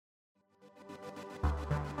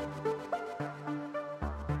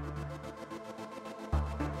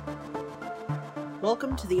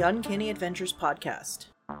Welcome to the Uncanny Adventures podcast.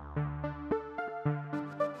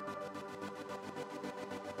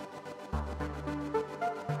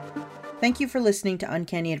 Thank you for listening to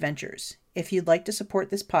Uncanny Adventures. If you'd like to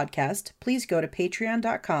support this podcast, please go to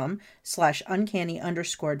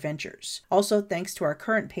patreon.com/uncanny_adventures. Also, thanks to our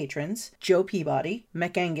current patrons, Joe Peabody,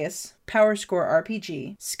 McAngus, PowerScore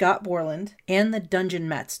RPG, Scott Borland, and the Dungeon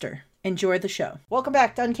Matster. Enjoy the show. Welcome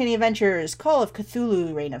back to Uncanny Adventures, Call of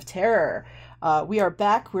Cthulhu, Reign of Terror. We are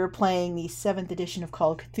back. We're playing the 7th edition of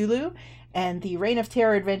Call of Cthulhu and the Reign of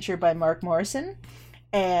Terror adventure by Mark Morrison.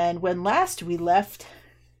 And when last we left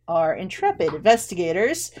our intrepid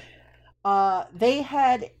investigators, they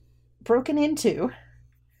had broken into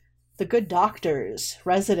the good doctor's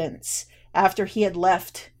residence after he had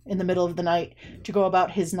left in the middle of the night to go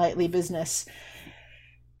about his nightly business.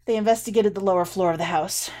 They investigated the lower floor of the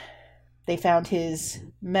house. They found his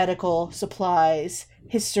medical supplies,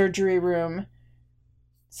 his surgery room.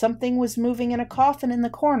 Something was moving in a coffin in the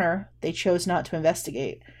corner. They chose not to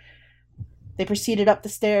investigate. They proceeded up the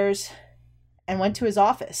stairs and went to his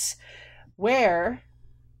office, where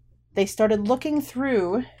they started looking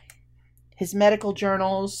through his medical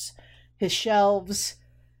journals, his shelves.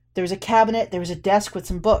 There was a cabinet, there was a desk with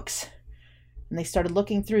some books, and they started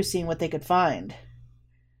looking through, seeing what they could find.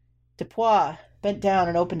 Dupois bent down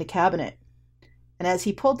and opened a cabinet, and as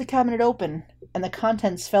he pulled the cabinet open and the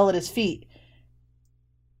contents fell at his feet,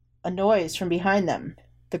 a noise from behind them,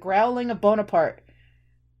 the growling of Bonaparte,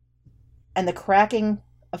 and the cracking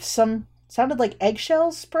of some sounded like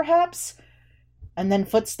eggshells, perhaps, and then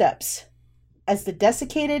footsteps, as the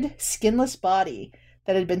desiccated, skinless body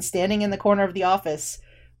that had been standing in the corner of the office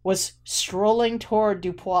was strolling toward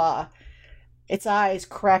Dupois, its eyes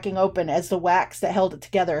cracking open as the wax that held it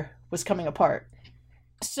together was coming apart.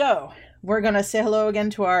 So, we're going to say hello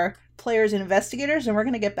again to our players and investigators, and we're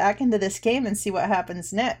going to get back into this game and see what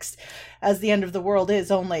happens next, as the end of the world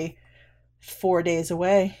is only 4 days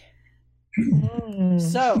away.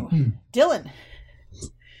 So, Dylan,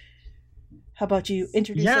 how about you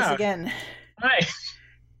introduce us again? Hi,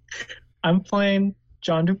 I'm playing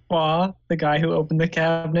John Dupois, the guy who opened the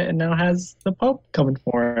cabinet and now has the Pope coming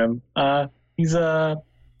for him. He's a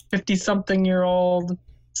 50-something-year-old,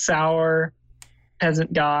 sour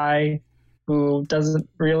peasant guy who doesn't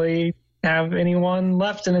really have anyone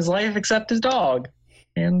left in his life except his dog.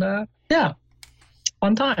 And,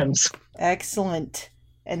 fun times. Excellent.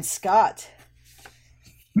 And Scott?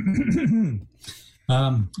 I'm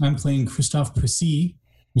playing Christophe Pressy,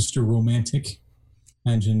 Mr. Romantic,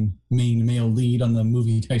 imagine main male lead on the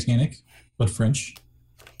movie Titanic, but French.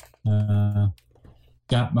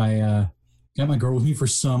 Got my girl with me for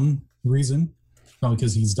some reason, probably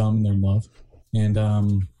because he's dumb and they're in love,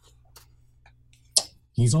 and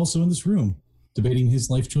he's also in this room debating his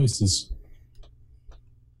life choices.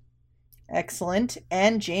 Excellent.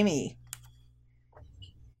 And Jamie?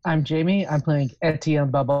 I'm Jamie. I'm playing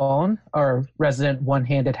Etienne Babon, our resident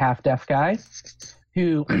one-handed half-deaf guy,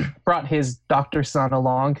 who brought his doctor son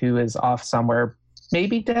along, who is off somewhere,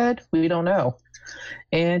 maybe dead, we don't know.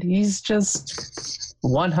 And he's just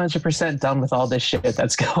 100% done with all this shit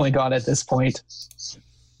that's going on at this point.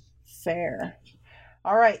 Fair.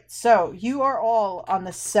 All right, so you are all on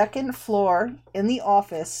the second floor in the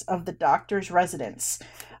office of the doctor's residence.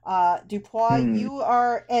 Dupois, you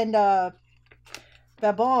are, and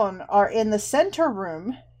Babon are in the center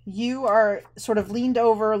room. You are sort of leaned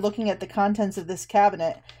over looking at the contents of this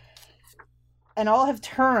cabinet, and all have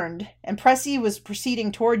turned, and Pressy was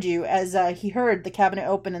proceeding toward you as he heard the cabinet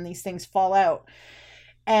open and these things fall out.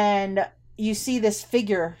 And you see this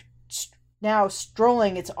figure now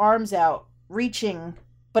strolling, its arms out, reaching,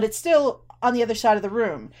 but it's still on the other side of the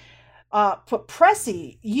room. But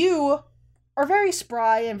Pressy, you are very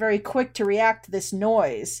spry and very quick to react to this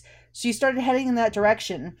noise. So you started heading in that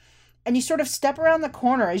direction, and you sort of step around the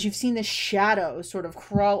corner as you've seen this shadow sort of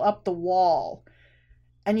crawl up the wall.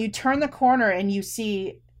 And you turn the corner and you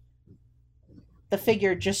see the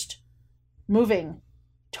figure just moving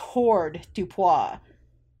toward Dupois.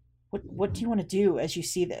 What do you want to do as you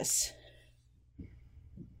see this?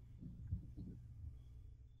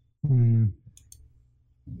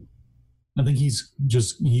 I think he's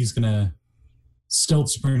gonna...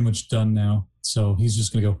 Stealth's pretty much done now, so he's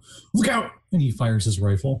just gonna go, look out! And he fires his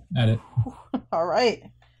rifle at it. All right.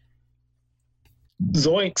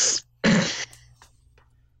 Zoinks.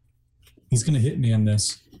 He's gonna hit me on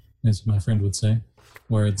this, as my friend would say.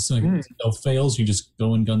 Where it's like, stealth fails, you just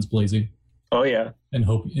go in guns blazing. Oh, yeah. And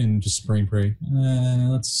hope, and just spray and pray.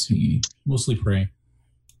 Let's see. Mostly pray.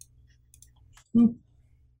 Oop.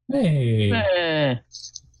 Hey. Eh.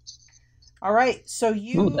 All right, so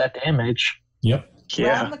you... Ooh, that damage. Yep.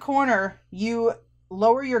 Round the corner, you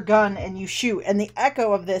lower your gun and you shoot, and the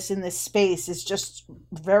echo of this in this space is just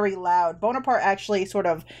very loud. Bonaparte actually sort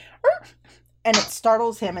of, and it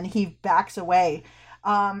startles him, and he backs away.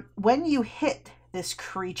 When you hit this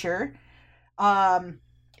creature,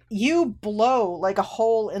 you blow like a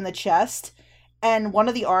hole in the chest, and one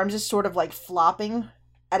of the arms is sort of like flopping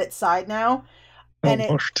at its side now, and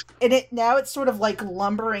it's sort of like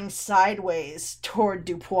lumbering sideways toward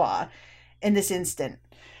Dupois in this instant.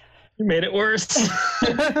 You made it worse.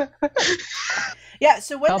 Yeah,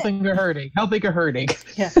 so when helping or hurting.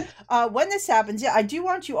 Yeah. When this happens, I do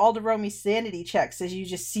want you all to roll me sanity checks as you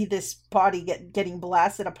just see this body getting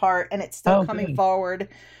blasted apart, and it's still coming forward.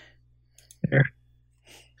 There.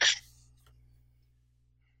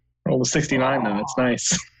 Roll a 69 then. It's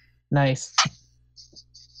nice. Nice.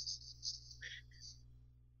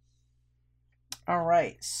 All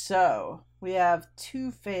right, so we have 2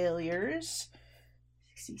 failures.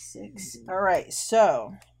 66. All right,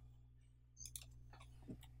 so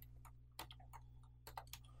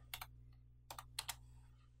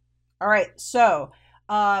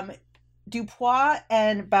Dupois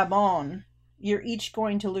and Babon, you're each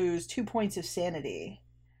going to lose 2 points of sanity.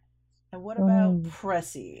 And what about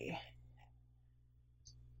Pressy?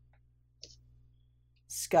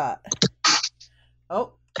 Scott.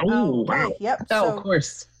 Wow. Yep. Oh, So of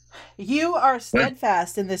course. you are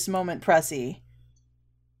steadfast in this moment, Pressy.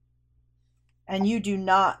 And you do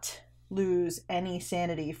not lose any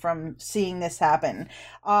sanity from seeing this happen.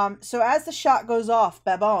 So as the shot goes off,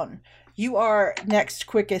 Babon, you are next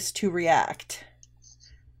quickest to react.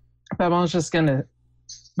 Babon's been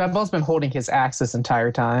holding his axe this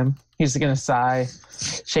entire time. He's gonna sigh,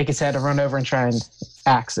 shake his head, and run over and try and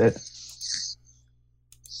axe it.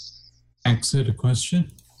 Axe it a question?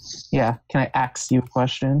 Yeah, can I axe you a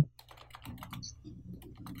question?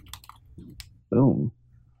 Boom.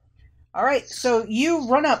 All right, so you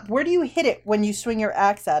run up. Where do you hit it when you swing your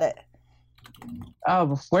axe at it?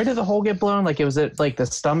 Where did the hole get blown? Like, was it like the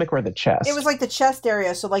stomach or the chest? It was like the chest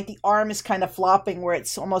area, so like the arm is kind of flopping where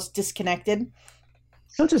it's almost disconnected.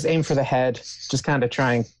 He'll just aim for the head, just kind of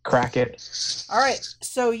try and crack it. All right,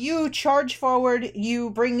 so you charge forward, you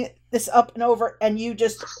bring this up and over, and you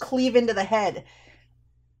just cleave into the head.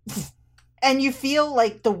 And you feel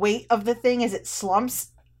like the weight of the thing as it slumps,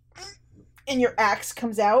 and your axe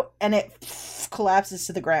comes out, and it collapses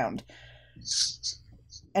to the ground.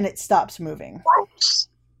 And it stops moving.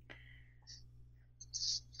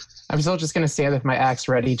 I'm still just going to stand with my axe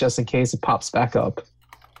ready just in case it pops back up.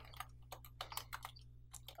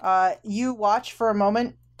 You watch for a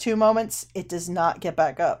moment, 2 moments, it does not get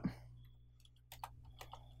back up.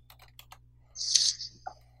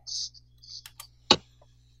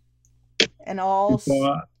 And all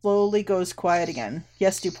slowly goes quiet again.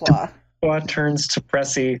 Yes, Dupois. Dupois turns to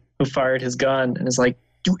Pressy, who fired his gun, and is like,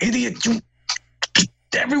 "You idiot!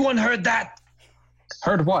 Everyone heard that!"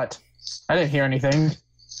 Heard what? I didn't hear anything.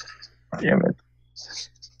 Damn it.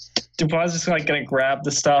 Dupois is just like gonna grab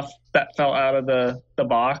the stuff that fell out of the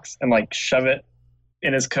box and like shove it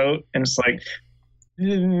in his coat, and it's like,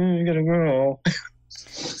 "You gotta go."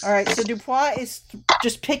 All right, so Dupois is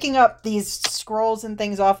just picking up these scrolls and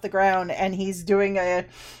things off the ground, and he's doing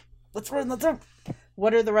let's run.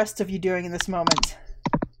 What are the rest of you doing in this moment?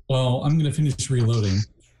 Well, I'm going to finish reloading,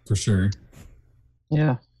 for sure.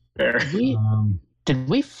 Yeah. There. Did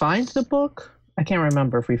we find the book? I can't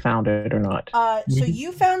remember if we found it or not. So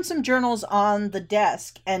you found some journals on the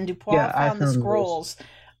desk, and Dupois found the scrolls.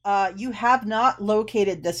 You have not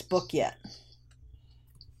located this book yet.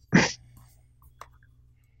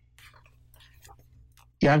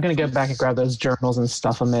 Yeah, I'm going to go back and grab those journals and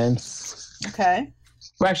stuff them in. Okay.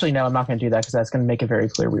 Well, actually, no, I'm not going to do that because that's going to make it very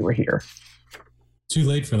clear we were here. Too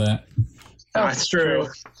late for that. Oh, that's true.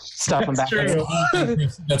 Stuff them back. True.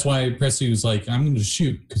 That's why Pressy was like, I'm going to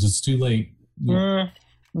shoot because it's too late.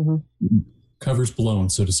 Mm-hmm. Cover's blown,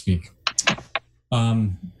 so to speak.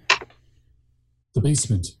 The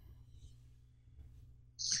basement.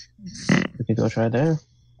 We could go try there.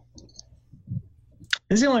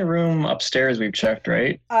 This is the only room upstairs we've checked,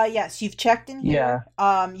 right? Yes, you've checked in here.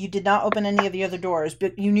 Yeah. You did not open any of the other doors,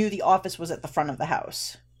 but you knew the office was at the front of the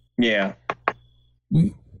house. Yeah.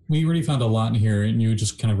 We already found a lot in here, and you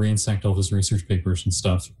just kind of ransacked all his research papers and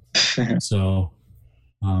stuff. So,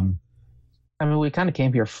 I mean, we kind of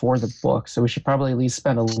came here for the book, so we should probably at least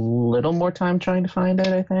spend a little more time trying to find it,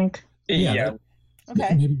 I think. Yeah.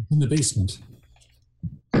 Okay. Maybe in the basement.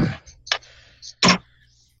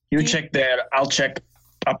 You check there, I'll check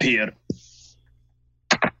up here.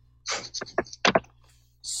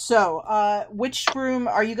 So, which room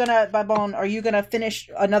are you gonna, Babon, are you gonna finish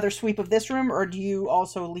another sweep of this room, or do you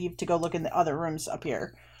also leave to go look in the other rooms up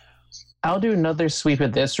here? I'll do another sweep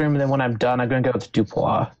of this room, and then when I'm done, I'm going to go with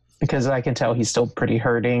Dupois, because I can tell he's still pretty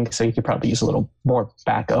hurting, so he could probably use a little more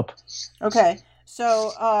backup. Okay,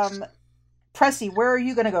 so, Pressy, where are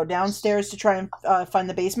you gonna go? Downstairs to try and find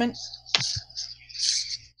the basement?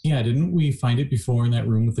 Yeah, didn't we find it before in that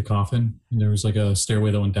room with the coffin? And there was like a stairway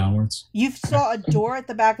that went downwards. You saw a door at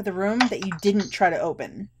the back of the room that you didn't try to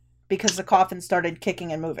open because the coffin started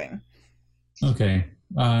kicking and moving. Okay,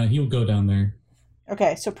 he'll go down there.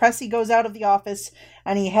 Okay, so Pressy goes out of the office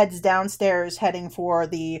and he heads downstairs heading for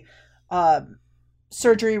the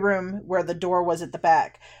surgery room where the door was at the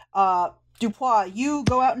back. Dupois, you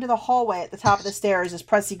go out into the hallway at the top of the stairs as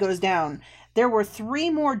Pressy goes down. There were 3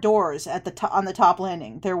 more doors at the on the top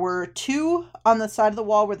landing. There were 2 on the side of the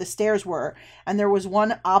wall where the stairs were, and there was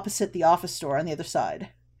one opposite the office door on the other side.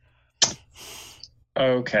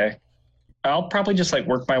 Okay. I'll probably just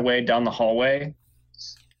work my way down the hallway.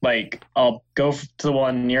 I'll go to the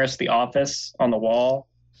one nearest the office on the wall,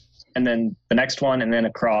 and then the next one, and then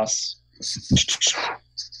across.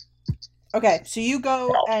 Okay, so you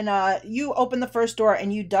go and you open the first door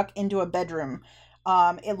and you duck into a bedroom.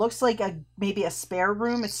 It looks like maybe a spare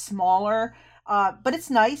room. It's smaller, but it's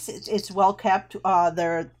nice. It's well kept.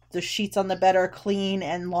 The sheets on the bed are clean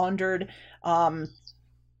and laundered.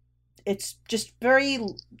 It's just very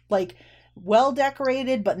well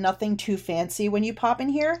decorated, but nothing too fancy when you pop in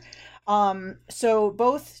here. So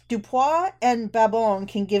both Dupois and Babon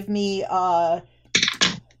can give me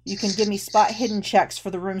you can give me spot hidden checks for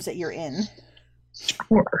the rooms that you're in.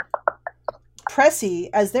 Sure. Pressy,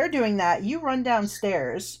 as they're doing that, you run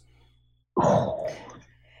downstairs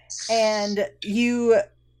and you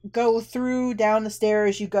go down the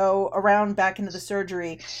stairs, you go around back into the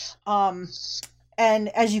surgery. And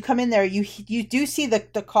as you come in there, you do see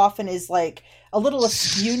the coffin is a little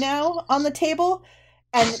askew now on the table,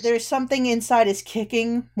 and there's something inside is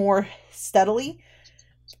kicking more steadily.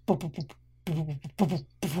 But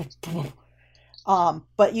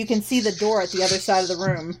you can see the door at the other side of the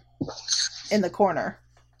room in the corner.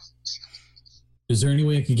 Is there any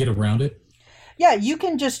way I could get around it? Yeah, you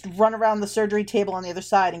can just run around the surgery table on the other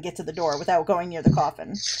side and get to the door without going near the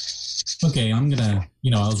coffin. Okay, I'm gonna,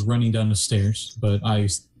 I was running down the stairs, but I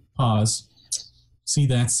pause, see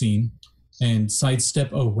that scene, and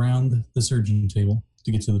sidestep around the surgeon table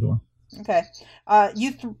to get to the door. Okay.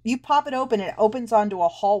 You pop it open, and it opens onto a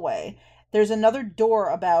hallway. There's another door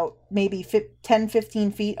about maybe 10,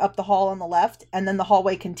 15 feet up the hall on the left, and then the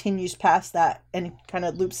hallway continues past that and kind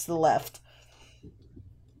of loops to the left.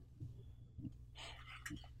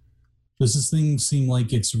 Does this thing seem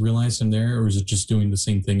like it's realized I'm there, or is it just doing the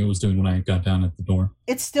same thing it was doing when I got down at the door?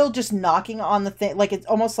 It's still just knocking on the thing. It's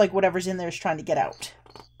almost like whatever's in there is trying to get out.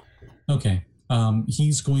 Okay.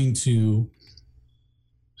 He's going to...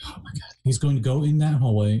 Oh my god. He's going to go in that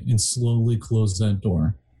hallway and slowly close that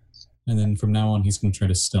door. And then from now on, he's going to try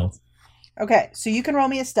to stealth. Okay, so you can roll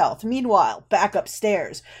me a stealth. Meanwhile, back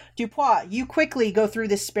upstairs. Dupois, you quickly go through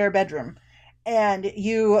this spare bedroom, and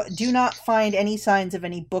you do not find any signs of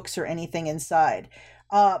any books or anything inside.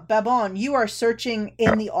 Babon, you are searching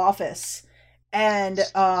in the office, and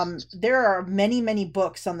there are many, many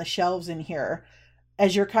books on the shelves in here.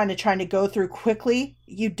 As you're kind of trying to go through quickly,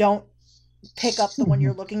 you don't pick up the one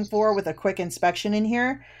you're looking for with a quick inspection in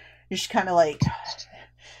here. You're just kind of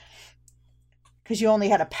because you only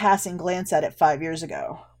had a passing glance at it 5 years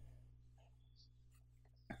ago.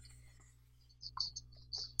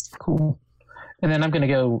 Cool. And then I'm going to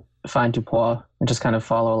go find Dupois and just kind of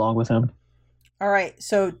follow along with him. All right,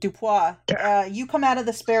 so Dupois, you come out of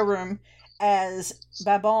the spare room as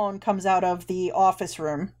Babon comes out of the office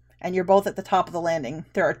room, and you're both at the top of the landing.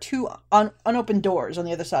 There are 2 unopened doors on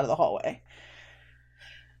the other side of the hallway.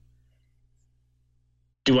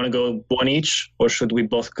 Do you want to go one each, or should we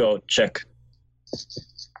both go check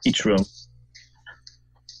each room?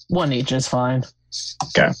 One each is fine.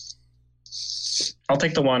 Okay. I'll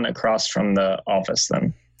take the one across from the office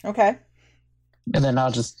then. Okay. And then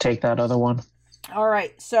I'll just take that other one. All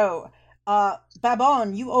right, so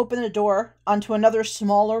Babon, you open a door onto another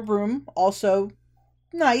smaller room, also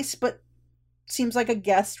nice, but seems like a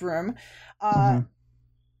guest room.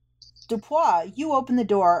 Dupois, you open the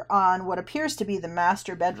door on what appears to be the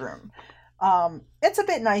master bedroom. It's a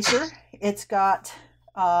bit nicer. It's got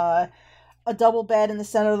a double bed in the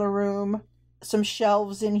center of the room, some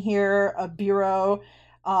shelves in here, a bureau,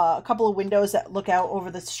 a couple of windows that look out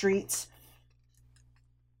over the streets.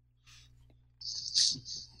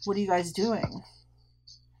 What are you guys doing?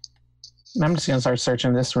 I'm just going to start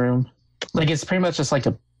searching this room. Like, it's pretty much just like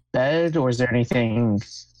a bed, or is there anything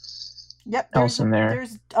Yep, else in there?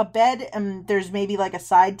 there's a bed and there's maybe like a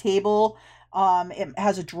side table. It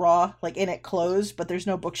has a drawer like in it closed, but there's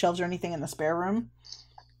no bookshelves or anything in the spare room.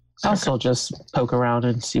 I'll still just poke around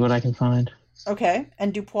and see what I can find. Okay,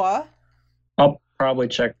 and Dupois? I'll probably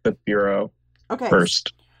check the bureau Okay.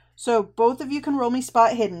 first. So both of you can roll me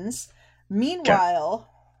spot hiddens. Meanwhile,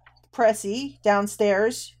 Pressy,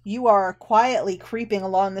 downstairs, you are quietly creeping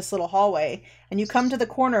along this little hallway, and you come to the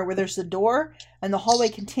corner where there's the door, and the hallway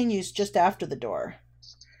continues just after the door.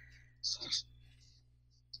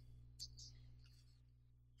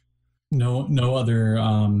 No other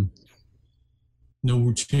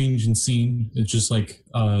no change in scene. It's just like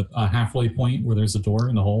a halfway point where there's a door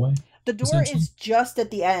in the hallway. The door is just at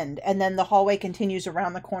the end, and then the hallway continues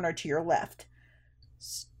around the corner to your left.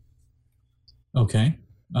 Okay.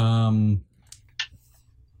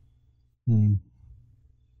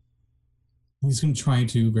 He's going to try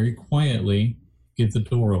to very quietly get the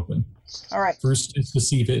door open. All right. First is to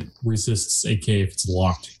see if it resists, aka if it's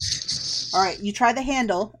locked. All right. You try the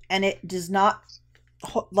handle, and it does not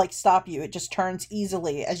like stop you. It just turns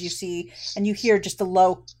easily as you see, and you hear just a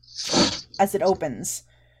low as it opens.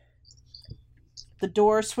 The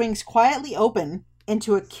door swings quietly open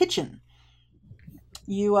into a kitchen.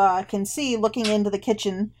 You can see, looking into the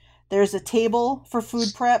kitchen, there's a table for food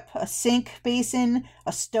prep, a sink basin,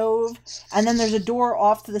 a stove, and then there's a door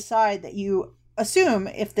off to the side that you assume,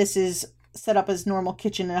 if this is set up as normal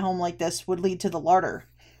kitchen in a home like this, would lead to the larder.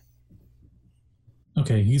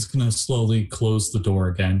 Okay, he's going to slowly close the door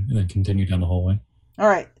again and then continue down the hallway. All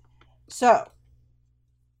right. So,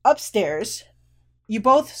 upstairs, you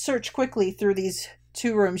both search quickly through these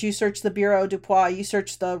two rooms. You search the bureau, Dupois. You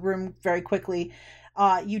search the room very quickly.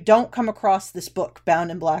 You don't come across this book bound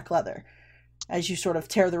in black leather as you sort of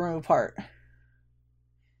tear the room apart.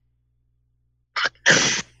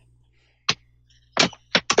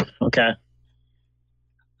 Okay.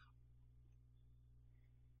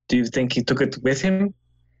 Do you think he took it with him?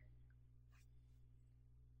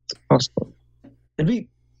 Possible.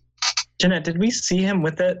 Jeanette, did we see him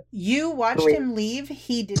with it? You watched him leave.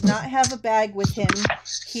 He did not have a bag with him.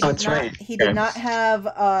 That's right. He did not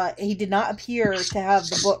have. He did not appear to have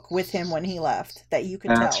the book with him when he left. That you could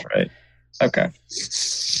tell. That's right. Okay.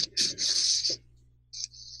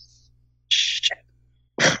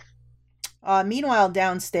 Meanwhile,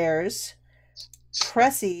 downstairs,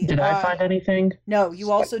 Pressy. Did I find anything? No,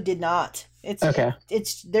 you also did not. Okay.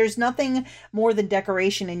 There's nothing more than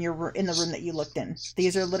decoration in the room that you looked in.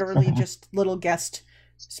 These are literally just little guest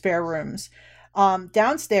spare rooms.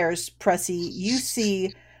 Downstairs, Pressy, you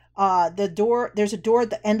see the door. There's a door at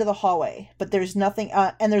the end of the hallway, but there's nothing.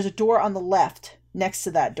 And there's a door on the left next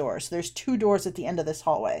to that door. So there's two doors at the end of this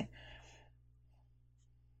hallway.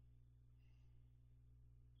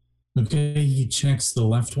 Okay, he checks the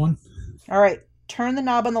left one. All right, turn the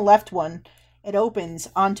knob on the left one. It opens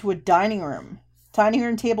onto a dining room. Dining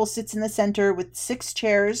room table sits in the center with 6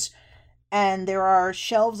 chairs, and there are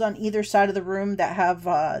shelves on either side of the room that have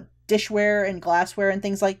dishware and glassware and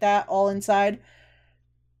things like that all inside.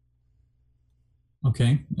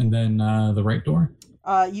 Okay, and then the right door?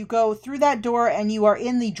 You go through that door, and you are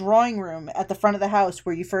in the drawing room at the front of the house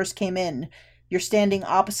where you first came in. You're standing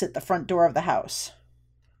opposite the front door of the house.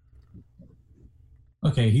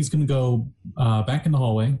 Okay, he's going to go back in the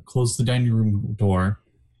hallway, close the dining room door,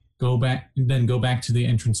 go back to the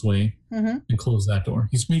entranceway, and close that door.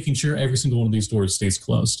 He's making sure every single one of these doors stays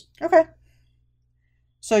closed. Okay.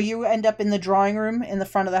 So you end up in the drawing room in the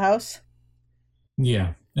front of the house?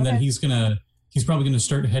 Yeah, and then he's probably going to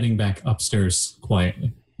start heading back upstairs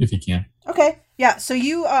quietly, if he can. Okay, yeah, so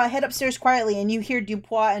you head upstairs quietly, and you hear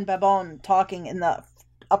Dupois and Babon talking in the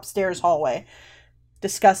upstairs hallway,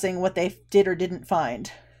 discussing what they did or didn't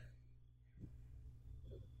find.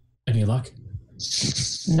 Any luck?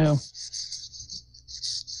 No.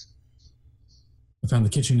 I found the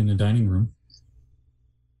kitchen in the dining room.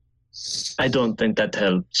 I don't think that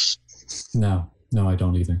helps. No, I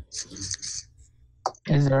don't either.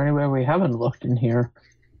 Is there anywhere we haven't looked in here?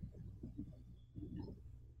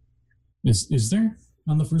 Is there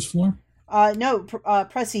on the first floor? No,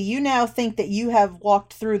 Pressy, you now think that you have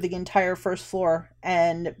walked through the entire first floor,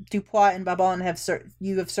 and Dupois and Babon have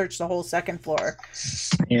searched the whole second floor.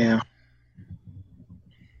 Yeah.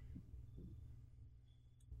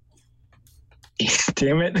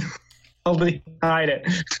 Damn it! I'll hide it.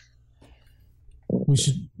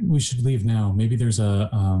 We should leave now. Maybe there's a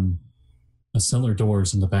cellar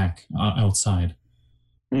doors in the back outside.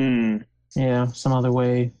 Yeah, some other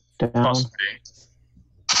way down. Possibly.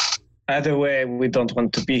 Either way, we don't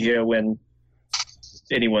want to be here when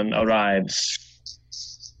anyone arrives.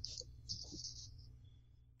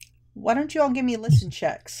 Why don't you all give me listen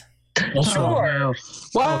checks? Also, No.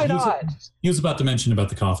 Why not? he was about to mention about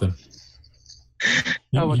the coffin. we're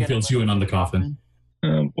He gonna fills you in on the coffin.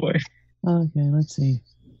 Oh boy, Okay, let's see.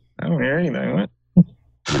 I don't hear anything.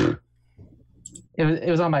 What? It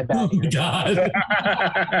was on my back. Oh my god.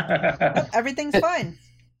 Everything's fine.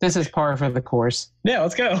 This is par for the course. Yeah,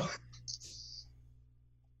 let's go.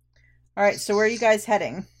 All right, so where are you guys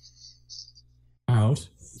heading? Out.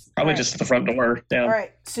 Probably Alright. just to the front door. Down. All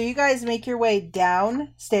right, so you guys make your way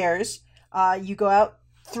downstairs. You go out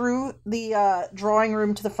through the drawing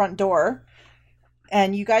room to the front door,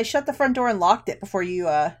 and you guys shut the front door and locked it before you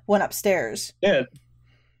went upstairs. Dead.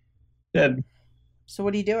 Dead. So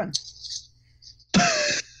what are you doing?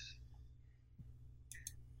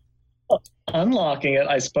 Unlocking it,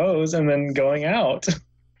 I suppose, and then going out.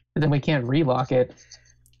 But then we can't relock it.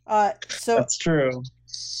 So That's true.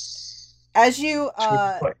 as you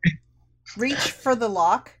reach for the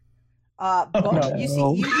lock,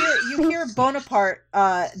 no. you hear Bonaparte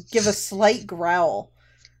give a slight growl,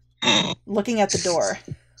 looking at the door.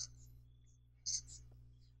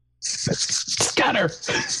 Scatter!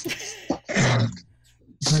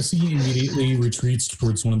 Percy immediately retreats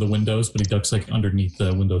towards one of the windows, but he ducks like underneath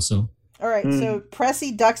the windowsill. All right, so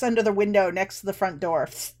Pressy ducks under the window next to the front door,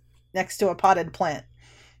 next to a potted plant.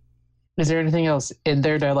 Is there anything else in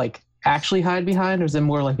there to like actually hide behind, or is it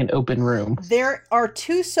more like an open room? There are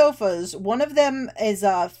two sofas. One of them is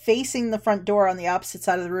facing the front door on the opposite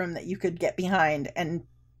side of the room that you could get behind and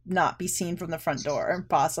not be seen from the front door,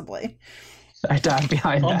 possibly. I dive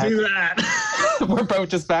behind I'll that. do that. We're both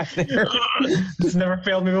just back there. This never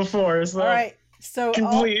failed me before, so All right, so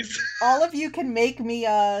please. all of you can make me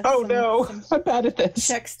Oh no, I'm bad at this.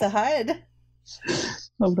 checks to hide.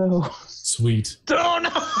 Oh no. Sweet. Oh no!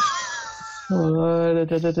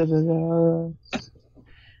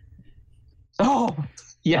 Oh,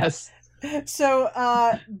 yes. So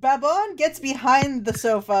Babon gets behind the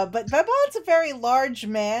sofa, but Babon's a very large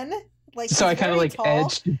man. So I he's kind of very like tall.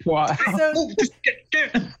 edged Dubois.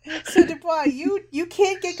 So Dubois, you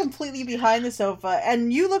can't get completely behind the sofa,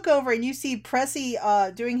 and you look over and you see Pressy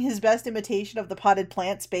doing his best imitation of the potted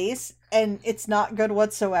plant space, and it's not good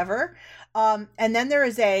whatsoever. And then there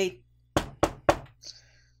is a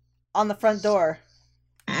on the front door.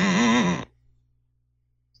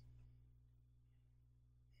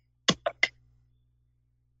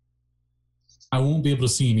 I won't be able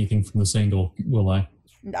to see anything from this angle, will I?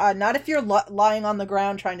 Not if you're lying on the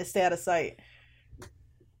ground trying to stay out of sight.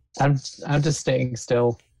 I'm just staying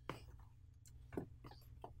still.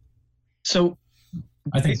 So,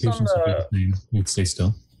 I think Based on patience would be the same. You'd stay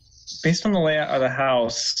still. based on the layout of the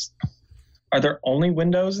house, are there only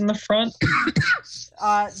windows in the front?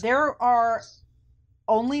 There are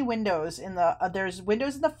only windows in the there's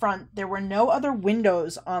windows in the front. There were no other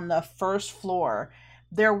windows on the first floor.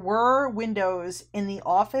 There were windows in the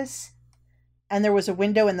office, and there was a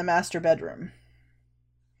window in the master bedroom.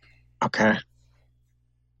 Okay.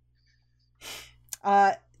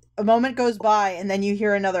 A moment goes by, and then you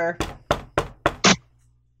hear another.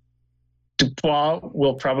 Dubois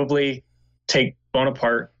will probably take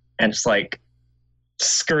Bonaparte and just like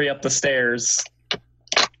scurry up the stairs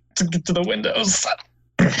to get to the windows.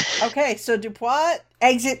 Okay, so Dubois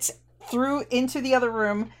exits through into the other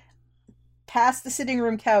room, past the sitting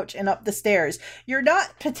room couch, and up the stairs. You're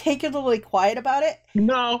not particularly quiet about it.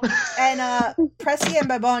 No. And Pressy and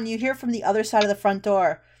Babon, you hear from the other side of the front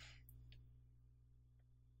door.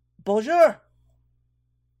 Bonjour.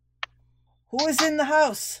 Who is in the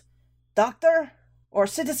house? Doctor or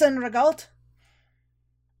Citizen Regalt?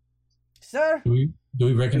 Sir? Do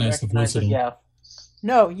we recognize the voice at all? Yeah.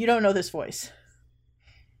 No, you don't know this voice.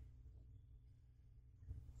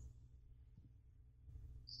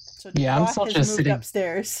 So Yeah, I'm Dubois still has just moved sitting-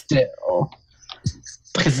 upstairs. Still.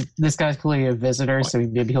 Because this guy's clearly a visitor, so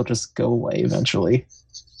maybe he'll just go away eventually.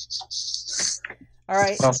 All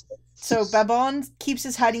right. Well, So Babon keeps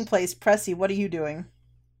his hiding place. Pressy, what are you doing?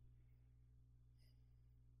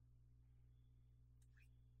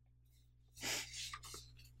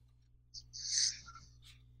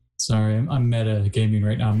 Sorry, I'm meta gaming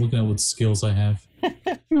right now. I'm looking at what skills I have.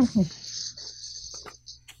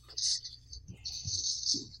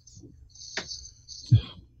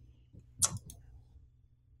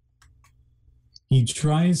 He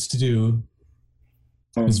tries to do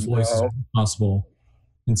his voice as possible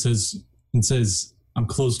and says I'm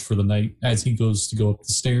closed for the night as he goes to go up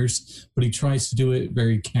the stairs, but he tries to do it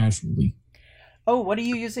very casually. Oh, what are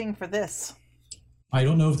you using for this? I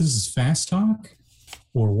don't know if this is fast talk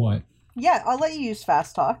or what. Yeah, I'll let you use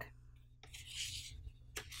fast talk.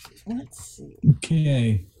 Let's see.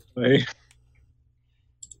 Okay. Wait.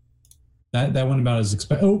 That went about as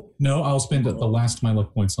expected. Oh, no, I'll spend the last of my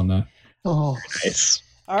luck points on that. Oh, Nice.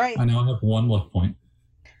 All right. I now have 1 luck point.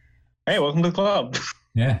 Hey, welcome to the club.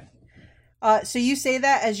 Yeah. So you say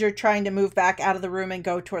that as you're trying to move back out of the room and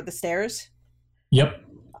go toward the stairs? Yep.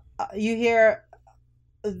 You hear,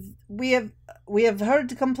 we have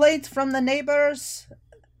heard complaints from the neighbors.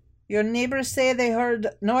 Your neighbors say they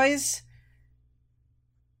heard noise.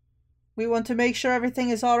 We want to make sure everything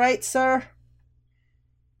is all right, sir.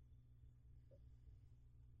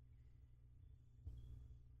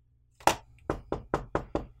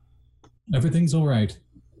 Everything's all right.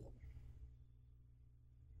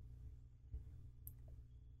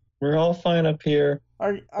 We're all fine up here.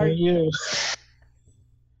 Are How are you?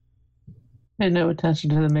 pay no attention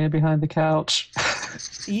to the man behind the couch.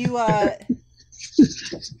 you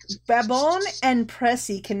Babon and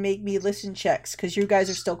Pressy can make me listen checks because you guys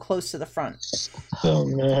are still close to the front. Oh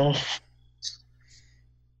no.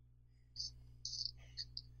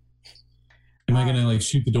 Am I gonna like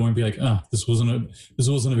shoot the door and be like, this wasn't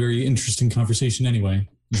a very interesting conversation anyway?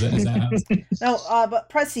 Is that No,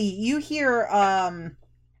 but Pressy, you hear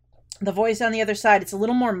the voice on the other side. It's a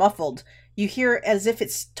little more muffled. You hear as if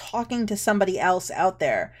it's talking to somebody else out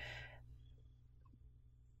there.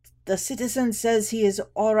 The citizen says he is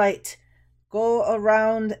all right. Go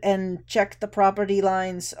around and check the property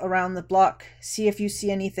lines around the block. See if you see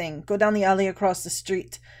anything. Go down the alley across the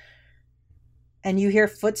street. And you hear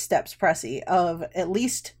footsteps, Pressy, of at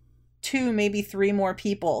least 2, maybe 3 more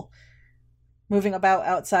people moving about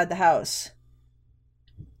outside the house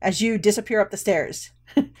as you disappear up the stairs.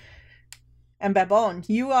 And Babon,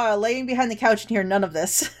 you are laying behind the couch and hear none of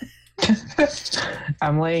this.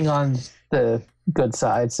 I'm laying on the good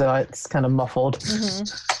side, so it's kind of muffled. Mm-hmm.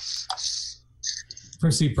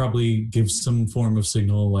 Percy probably gives some form of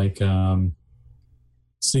signal like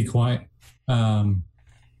stay quiet.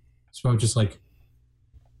 It's probably just like,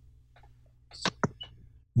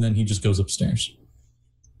 and then he just goes upstairs.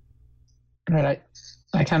 All right,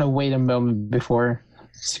 I kind of wait a moment before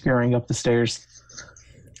scurrying up the stairs.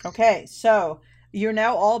 Okay, so you're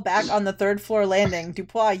now all back on the 3rd floor landing.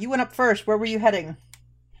 Dupois, you went up first. Where were you heading?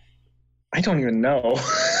 I don't even know.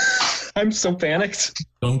 I'm so panicked.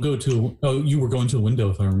 Don't go to. Oh, you were going to a window,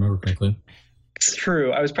 if I remember correctly. It's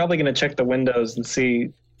true. I was probably going to check the windows and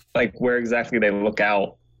see like where exactly they look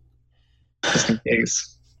out, just in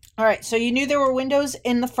case. All right, so you knew there were windows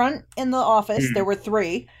in the front in the office. There were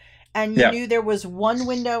 3. And you knew there was 1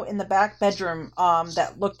 window in the back bedroom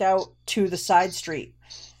that looked out to the side street.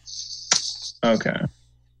 Okay.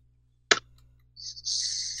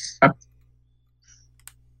 I'll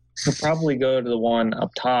probably go to the one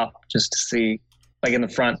up top just to see, like in the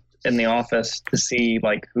front in the office, to see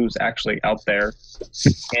like who's actually out there.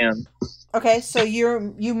 And Okay, so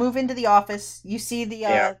you move into the office. You see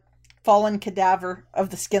the fallen cadaver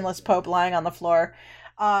of the skinless Pope lying on the floor.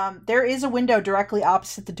 There is a window directly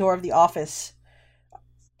opposite the door of the office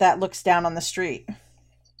that looks down on the street.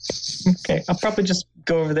 okay, I'll probably just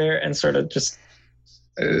go over there and sort of just.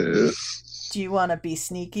 Do you want to be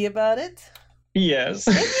sneaky about it? Yes.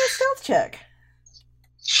 Make me a stealth check.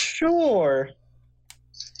 Sure.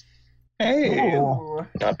 Hey, Ooh.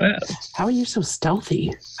 not bad. How are you so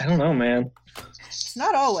stealthy? I don't know, man. It's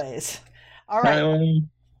not always. All right.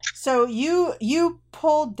 So you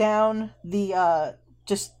pulled down the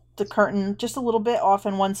just the curtain just a little bit off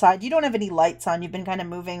on one side. You don't have any lights on. You've been kind of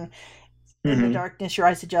moving in the darkness. Your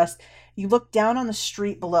eyes adjust. You look down on the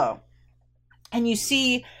street below, and you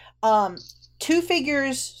see 2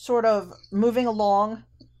 figures sort of moving along,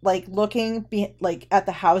 like looking like at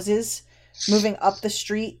the houses, moving up the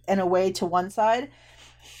street and away to one side.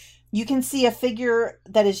 You can see a figure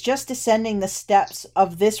that is just descending the steps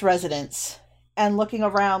of this residence and looking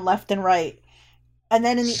around left and right. And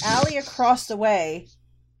then in the alley across the way,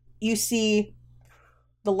 you see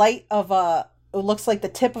the light of it looks like the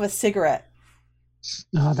tip of a cigarette.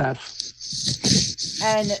 Oh, that.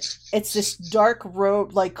 And it's this dark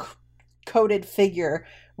robe, like coated figure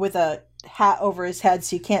with a hat over his head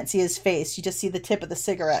so you can't see his face. You just see the tip of the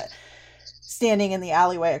cigarette standing in the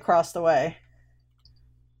alleyway across the way.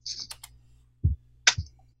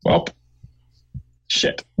 Well,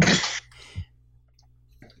 shit. Gotta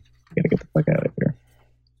get the fuck out of here.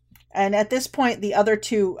 And at this point, the other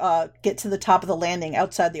 2 get to the top of the landing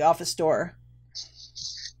outside the office door.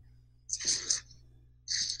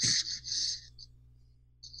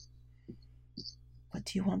 What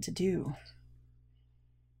do you want to do?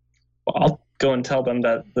 Well, I'll go and tell them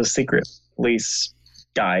that the secret police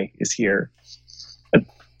guy is here.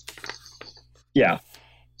 Yeah.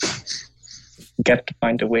 get to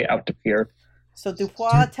find a way out of here. So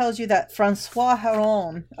Dupois tells you that Francois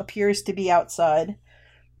Heron appears to be outside.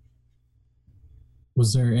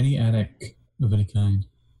 Was there any attic of any kind?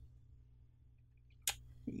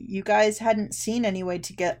 You guys hadn't seen any way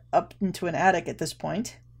to get up into an attic at this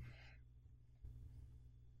point.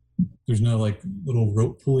 There's no like little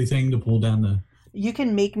rope pulley thing to pull down the. You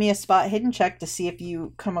can make me a spot hidden check to see if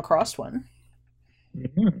you come across one.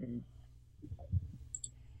 Mm-hmm.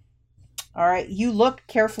 All right, you look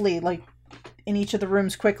carefully, like in each of the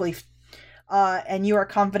rooms quickly, and you are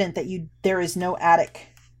confident that there is no attic.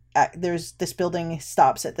 This building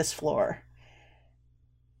stops at this floor.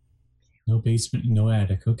 No basement, no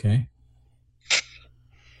attic. Okay.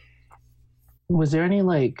 Was there any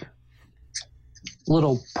like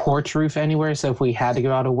little porch roof anywhere? So if we had to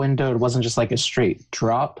go out a window, it wasn't just like a straight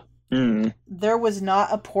drop. Mm. There was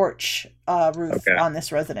not a porch roof on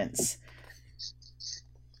this residence.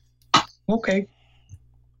 Okay.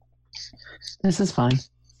 This is fine.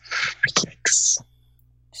 Yikes.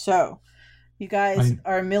 So, you guys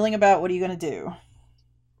are milling about. What are you going to do?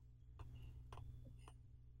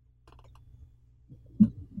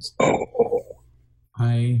 Oh.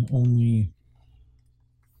 I only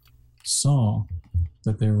saw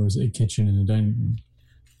that there was a kitchen and a dining room.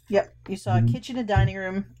 Yep, you saw a kitchen, a dining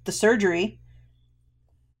room, the surgery.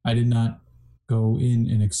 I did not go in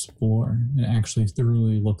and explore and actually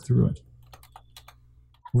thoroughly look through it.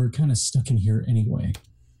 We're kind of stuck in here anyway.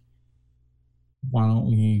 Why don't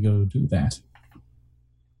we go do that?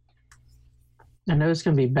 I know it's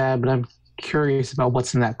going to be bad, but I'm curious about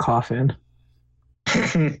what's in that coffin.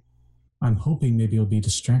 I'm hoping maybe it'll be a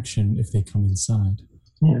distraction if they come inside.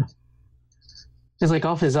 Yeah. Because like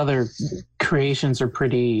all of his other creations are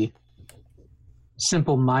pretty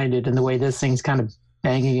simple-minded, and the way this thing's kind of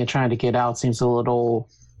banging and trying to get out seems a little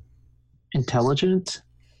intelligent.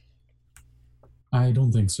 I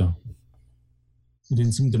don't think so. It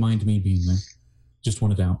didn't seem to mind me being there. Just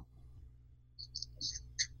wanted out.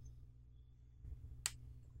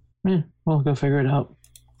 Yeah, we'll go figure it out.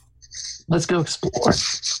 Let's go explore.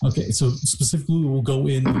 Okay, so specifically we'll go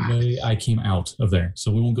in the way I came out of there.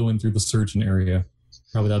 So we won't go in through the surgeon area.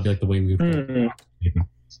 Probably that'll be like the way we would go. Okay.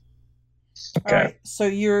 All right, so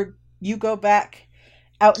you go back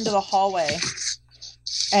out into the hallway,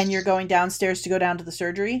 and you're going downstairs to go down to the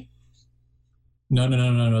surgery? No,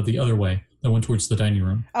 the other way. I went towards the dining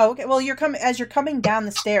room. Oh, okay. Well, as you're coming down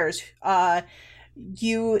the stairs,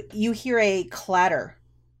 you hear a clatter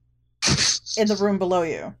in the room below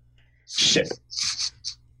you. Shit.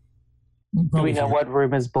 Do we know what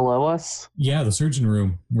room is below us? Yeah, the surgeon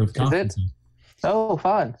room where the conference is. Oh,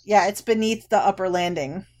 fun. Yeah, it's beneath the upper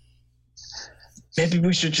landing. Maybe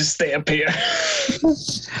we should just stay up here.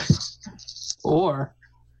 Or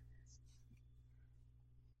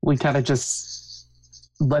we kind of just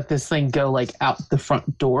let this thing go like out the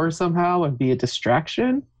front door somehow and be a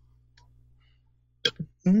distraction.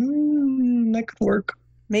 That could work.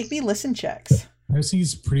 Make me listen checks.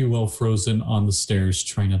 He's pretty well frozen on the stairs,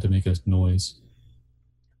 trying not to make a noise.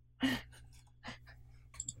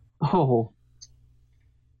 Oh.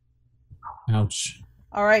 Ouch.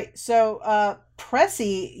 All right, so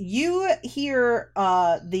Pressy, you hear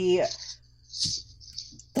the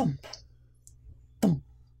thump, thump,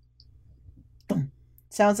 thump.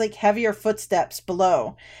 Sounds like heavier footsteps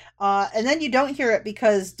below. And then you don't hear it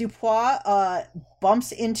because Dupois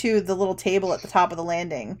bumps into the little table at the top of the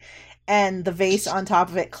landing, and the vase on top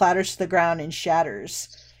of it clatters to the ground and shatters.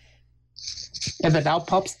 And then out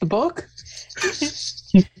pops the book?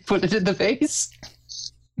 You put it in the vase?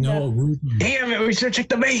 No, Ruben. Damn it, we should check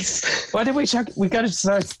the base. Why did we check? We gotta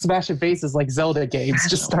start smashing vases like Zelda games.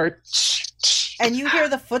 Just start. And you hear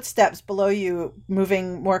the footsteps below you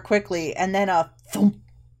moving more quickly, and then a thump.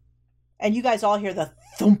 And you guys all hear the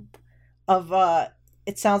thump of,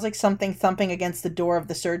 it sounds like something thumping against the door of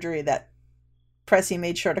the surgery that Pressy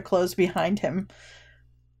made sure to close behind him.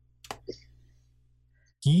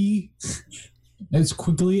 He, as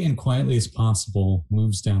quickly and quietly as possible,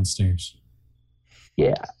 moves downstairs.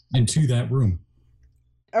 Yeah. And to that room.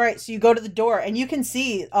 All right, so you go to the door, and you can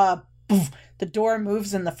see the door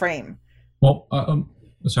moves in the frame. Well,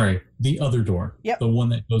 sorry, the other door. Yep. The one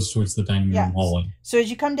that goes towards the dining room hallway. So as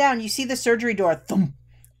you come down, you see the surgery door, thump,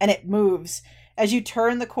 and it moves. As you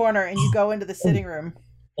turn the corner and you go into the sitting room.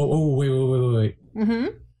 Oh, wait. Mm-hmm.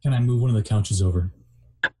 Can I move one of the couches over?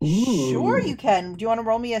 Sure you can. Do you want to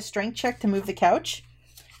roll me a strength check to move the couch?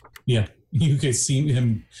 Yeah. You guys see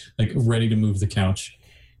him, like, ready to move the couch.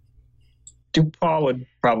 Dupois would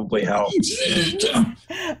probably help.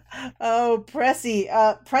 Oh, Pressy.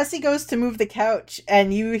 Pressy goes to move the couch,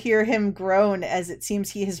 and you hear him groan as it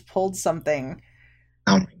seems he has pulled something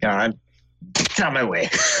Oh my god. Get out of my way.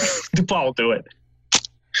 Dubois will do it.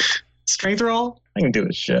 Strength roll? I can do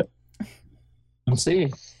this shit. Let's see.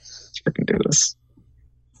 Let's freaking do this.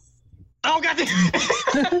 Oh god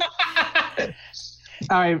damn.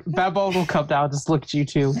 All right, Babon will come down. Just look at you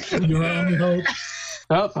two. Your only hope.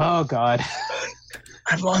 Oh God.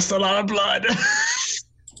 I've lost a lot of blood.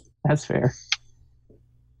 That's fair.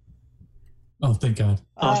 Oh, thank God.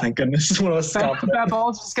 Oh, thank goodness. What was stopping it?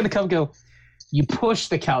 Babon's just gonna come go. You push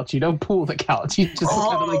the couch. You don't pull the couch. You just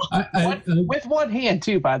kind of like with one hand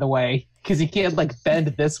too, by the way, because you can't like bend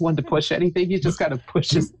this one to push anything. You just gotta push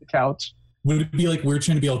the couch. Would it be like we're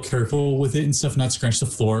trying to be all careful with it and stuff, not scratch the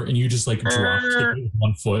floor, and you just like drop it with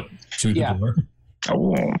 1 foot to the door?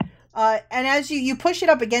 Oh. And as you push it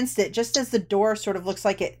up against it, just as the door sort of looks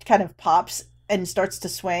like it kind of pops and starts to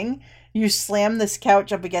swing, you slam this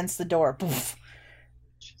couch up against the door. Poof.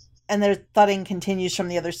 And the thudding continues from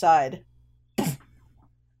the other side. Poof.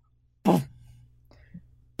 Poof.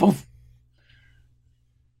 Poof.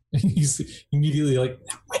 He's immediately like,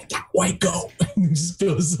 "Where'd that white go?" And just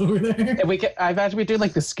goes over there. And I imagine we do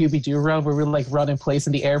like the Scooby-Doo run where we like run in place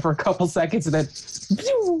in the air for a couple seconds and then.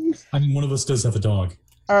 I mean, one of us does have a dog.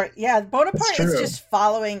 All right, yeah, Bonaparte is just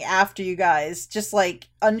following after you guys, just like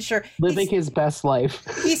unsure. Living his best life.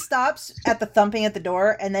 He stops at the thumping at the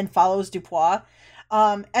door and then follows Dupois.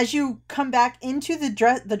 As you come back into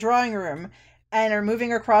the drawing room and are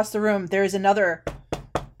moving across the room, there is another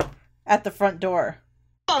at the front door.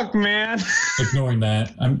 Fuck, man. Ignoring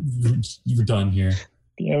that, you're done here.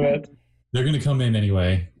 Damn it. They're gonna come in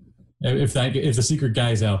anyway. If the secret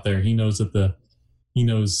guy's out there, he knows that the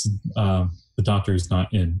doctor is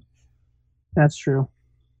not in. That's true.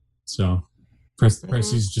 So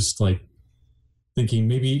Presley's just like thinking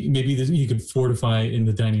maybe you could fortify in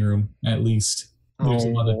the dining room at least. There's a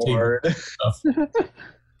lot of table stuff.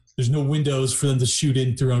 There's no windows for them to shoot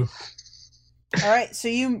in through. All right, so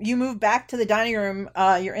you move back to the dining room.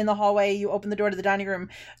 You're in the hallway. You open the door to the dining room.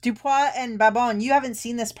 Dupois and Babon, you haven't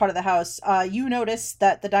seen this part of the house. You notice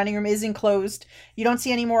that the dining room is enclosed. You don't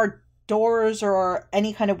see any more doors or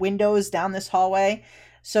any kind of windows down this hallway.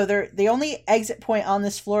 So the only exit point on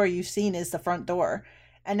this floor you've seen is the front door.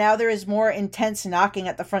 And now there is more intense knocking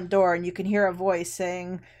at the front door, and you can hear a voice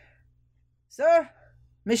saying, "Sir,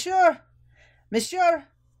 Monsieur,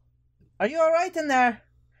 are you all right in there?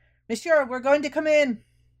 Monsieur, we're going to come in."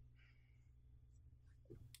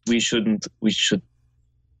 We should.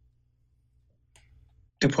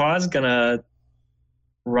 Dupois is gonna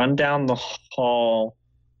run down the hall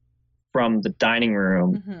from the dining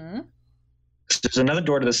room. Mm-hmm. There's another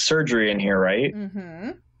door to the surgery in here, right? Mm-hmm.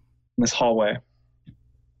 In this hallway.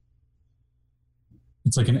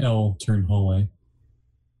 It's like an L-turn hallway,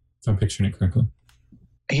 if I'm picturing it correctly.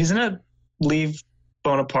 He's gonna leave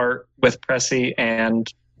Bonaparte with Pressy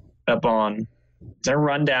and Babon. He's gonna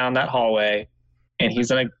run down that hallway, and he's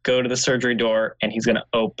gonna go to the surgery door, and he's gonna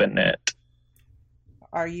open it.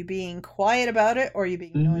 Are you being quiet about it, or are you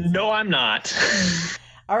being noisy? No, I'm not.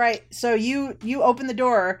 All right, so you open the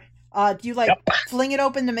door. Do you fling it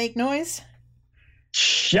open to make noise?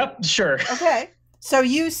 Yep, sure. Okay. So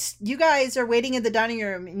you guys are waiting in the dining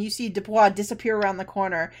room, and you see Dupois disappear around the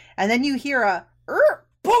corner, and then you hear a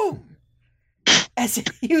boom as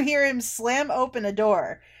you hear him slam open a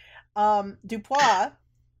door. Dupois,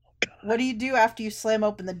 what do you do after you slam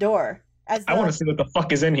open the door? I want to see what the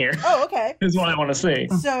fuck is in here. Oh, okay. This is what I want to see.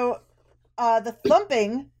 So, the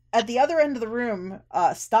thumping at the other end of the room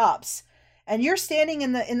stops, and you're standing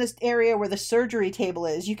in this area where the surgery table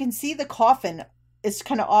is. You can see the coffin is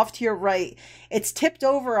kind of off to your right. It's tipped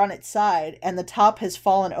over on its side, and the top has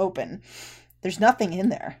fallen open. There's nothing in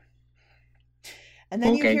there. And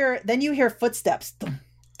then you hear footsteps. Thump,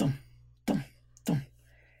 thump, thump, thump.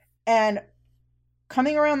 And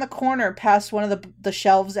coming around the corner past one of the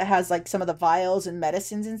shelves that has like some of the vials and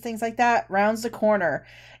medicines and things like that, rounds the corner,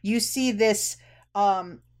 you see this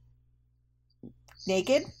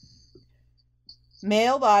naked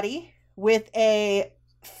male body with a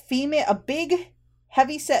big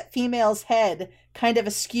heavy-set female's head kind of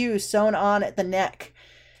askew, sewn on at the neck.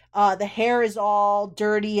 The hair is all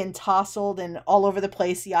dirty and tousled and all over the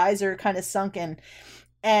place. The eyes are kind of sunken,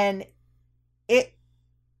 and it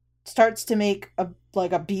starts to make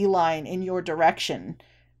a beeline in your direction.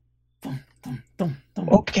 Thump, thump, thump,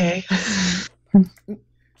 thump. Okay.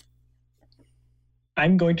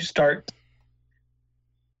 I'm going to start.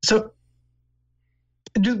 So,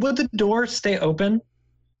 would the door stay open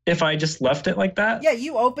if I just left it like that? Yeah,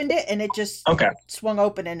 you opened it and it just swung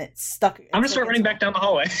open and it stuck. I'm gonna start running back down the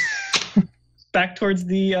hallway, back towards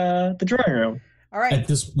the drawing room. All right. At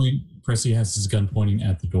this point, Pressy has his gun pointing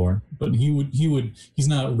at the door, but he's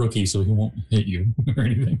not a rookie, so he won't hit you or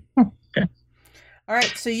anything. Okay. All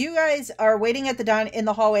right, so you guys are waiting at in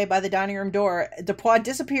the hallway by the dining room door. Dupois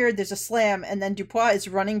disappeared, there's a slam, and then Dupois is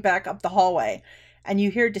running back up the hallway. And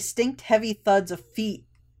you hear distinct heavy thuds of feet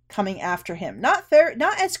coming after him. Not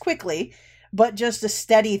as quickly, but just a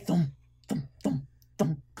steady thump, thump, thump,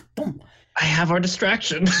 thump, thump. I have our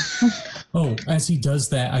distraction. Oh, as he does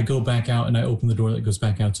that, I go back out and I open the door that goes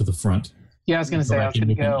back out to the front. Yeah, I was going to say, I was going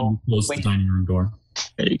to go. Close the dining room door.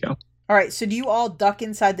 There you go. All right, so do you all duck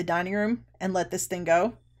inside the dining room and let this thing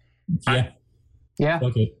go? Yeah.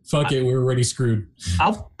 Fuck it. We're already screwed.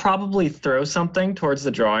 I'll probably throw something towards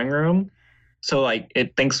the drawing room, so like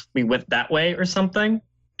it thinks we went that way or something,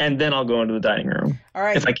 and then I'll go into the dining room. All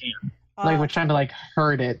right. If I can. Like we're trying to like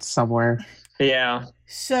hurt it somewhere. Yeah.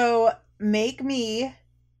 So make me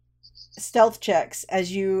stealth checks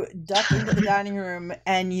as you duck into the dining room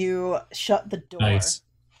and you shut the door. Nice.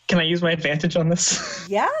 Can I use my advantage on this?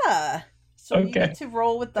 Yeah. So you Okay. get to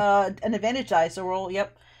roll with an advantage die. So roll.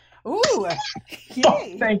 Yep. Ooh. Yay.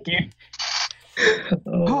 Oh, thank you.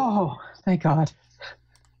 Oh, thank God.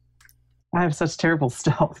 I have such terrible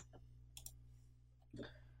stealth.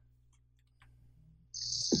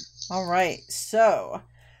 All right. So,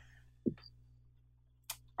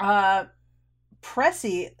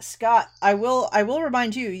 Pressy, Scott, I will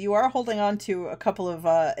remind you, you are holding on to a couple of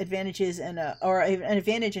advantages and an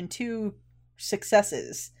advantage and 2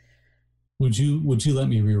 successes. Would you let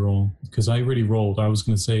me re-roll? Because I already rolled. I was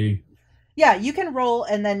going to say. Yeah, you can roll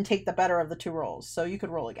and then take the better of the 2 rolls. So you could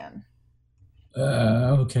roll again.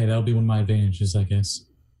 Okay, that'll be one of my advantages, I guess.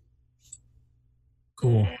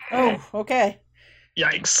 Cool. Oh, okay.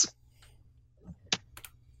 Yikes.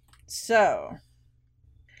 So.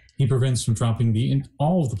 He prevents from dropping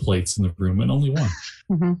all of the plates in the room and only one.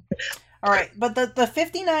 Mm-hmm. All right, but the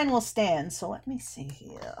 59 will stand. So let me see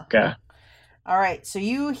here. Okay. All right, so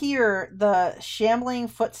you hear the shambling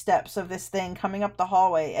footsteps of this thing coming up the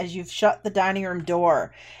hallway as you've shut the dining room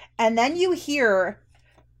door. And then you hear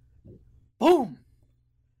boom,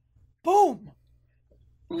 boom,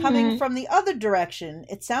 coming from the other direction.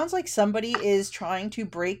 It sounds like somebody is trying to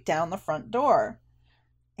break down the front door.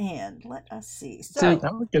 And let us see. So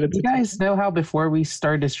you guys know how before we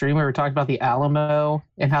started to stream, we were talking about the Alamo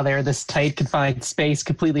and how they're this tight, confined space,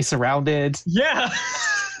 completely surrounded? Yeah.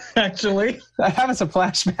 Actually, I'm having some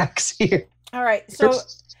flashbacks here. All right, so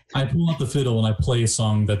I pull out the fiddle and I play a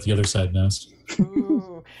song that the other side knows.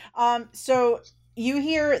 ooh. So you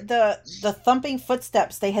hear the thumping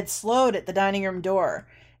footsteps. They had slowed at the dining room door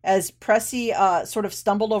as Pressy sort of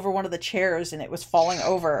stumbled over one of the chairs and it was falling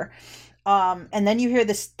over. And then you hear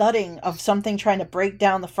this thudding of something trying to break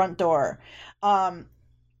down the front door. I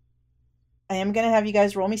am gonna have you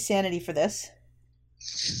guys roll me sanity for this.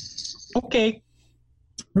 Okay.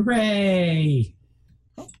 Hooray!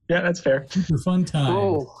 Yeah, that's fair. Super fun time.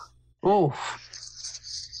 Oh.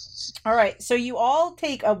 All right, so you all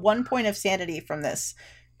take a 1 point of sanity from this.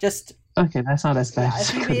 Just Okay, that's not as bad. yeah,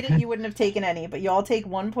 if you made it, you wouldn't have taken any, but you all take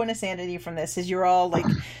 1 point of sanity from this as you're all like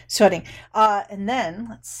sweating. And then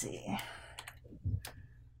let's see.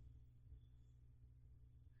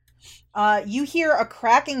 You hear a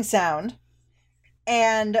cracking sound,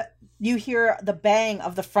 and you hear the bang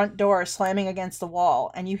of the front door slamming against the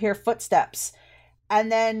wall, and you hear footsteps,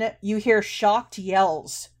 and then you hear shocked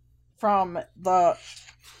yells from the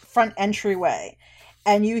front entryway,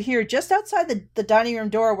 and you hear just outside the dining room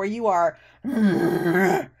door where you are,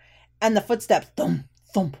 and the footsteps, thump,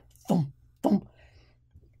 thump, thump, thump,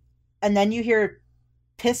 and then you hear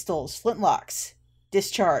pistols, flintlocks,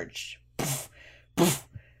 discharged, poof, poof,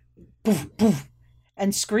 poof, poof,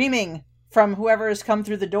 and screaming from whoever has come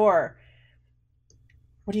through the door.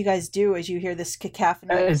 What do you guys do as you hear this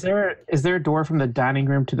cacophony? Is there a door from the dining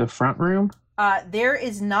room to the front room? There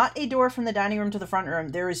is not a door from the dining room to the front room.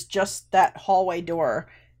 There is just that hallway door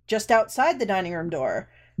just outside the dining room door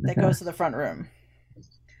that goes to the front room.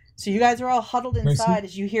 So you guys are all huddled inside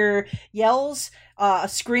as you hear yells, a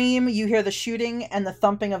scream, you hear the shooting and the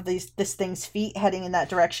thumping of this thing's feet heading in that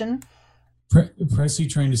direction. Pressy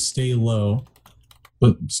trying to stay low,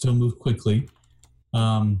 but still move quickly.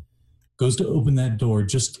 Goes to open that door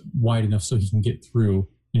just wide enough so he can get through,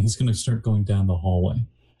 and he's going to start going down the hallway.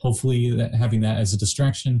 Hopefully, having that as a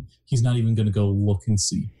distraction, he's not even going to go look and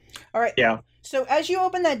see. All right. Yeah. So as you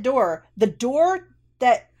open that door, the door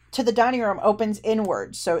that to the dining room opens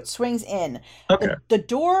inward, so it swings in. Okay. The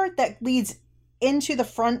door that leads into the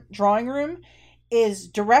front drawing room is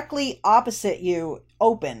directly opposite you,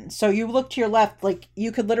 open. So you look to your left, like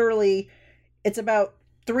you could literally, it's about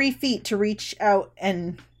 3 feet to reach out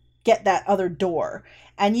and get that other door.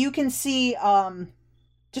 And you can see,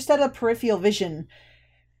 just out of peripheral vision,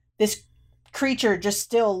 this creature just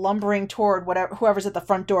still lumbering toward whoever's at the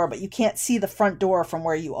front door, but you can't see the front door from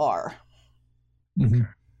where you are. Mm-hmm.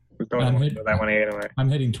 We're going to that one anyway. I'm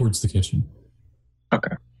heading towards the kitchen.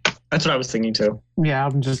 Okay. That's what I was thinking too. Yeah,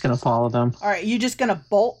 I'm just going to follow them. All right, you just going to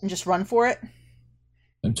bolt and just run for it?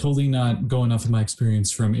 I'm totally not going off of my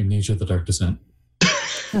experience from Amnesia: The Dark Descent.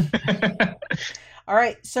 All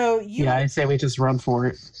right, so you... Yeah, I say we just run for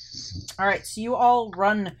it. All right, so you all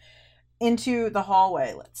run into the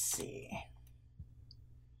hallway. Let's see.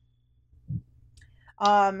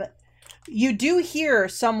 You do hear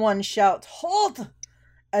someone shout, "Halt!"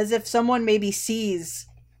 as if someone maybe sees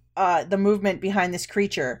the movement behind this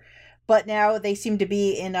creature. But now they seem to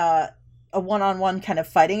be in a one-on-one kind of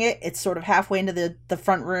fighting it. It's sort of halfway into the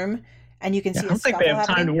front room, and you can see I don't think they have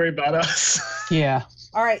time to worry about us. Yeah.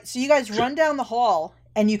 All right, so you guys run down the hall,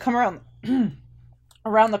 and you come around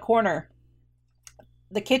around the corner.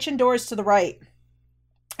 The kitchen door is to the right,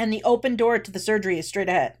 and the open door to the surgery is straight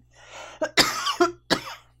ahead.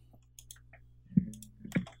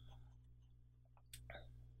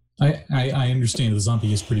 I understand the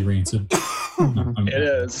zombie is pretty rancid. It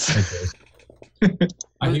is. Okay.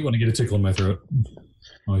 I hate when I get a tickle in my throat.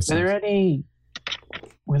 Were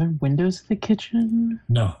there windows in the kitchen?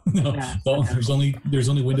 No. Yeah. There's only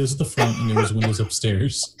windows at the front, and there's windows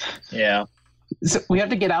upstairs. Yeah. So we have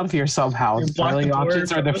to get out of here somehow. The only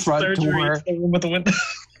options are the front door. With the window.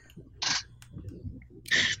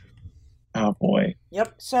 Oh boy.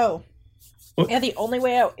 Yep, so yeah, the only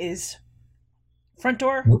way out is front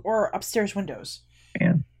door or upstairs windows.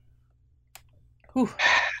 Man. Whew.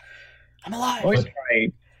 I'm alive. Always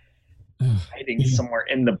try hiding somewhere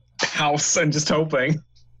in the house and just hoping.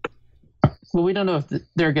 Well, we don't know if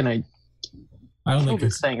they're gonna I don't kill think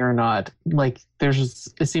this thing or not. Like,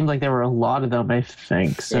 it seemed like there were a lot of them, I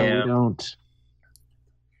think. So Yeah.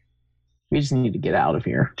 we just need to get out of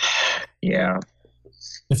here. Yeah.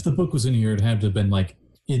 if the book was in here, it'd have to have been like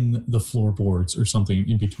in the floorboards or something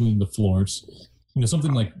in between the floors.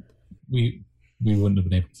 Something like we wouldn't have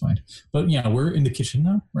been able to find. But yeah, we're in the kitchen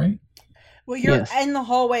now, right? Well, you're in the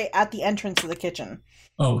hallway at the entrance of the kitchen.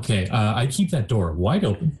 Oh, okay. I keep that door wide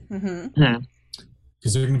open. Mm-hmm.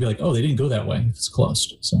 Because they're going to be like, oh, they didn't go that way. It's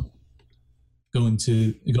closed. So go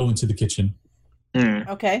into the kitchen.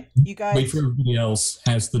 Okay. You guys... Wait for everybody else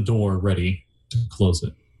has the door ready to close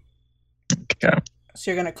it. Okay. So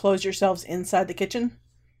you're going to close yourselves inside the kitchen?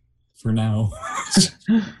 For now.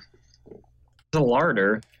 The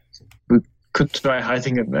larder. We could try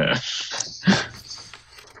hiding in there.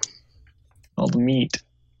 All the meat.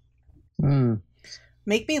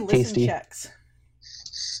 Make me listen Tasty. checks.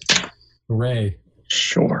 Hooray.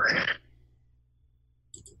 Sure.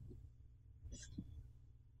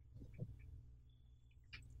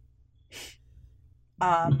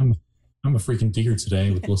 I'm a freaking digger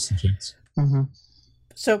today with listen checks.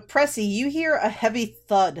 So, Pressy, you hear a heavy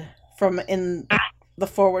thud from in the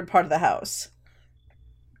forward part of the house.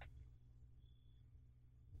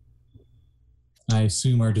 I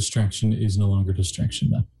assume our distraction is no longer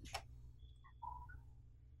distraction then.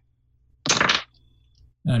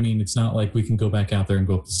 I mean, it's not like we can go back out there and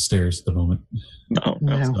go up the stairs at the moment. No.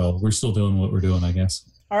 So we're still doing what we're doing, I guess.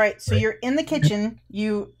 All right, so you're in the kitchen.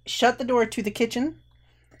 You shut the door to the kitchen.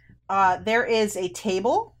 There is a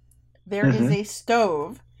table. There is a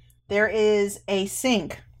stove. There is a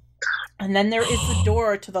sink. And then there is the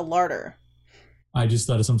door to the larder. I just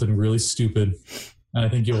thought of something really stupid. And I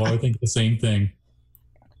think you'll all think the same thing.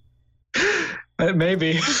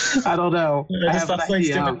 Maybe. I don't know. I just thought something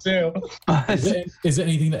stupid too. Is it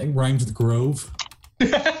anything that rhymes with Grove?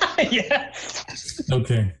 Yeah.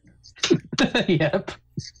 Okay. Yep.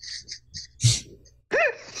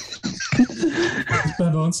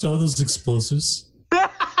 Baboon still have those explosives?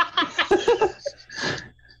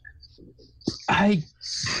 I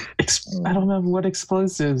don't know what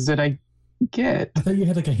explosives did I get. I thought you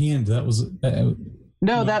had like a hand that was...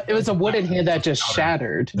 No, it was a wooden hand that just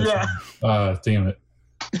shattered. Yeah. Damn it.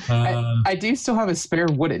 I do still have a spare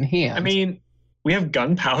wooden hand. I mean, we have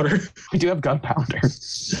gunpowder. We do have gunpowder.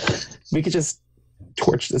 We could just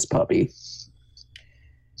torch this puppy.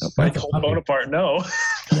 Michael Bonaparte, no.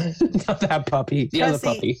 Not that puppy. The other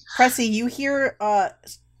puppy. Pressy, you hear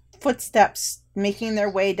footsteps making their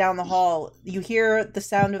way down the hall. You hear the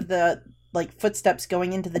sound of the footsteps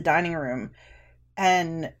going into the dining room.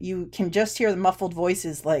 And you can just hear the muffled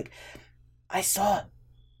voices like, I saw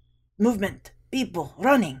movement, people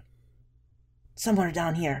running somewhere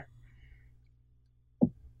down here.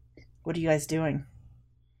 What are you guys doing?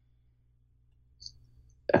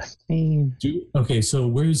 Okay, so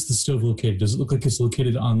where's the stove located? Does it look like it's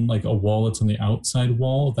located on like a wall that's on the outside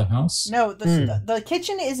wall of the house? No, the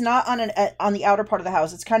kitchen is not on the outer part of the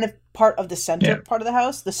house. It's kind of part of the center part of the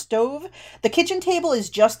house. The kitchen table is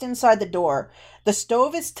just inside the door. The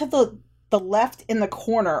stove is to the left in the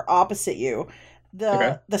corner opposite you.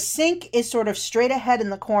 The sink is sort of straight ahead in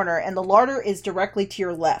the corner, and the larder is directly to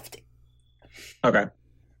your left. Okay.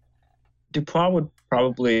 Dupois would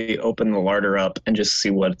probably open the larder up and just see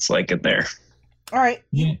what it's like in there. All right.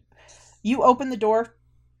 Yeah. You open the door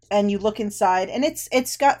and you look inside, and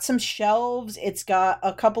it's got some shelves. It's got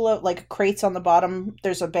a couple of like crates on the bottom.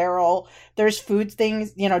 There's a barrel. There's food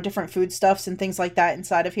things, different food stuffs and things like that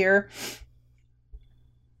inside of here.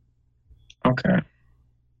 Okay.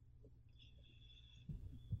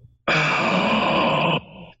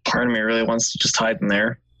 Part of me really wants to just hide in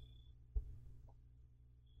there.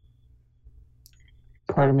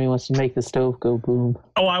 Part of me wants to make the stove go boom.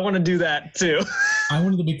 Oh, I want to do that too. I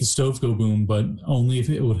wanted to make the stove go boom, but only if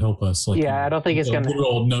it would help us. Like, I don't think it's gonna.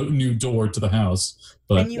 Literal new door to the house,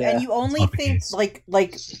 but and you only think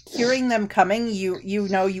like hearing them coming. You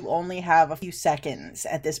only have a few seconds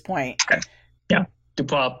at this point. Okay. Yeah,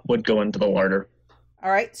 Dupois would go into the larder.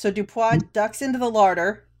 All right, so Dupois ducks into the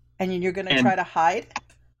larder, and you're gonna try to hide.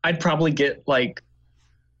 I'd probably get like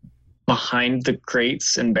behind the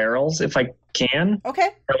crates and barrels if I can. Okay.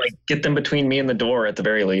 Or like get them between me and the door at the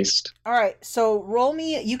very least. All right. So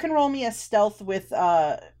you can roll me a stealth with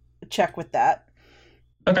check with that.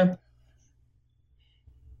 Okay.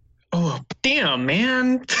 Oh, damn,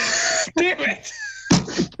 man. Damn it.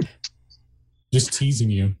 just teasing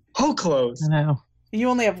you. Oh, close. I know. You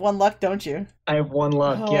only have 1 luck, don't you? I have 1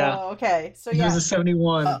 luck, yeah. Okay. So It was a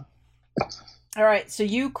 71. All right, so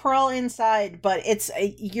you crawl inside, but it's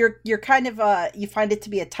you're kind of you find it to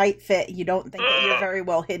be a tight fit. You don't think that you're very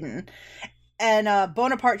well hidden, and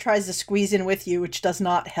Bonaparte tries to squeeze in with you, which does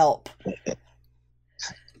not help.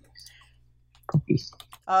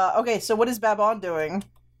 Okay, so what is Babon doing?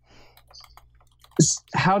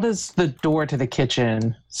 How does the door to the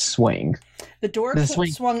kitchen swing? The door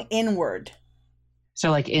swung inward. So,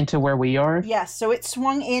 like, into where we are? Yes, so it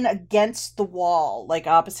swung in against the wall, like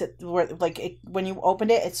opposite, where, when you opened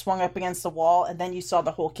it, it swung up against the wall, and then you saw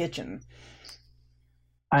the whole kitchen.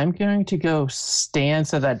 I'm going to go stand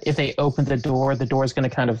so that if they open the door is going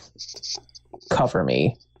to kind of cover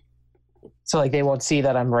me. So, like, they won't see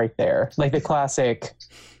that I'm right there. Like the classic.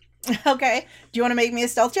 Okay. Do you want to make me a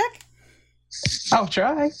stealth check? I'll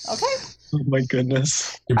try. Okay. Oh my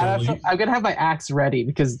goodness. I'm going to have my axe ready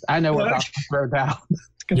because I know we're about to throw down.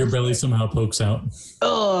 Your belly somehow pokes out.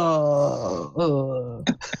 All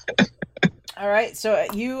right, so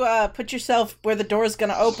you put yourself where the door is going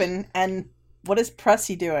to open, and what is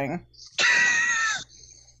Pressy doing?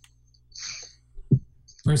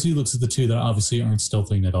 Pressy looks at the two that obviously aren't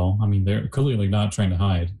stealthing at all. I mean, they're clearly not trying to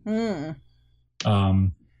hide.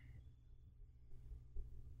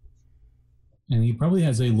 And he probably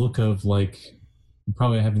has a look of like,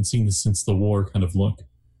 probably haven't seen this since the war kind of look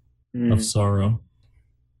of sorrow.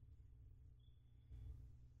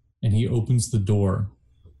 And he opens the door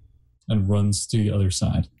and runs to the other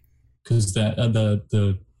side. Because that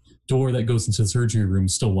the door that goes into the surgery room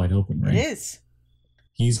is still wide open, right? It is.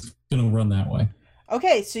 He's going to run that way.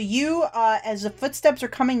 Okay, so you, as the footsteps are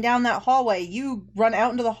coming down that hallway, you run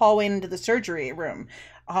out into the hallway and into the surgery room.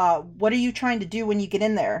 What are you trying to do when you get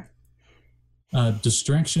in there?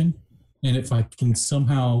 Distraction, and if I can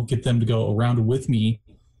somehow get them to go around with me,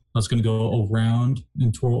 I was going to go around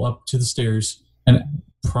and twirl up to the stairs, and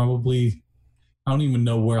probably, I don't even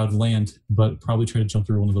know where I'd land, but probably try to jump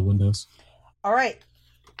through one of the windows. All right.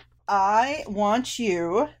 I want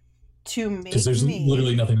you to make me... Because there's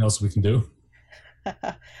literally nothing else we can do.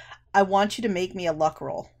 I want you to make me a luck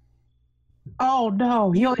roll. Oh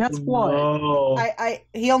no, he only has 1. Oh.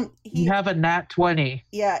 You have a nat 20.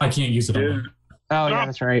 Yeah. I can't use it on that. Oh yeah,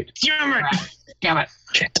 that's right. Damn it! Damn it.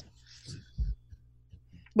 Shit.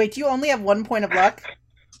 Wait, do you only have 1 point of luck?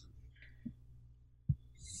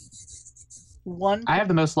 1? I have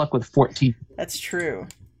the most luck with 14. That's true.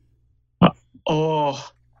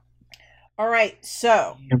 Oh. All right,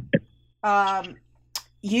 so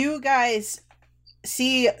you guys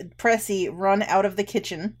see Pressy run out of the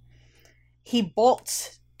kitchen. He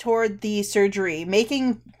bolts toward the surgery,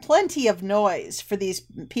 making plenty of noise for these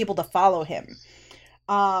people to follow him.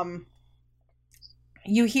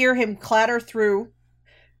 You hear him clatter through.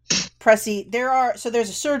 Pressy, there's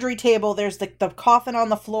a surgery table, there's the coffin on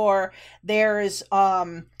the floor, there's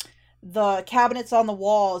the cabinets on the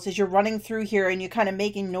walls as you're running through here, and you're kind of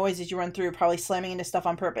making noise as you run through, probably slamming into stuff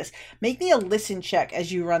on purpose. Make me a listen check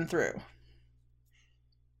as you run through.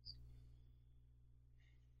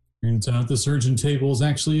 Turns out the surgeon table is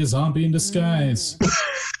actually a zombie in disguise.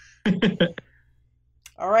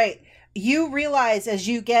 All right. You realize as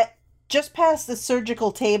you get just past the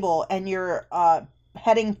surgical table and you're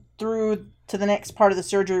heading through to the next part of the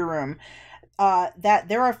surgery room, that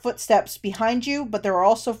there are footsteps behind you, but there are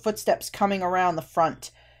also footsteps coming around the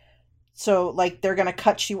front. So, like, they're going to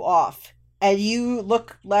cut you off. And you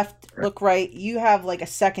look left, look right. You have, like, a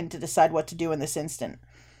second to decide what to do in this instant.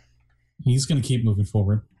 He's going to keep moving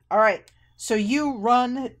forward. All right. So you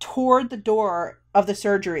run toward the door of the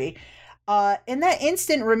surgery. In that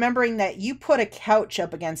instant, remembering that you put a couch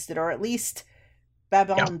up against it, or at least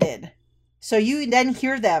Babon did. So you then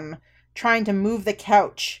hear them trying to move the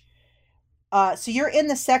couch. So you're in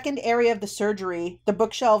the second area of the surgery. The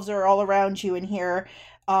bookshelves are all around you in here.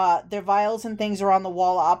 Their vials and things are on the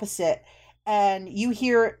wall opposite. And you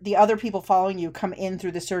hear the other people following you come in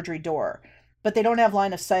through the surgery door. But they don't have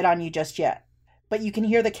line of sight on you just yet. But you can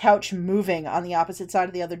hear the couch moving on the opposite side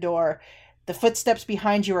of the other door. The footsteps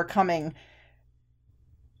behind you are coming.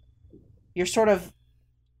 You're sort of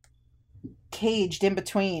caged in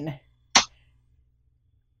between.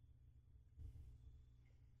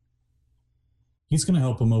 He's going to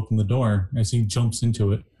help him open the door as he jumps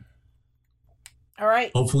into it. All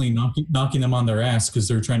right. Hopefully knocking them on their ass because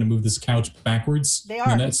they're trying to move this couch backwards. They are.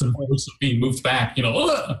 And that's supposed to be moved back, you know.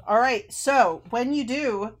 Ugh! All right. So when you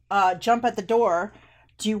do jump at the door,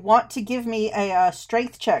 do you want to give me a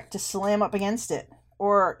strength check to slam up against it?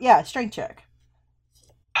 Or, yeah, strength check.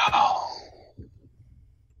 I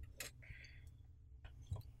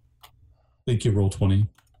think you roll 20.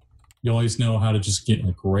 You always know how to just get,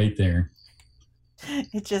 like, right there.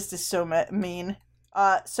 It just is so mean.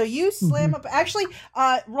 So you slam up. Actually,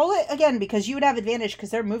 roll it again because you would have advantage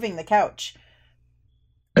because they're moving the couch.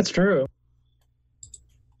 That's true.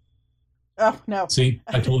 Oh, no. See?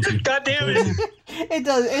 I told you. God damn it. It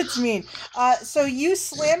does. It's mean. So you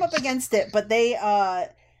slam up against it, but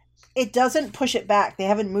it doesn't push it back. They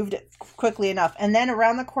haven't moved it quickly enough. And then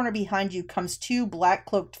around the corner behind you comes two black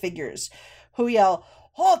cloaked figures who yell,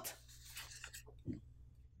 "Halt!"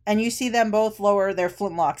 And you see them both lower their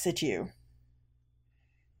flintlocks at you.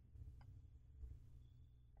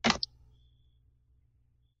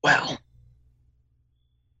 Well.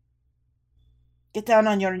 Get down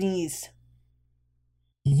on your knees.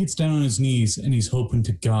 He gets down on his knees and he's hoping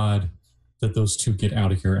to God that those two get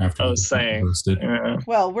out of here after I was saying. roasted. Yeah.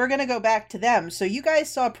 Well, we're going to go back to them. So you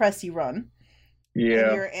guys saw Pressy run.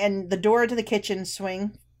 Yeah. And the door to the kitchen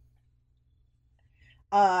swing.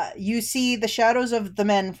 You see the shadows of the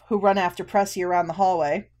men who run after Pressy around the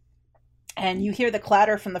hallway. And you hear the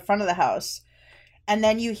clatter from the front of the house. And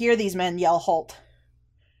then you hear these men yell, "Halt."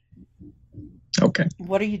 Okay.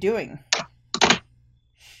 What are you doing?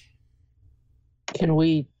 Can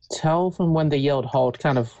we tell from when they yelled halt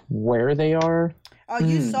kind of where they are?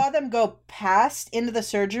 You saw them go past into the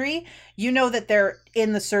surgery. You know that they're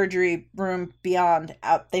in the surgery room beyond.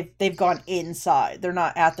 Out. They've gone inside. They're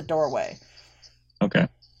not at the doorway. Okay.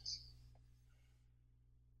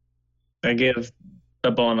 I give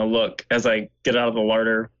Babon a look as I get out of the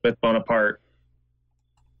larder with Bonaparte.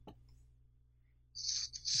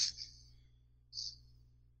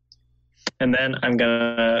 And then I'm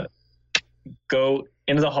gonna go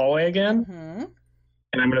into the hallway again, Mm-hmm.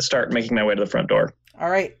 and I'm gonna start making my way to the front door. All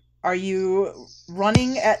right. Are you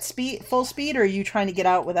running at full speed, or are you trying to get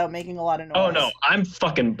out without making a lot of noise? Oh no, I'm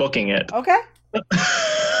fucking booking it. Okay.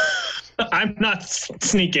 I'm not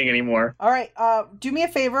sneaking anymore. All right. Do me a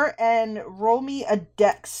favor and roll me a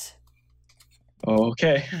dex.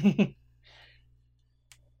 Okay.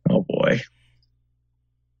 Oh boy.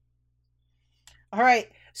 All right.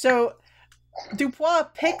 So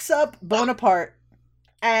Dupois picks up Bonaparte,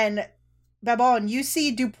 and Babon, you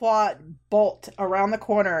see Dupois bolt around the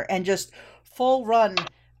corner and just full run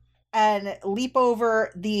and leap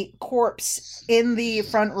over the corpse in the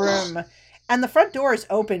front room. And the front door is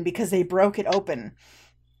open because they broke it open.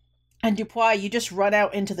 And Dupois, you just run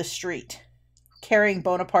out into the street, carrying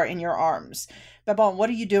Bonaparte in your arms. Babon, what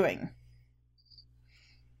are you doing?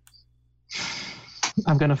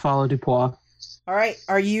 I'm going to follow Dupois. All right.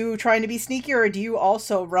 Are you trying to be sneaky, or do you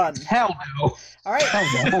also run? Hell no. All right.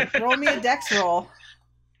 Hell no. Roll me a dex roll.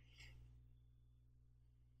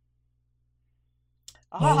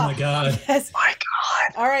 Oh my God. Yes. My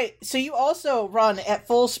God. All right. So you also run at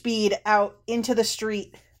full speed out into the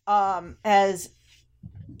street as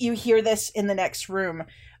you hear this in the next room.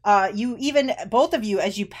 Both of you,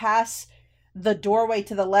 as you pass the doorway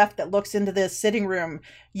to the left that looks into the sitting room,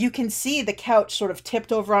 you can see the couch sort of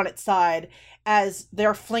tipped over on its side as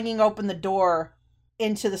they're flinging open the door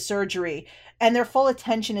into the surgery, and their full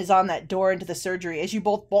attention is on that door into the surgery as you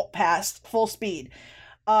both bolt past full speed.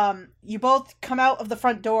 You both come out of the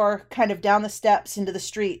front door, kind of down the steps into the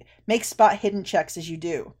street. Make spot hidden checks as you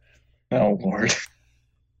do. Oh, Lord.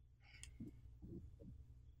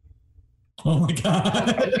 Oh my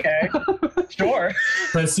god. Okay. Sure.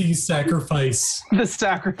 Pressy sacrifice. The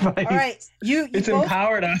sacrifice. All right, you It's both,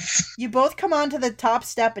 empowered us. you both come onto the top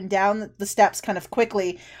step and down the steps kind of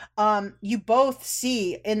quickly. You both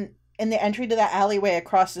see in the entry to that alleyway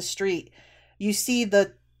across the street, you see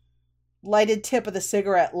the lighted tip of the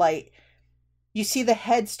cigarette light. You see the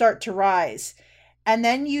head start to rise, and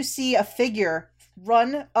then you see a figure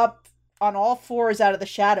run up on all fours out of the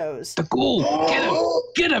shadows. The ghoul. Get him.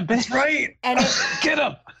 Get him. That's right. And it Get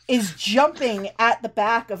him. is jumping at the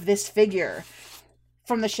back of this figure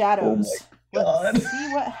from the shadows. Oh my God. Let's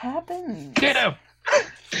see what happens. Get him.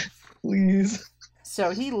 Please.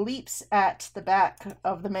 So he leaps at the back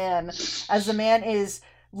of the man as the man is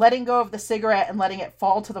letting go of the cigarette and letting it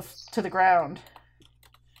fall to the ground.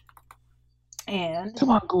 And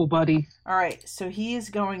Come on, ghoul buddy. all right, so he is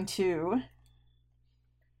going to,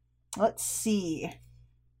 let's see.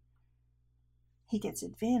 He gets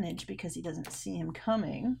advantage because he doesn't see him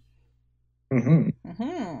coming.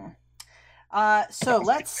 Mm-hmm. So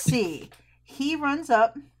let's see. He runs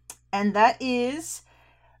up, and that is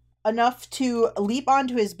enough to leap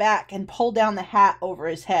onto his back and pull down the hat over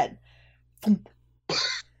his head.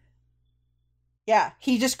 Yeah,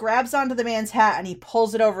 he just grabs onto the man's hat and he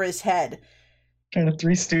pulls it over his head. Trying to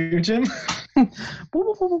Three Stooge him.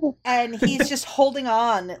 And he's just holding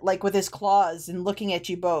on, like, with his claws and looking at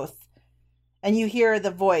you both. And you hear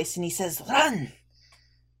the voice, and he says, "Run!"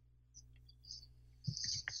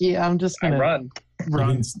 Yeah, I'm just I gonna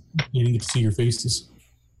run. You didn't get to see your faces.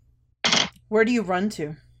 Where do you run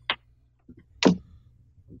to?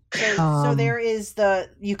 So there is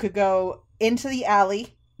you could go into the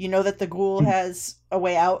alley. You know that the ghoul has a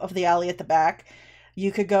way out of the alley at the back.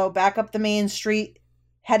 You could go back up the main street,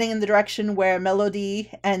 heading in the direction where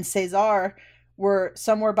Melody and Cesar were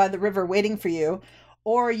somewhere by the river waiting for you.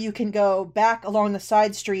 Or you can go back along the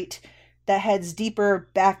side street that heads deeper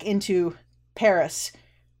back into Paris.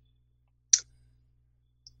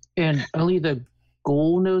 And only the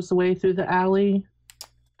ghoul knows the way through the alley.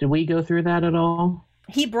 Did we go through that at all?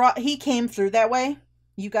 He came through that way.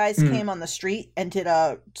 You guys came on the street and did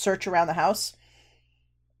a search around the house.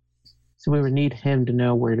 So we would need him to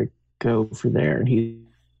know where to go for there, and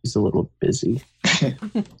he's a little busy.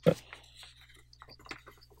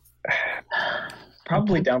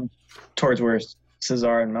 Probably down towards where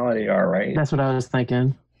Cesar and Melody are, right? That's what I was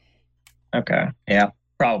thinking. Okay. Yeah,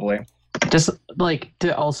 probably. Just like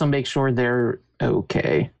to also make sure they're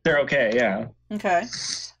okay. They're okay, yeah. Okay.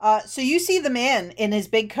 So you see the man in his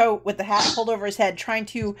big coat with the hat pulled over his head trying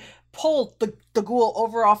to pull the ghoul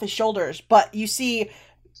over off his shoulders, but you see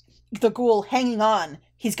the ghoul hanging on.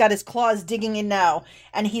 He's got his claws digging in now,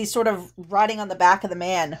 and he's sort of riding on the back of the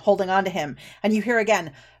man, holding on to him. And you hear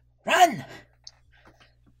again, "Run!"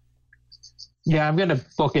 Yeah, I'm gonna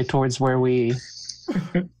book it towards where we.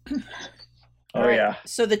 Oh, yeah.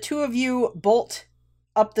 So the two of you bolt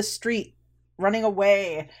up the street, running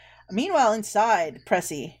away. Meanwhile, inside,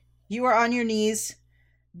 Pressy, you are on your knees.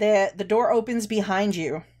 The door opens behind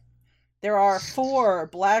you. There are 4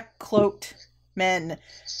 black-cloaked men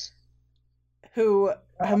who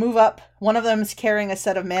move up. One of them is carrying a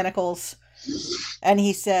set of manacles, and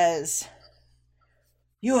he says,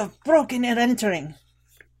 "You have broken and entering.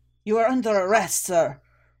 You are under arrest, sir."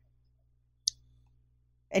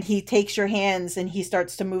 And he takes your hands and he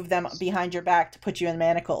starts to move them behind your back to put you in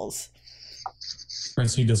manacles.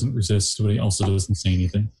 Pressy doesn't resist, but he also doesn't say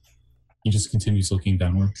anything. He just continues looking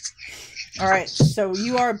downward. All right, so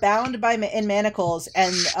you are bound in manacles,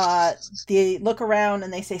 and they look around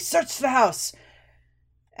and they say, "Search the house."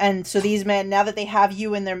 And so these men, now that they have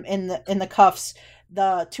you in the cuffs,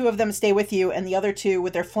 the 2 of them stay with you, and the other 2,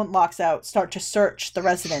 with their flintlocks out, start to search the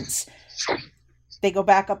residence. They go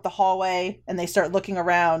back up the hallway and they start looking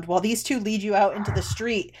around while these 2 lead you out into the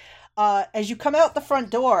street. As you come out the front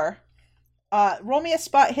door, roll me a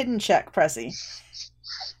spot hidden check, Pressy.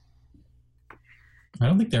 I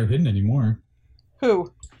don't think they're hidden anymore.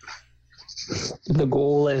 Who? The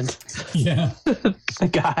ghoul and Yeah. the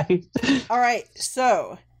guy. All right,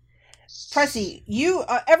 so Pressy,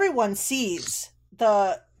 everyone sees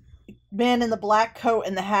the man in the black coat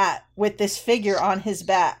and the hat with this figure on his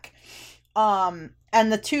back.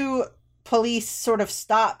 And the 2 police sort of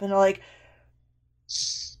stop and are like,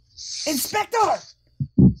 "Inspector!"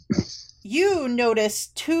 You notice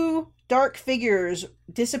 2 dark figures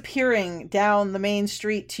disappearing down the main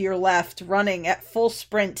street to your left, running at full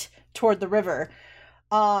sprint toward the river.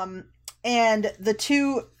 And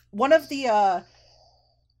one of the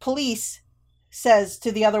police says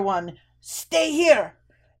to the other one, "Stay here!"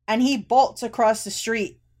 And he bolts across the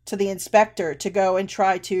street to the inspector to go and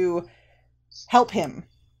try to help him.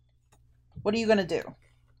 What are you going to do?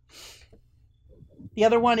 The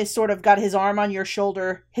other one is sort of got his arm on your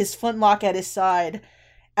shoulder, his flintlock at his side,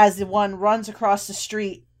 as the one runs across the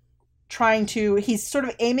street, he's sort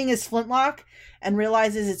of aiming his flintlock and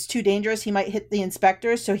realizes it's too dangerous. He might hit the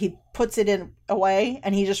inspector, so he puts it away,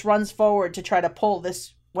 and he just runs forward to try to pull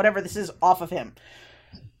this, whatever this is, off of him.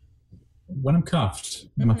 When I'm cuffed,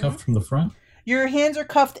 am I cuffed from the front? Your hands are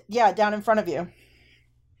cuffed, down in front of you.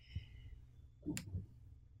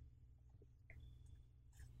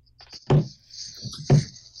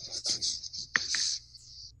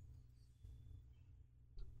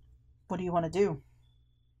 What do you want to do?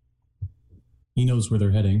 He knows where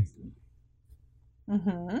they're heading.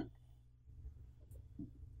 Mm-hmm.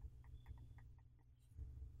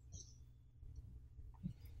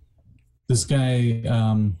 This guy,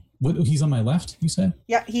 he's on my left, you said?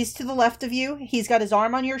 Yeah, he's to the left of you. He's got his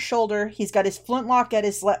arm on your shoulder. He's got his flintlock at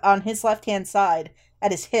on his left-hand side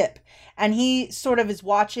at his hip. And he sort of is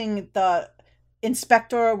watching the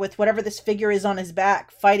inspector with whatever this figure is on his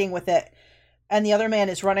back, fighting with it. And the other man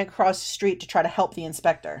is running across the street to try to help the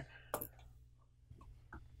inspector.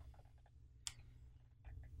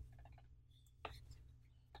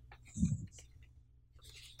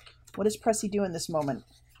 What does Pressy do in this moment?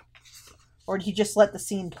 Or did he just let the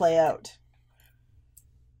scene play out?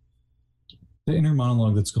 The inner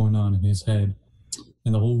monologue that's going on in his head,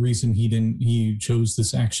 and the whole reason he chose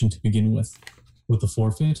this action to begin with the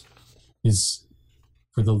forfeit, is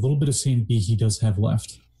for the little bit of sanity he does have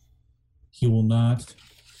left. He will not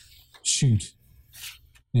shoot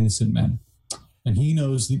innocent men. And he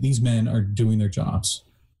knows that these men are doing their jobs.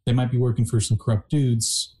 They might be working for some corrupt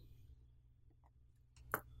dudes,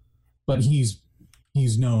 but he's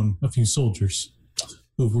known a few soldiers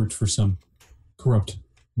who've worked for some corrupt,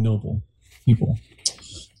 noble people.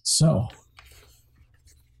 So,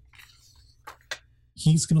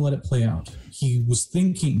 he's going to let it play out. He was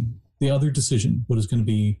thinking the other decision, what is going to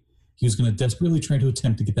be, he was going to desperately try to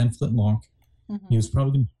attempt to get that flintlock. Mm-hmm. He was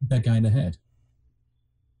probably going to shoot that guy in the head.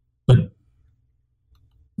 But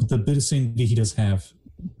with the bit of sanity he does have,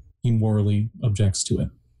 he morally objects to it.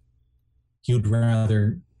 He would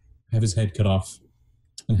rather have his head cut off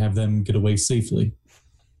and have them get away safely.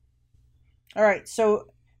 All right, so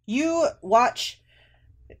you watch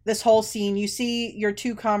this whole scene. You see your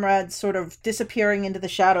two comrades sort of disappearing into the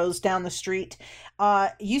shadows down the street.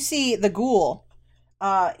 You see the ghoul.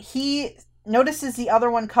 He notices the other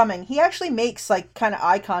one coming. He actually makes like kind of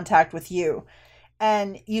eye contact with you.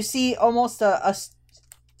 And you see almost a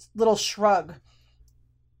little shrug.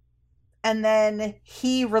 And then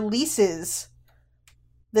he releases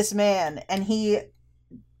this man, and he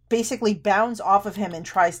basically bounds off of him and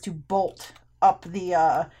tries to bolt up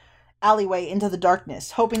the alleyway into the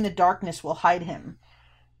darkness, hoping the darkness will hide him.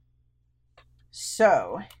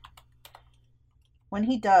 So, when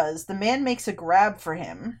he does, the man makes a grab for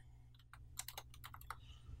him.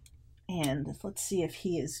 And let's see if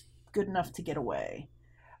he is good enough to get away.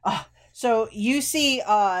 So you see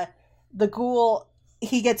the ghoul,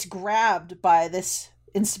 he gets grabbed by this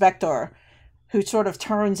inspector, who sort of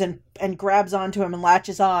turns and grabs onto him and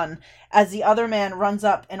latches on, as the other man runs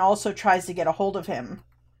up and also tries to get a hold of him.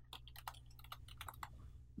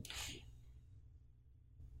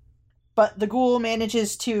 But the ghoul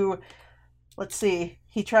manages to, let's see,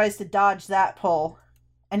 he tries to dodge that pull,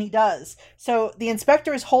 and he does. So the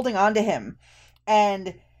inspector is holding on to him,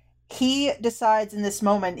 and he decides in this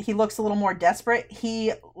moment, he looks a little more desperate.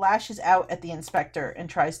 He lashes out at the inspector and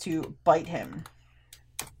tries to bite him.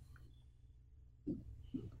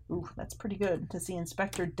 Ooh, that's pretty good to see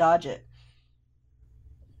Inspector dodge it.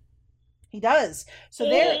 He does. So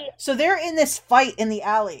they're in this fight in the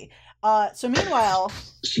alley. So meanwhile,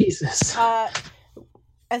 Jesus.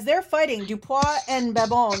 As they're fighting, Dupois and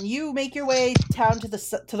Babon, you make your way down to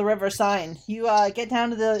the river Seine. You get down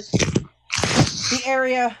to the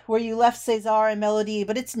area where you left Cesar and Melody,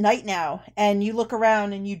 but it's night now, and you look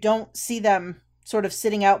around and you don't see them sort of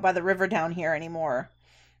sitting out by the river down here anymore.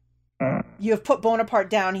 You have put Bonaparte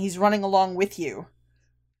down. He's running along with you.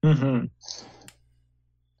 Mm-hmm.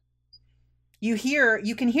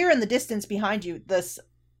 You can hear in the distance behind you this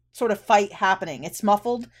sort of fight happening. It's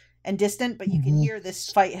muffled and distant, but you can hear this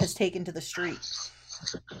fight has taken to the street.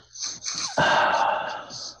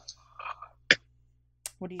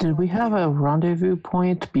 What do you Did we want to have do? a rendezvous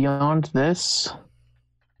point beyond this?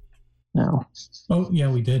 No. Oh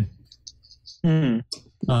yeah, we did. It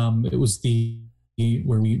was the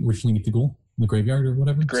where we originally meet the ghoul, the graveyard or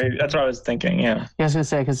whatever. Great. That's what I was thinking. Yeah. Yeah, I was gonna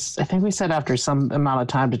say because I think we said after some amount of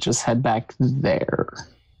time to just head back there.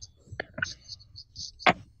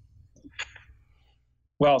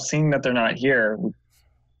 Well, seeing that they're not here, we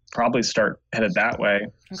probably start headed that way.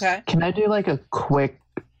 Okay. Can I do like a quick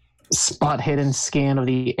spot hidden scan of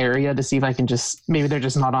the area to see if I can just maybe they're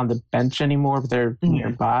just not on the bench anymore, but they're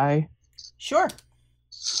nearby? Sure.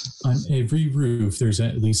 On every roof, there's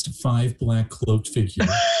at least 5 black cloaked figures.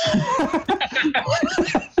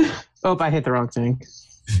 Oh, I hit the wrong thing.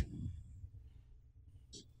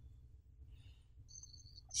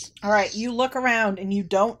 All right, you look around and you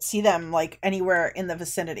don't see them like anywhere in the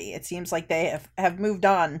vicinity. It seems like they have moved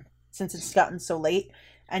on since it's gotten so late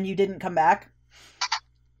and you didn't come back.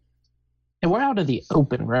 And we're out of the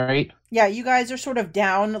open, right? Yeah, you guys are sort of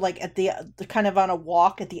down like at the kind of on a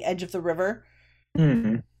walk at the edge of the river.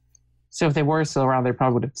 So if they were still around, they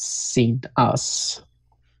probably would have seen us.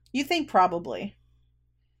 You think probably.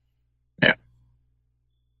 Yeah.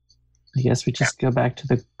 I guess we just go back to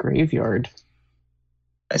the graveyard.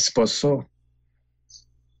 I suppose so.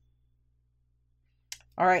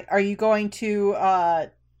 All right, are you going to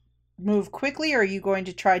move quickly or are you going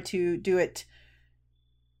to try to do it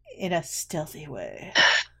in a stealthy way?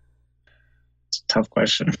 It's a tough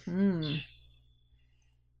question.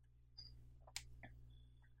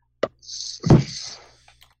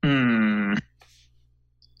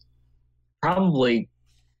 Probably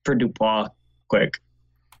for Dubois, quick.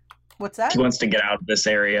 What's that? He wants to get out of this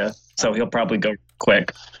area, so he'll probably go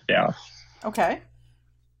quick. Yeah. Okay.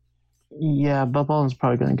 Yeah, Bubbal's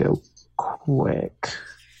probably going to go quick.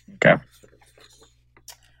 Okay.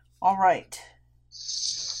 All right.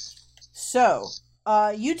 So,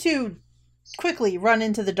 you two quickly run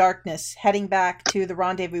into the darkness, heading back to the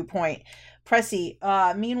rendezvous point. Pressy,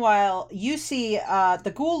 meanwhile, you see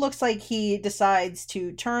the ghoul looks like he decides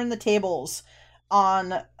to turn the tables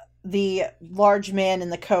on the large man in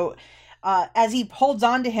the coat. As he holds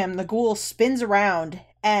on to him, the ghoul spins around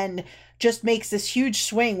and just makes this huge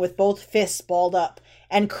swing with both fists balled up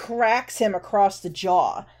and cracks him across the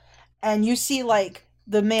jaw. And you see, like,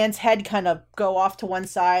 the man's head kind of go off to one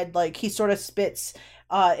side, like he sort of spits.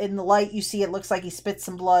 In the light, you see it looks like he spits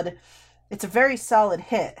some blood. It's a very solid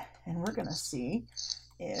hit. And we're going to see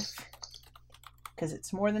if, because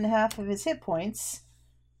it's more than half of his hit points.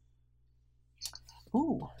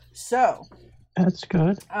 Ooh, so. That's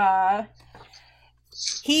good.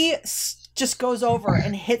 He just goes over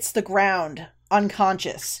and hits the ground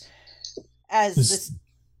unconscious. As this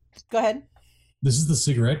go ahead. This is the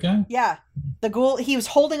cigarette guy? Yeah. The ghoul, he was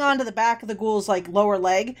holding on to the back of the ghoul's like lower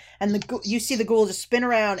leg, and you see the ghoul just spin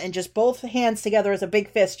around and just both hands together as a big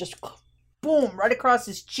fist just boom, right across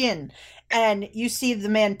his chin. And you see the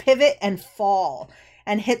man pivot and fall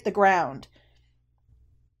and hit the ground.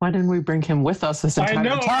 Why didn't we bring him with us this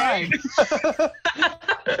entire time?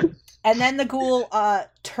 Right? And then the ghoul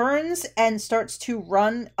turns and starts to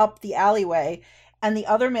run up the alleyway, and the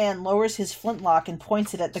other man lowers his flintlock and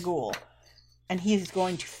points it at the ghoul. And he's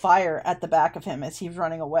going to fire at the back of him as he's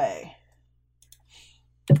running away.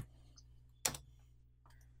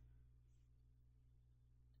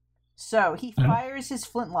 So he fires his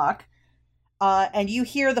flintlock, and you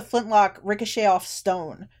hear the flintlock ricochet off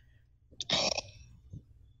stone. I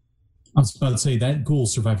was about to say that ghoul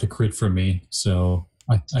survived a crit from me, so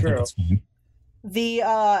I think it's fine.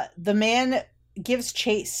 The man gives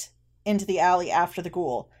chase into the alley after the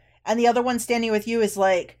ghoul, and the other one standing with you is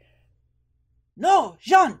like, "No,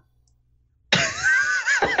 Jean!"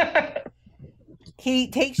 He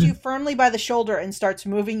takes you firmly by the shoulder and starts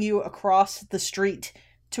moving you across the street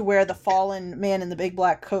to where the fallen man in the big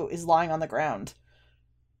black coat is lying on the ground.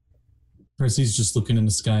 Percy's just looking in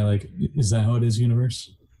the sky like, is that how it is,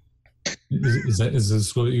 universe? Is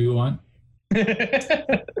this what you want?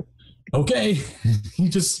 Okay. He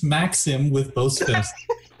just smacks him with both fists.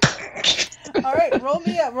 All right, roll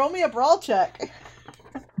me a brawl check.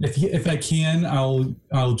 If I can,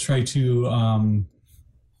 I'll try to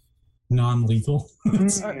non-lethal.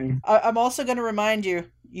 I'm also going to remind you,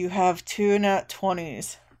 you have 2 nat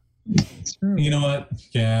 20s. You know what?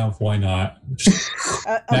 Yeah, why not?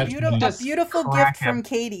 A beautiful gift from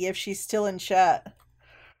Katie if she's still in chat.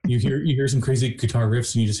 You hear some crazy guitar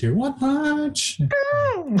riffs and you just hear one punch.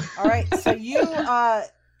 All right, so you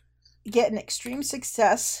get an extreme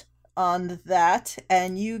success on that,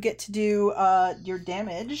 and you get to do your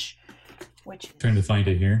damage, which Trying to find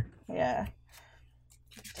it here. yeah.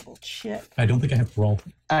 Double check. I don't think I have brawl.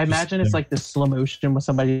 I imagine it's like the slow motion when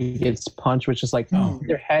somebody gets punched, which is like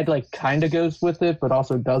their head like kind of goes with it, but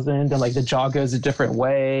also doesn't, and like the jaw goes a different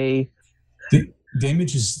way.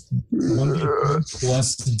 Damage is 1d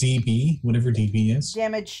plus DB, whatever DB is.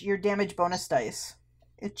 Your damage bonus dice.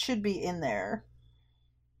 It should be in there.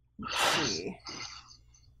 Let's see.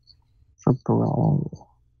 For brawl.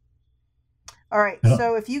 All right,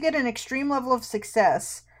 so if you get an extreme level of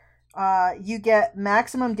success, you get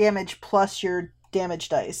maximum damage plus your damage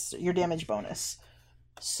dice, your damage bonus.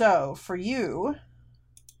 So for you,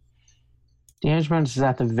 damage bonus is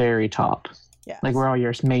at the very top. Yeah, like where all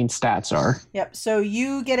your main stats are. Yep. So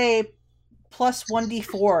you get a plus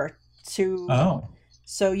 1d4 to. Oh.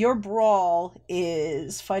 So your brawl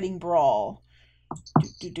is fighting brawl.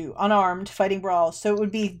 Unarmed fighting brawl. So it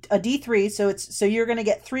would be a d3. So you're going to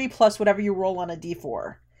get 3 plus whatever you roll on a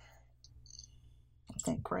d4. I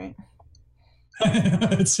think, right?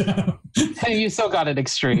 Hey, you still got it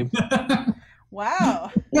extreme.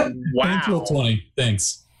 Wow. Wow. 20.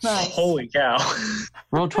 Thanks. Nice. Holy cow.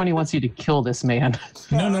 Roll20 wants you to kill this man.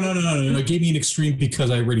 No. It gave me an extreme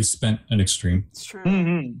because I already spent an extreme. It's true.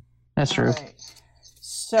 Mm-hmm. That's true. Right.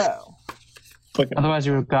 So. Otherwise,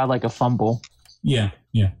 you would have got like a fumble. Yeah.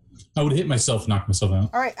 I would hit myself, knock myself out.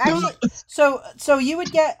 All right. Actually, so you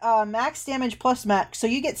would get max damage plus max. So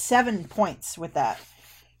you get 7 points with that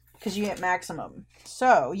because you get maximum.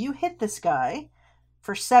 So you hit this guy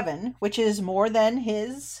for 7, which is more than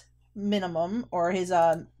his minimum or his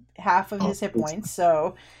half of his hit points.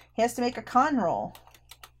 So he has to make a con roll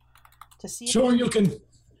to see. Sure, you can.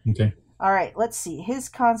 Okay. All right. Let's see his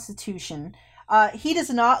constitution. He does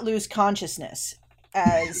not lose consciousness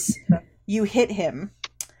as you hit him.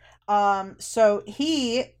 So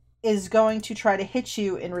he is going to try to hit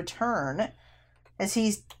you in return as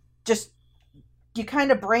he's just, you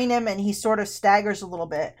kind of brain him and he sort of staggers a little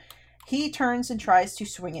bit. He turns and tries to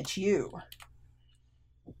swing at you.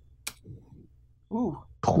 Ooh.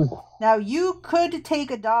 Now you could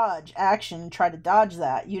take a dodge action, try to dodge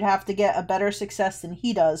that. You'd have to get a better success than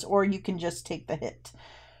he does, or you can just take the hit.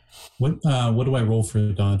 What do I roll for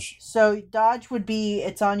the dodge? So dodge would be,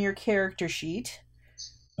 it's on your character sheet.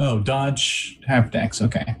 Oh, dodge half dex.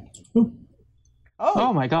 Okay. Ooh.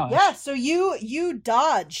 Oh my gosh. Yeah, so you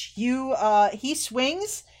dodge. He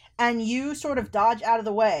swings and you sort of dodge out of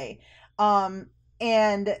the way.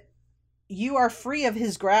 And you are free of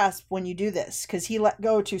his grasp when you do this because he let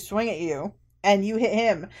go to swing at you and you hit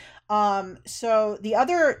him. So the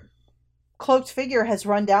other cloaked figure has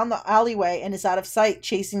run down the alleyway and is out of sight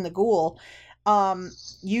chasing the ghoul.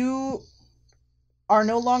 You are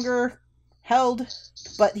no longer held,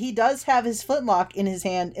 but he does have his flintlock in his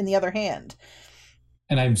hand, in the other hand.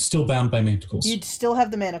 And I'm still bound by manacles. You'd still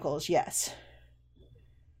have the manacles, yes.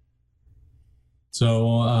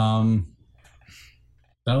 So,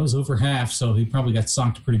 that was over half, so he probably got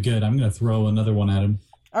socked pretty good. I'm going to throw another one at him.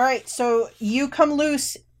 All right, so you come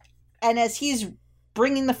loose, and as he's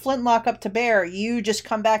bringing the flintlock up to bear, you just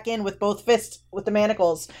come back in with both fists with the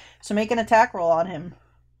manacles. So make an attack roll on him.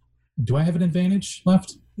 Do I have an advantage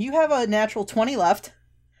left? You have a natural 20 left.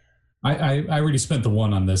 I already spent the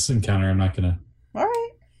 1 on this encounter. I'm not going to. All right.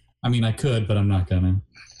 I mean, I could, but I'm not going to.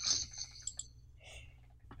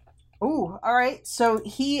 Ooh, all right. So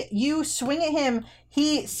you swing at him.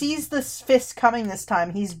 He sees this fist coming this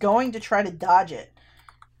time. He's going to try to dodge it.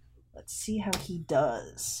 Let's see how he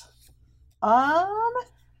does.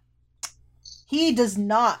 He does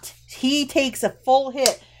not. He takes a full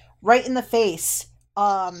hit right in the face.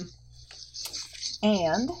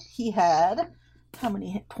 And he had how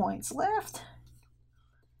many hit points left?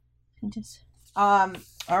 All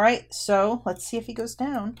right. So let's see if he goes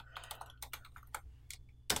down.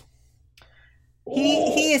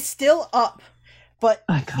 He is still up, but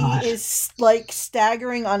he is like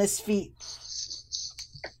staggering on his feet.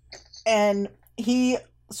 And he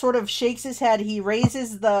sort of shakes his head. He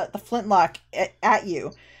raises the flintlock at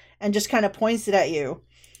you and just kind of points it at you.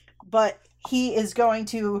 But he is going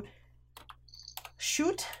to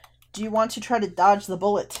shoot. Do you want to try to dodge the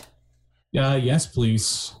bullet? Yes,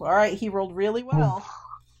 please. All right, he rolled really well.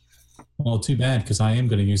 Well, too bad, because I am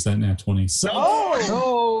going to use that nat 20. So.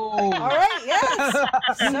 Oh! All right, yes!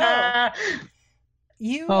 So,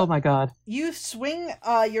 oh my god. You swing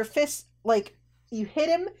your fist, like, you hit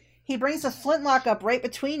him, he brings a flintlock up right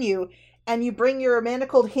between you, and you bring your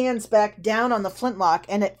manacled hands back down on the flintlock,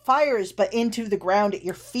 and it fires, but into the ground at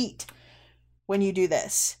your feet when you do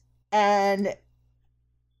this. And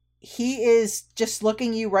he is just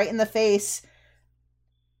looking you right in the face.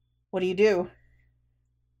 What do?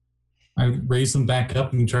 I raise them back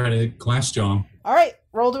up and try to glass jaw him. All right,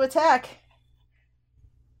 roll to attack.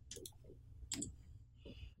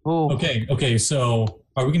 Oh, Okay. So,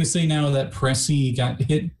 are we going to say now that Pressy got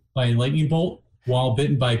hit by a lightning bolt while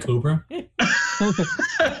bitten by a cobra?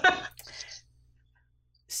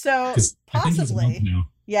 So Because I think he's a monk possibly, now.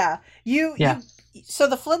 yeah. Yeah. So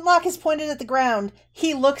the flintlock is pointed at the ground.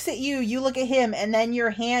 He looks at you. You look at him, and then your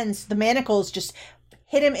hands, the manacles, just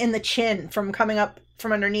hit him in the chin from coming up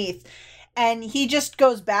from underneath, and he just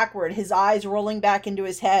goes backward. His eyes rolling back into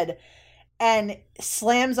his head, and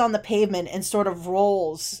slams on the pavement and sort of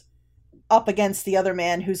rolls up against the other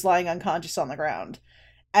man who's lying unconscious on the ground.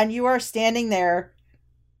 And you are standing there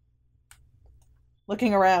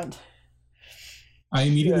looking around. I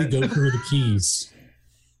immediately go through the keys.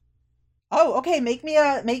 Oh, okay. Make me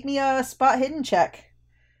a spot hidden check.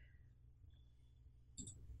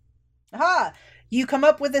 Aha! You come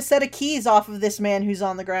up with a set of keys off of this man who's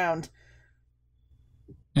on the ground.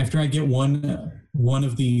 After I get one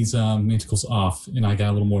of these manticles off, and I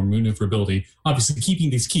got a little more maneuverability, obviously keeping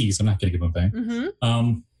these keys, I'm not going to give them back.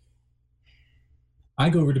 Mm-hmm. I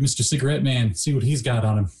go over to Mr. Cigarette Man, see what he's got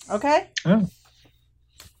on him. Okay. Oh.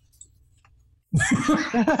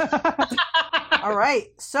 All right.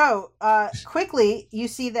 So, quickly, you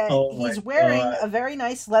see that he's wearing a very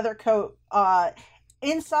nice leather coat.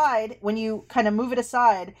 Inside, when you kind of move it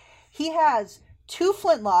aside, he has 2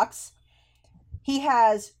 flintlocks, he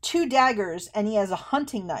has 2 daggers, and he has a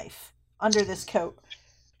hunting knife under this coat.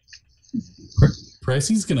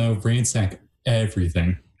 Pressy's going to ransack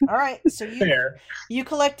everything. All right. So you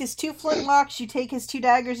collect his 2 flintlocks, you take his 2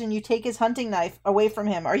 daggers, and you take his hunting knife away from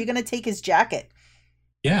him. Are you going to take his jacket?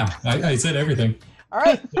 Yeah, I said everything. All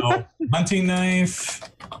right. So, hunting knife.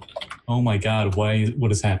 Oh my god,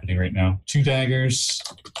 what is happening right now? 2 daggers.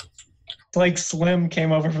 It's like Slim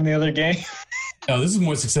came over from the other game. Oh, this is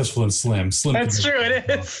more successful than Slim. That's true, it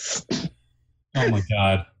is. Oh my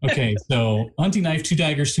god. Okay, so hunting knife, 2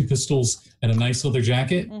 daggers, 2 pistols, and a nice leather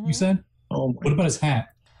jacket, you said? Oh, what about his hat?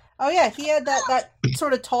 Oh yeah, he had that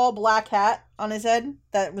sort of tall black hat on his head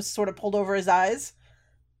that was sort of pulled over his eyes.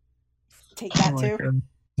 Take that too. God.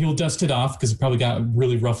 He'll dust it off because it probably got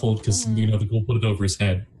really ruffled because, the girl put it over his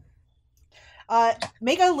head.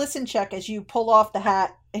 Make a listen check as you pull off the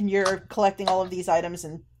hat and you're collecting all of these items.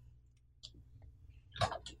 And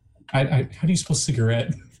how do you spell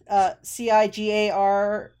cigarette? Cigarette.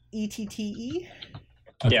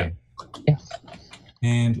 Okay. Yeah.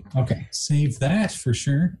 And okay, save that for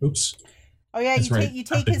sure. Oops. Oh yeah, you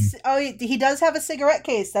take his. Oh, he does have a cigarette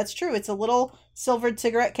case. That's true. It's a little silvered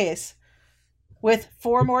cigarette case with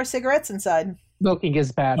 4 more cigarettes inside. Smoking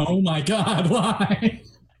is bad. Oh my god! Why?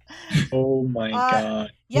 Oh my god.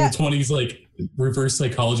 Yeah. 20s like reverse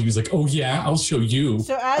psychology. He's like, oh yeah, I'll show you.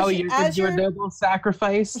 So as you're a noble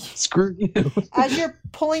sacrifice. Screw you. As you're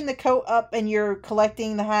pulling the coat up and you're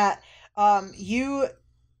collecting the hat,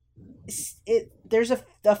 there's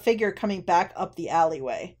a figure coming back up the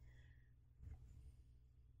alleyway.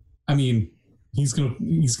 I mean, he's gonna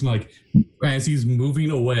like, as he's moving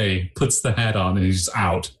away, puts the hat on and he's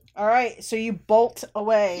out. All right, so you bolt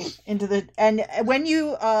away into the, and when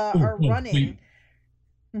you are running.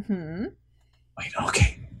 Wait,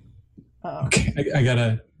 okay. Uh-oh. Okay, I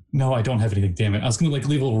gotta. No, I don't have anything. Damn it! I was gonna like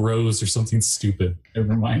leave a little rose or something stupid.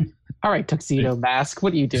 Never mind. All right, tuxedo mask.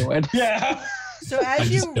 What are you doing? Yeah. So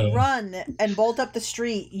as you run and bolt up the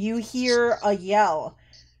street, you hear a yell.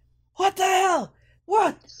 What the hell?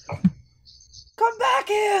 What? Come back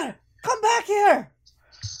here! Come back here!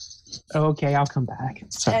 Okay, I'll come back.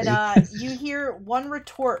 Sorry. And you hear one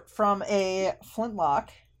retort from a flintlock,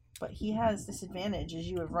 but he has disadvantage as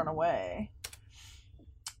you have run away.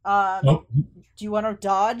 Do you want to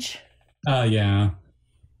dodge? Yeah.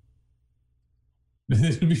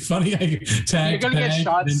 It'd be funny. I tagged. You're gonna get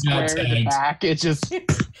shot square in the back. It just.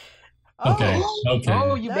 Okay.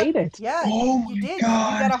 Oh, you made it. Yeah, Oh you did.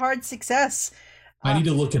 God. You got a hard success. I need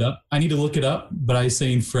to look it up. But I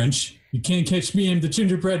say in French, "You can't catch me. I'm the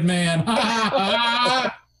gingerbread man."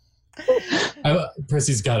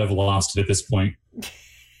 Pressy's got to have lost it at this point.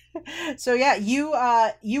 So yeah, you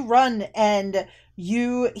run and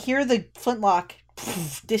you hear the flintlock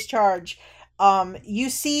discharge. You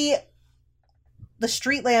see the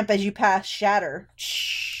street lamp as you pass shatter.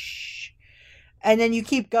 And then you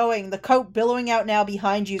keep going, the coat billowing out now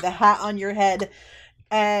behind you, the hat on your head,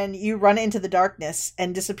 and you run into the darkness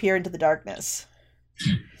and disappear into the darkness.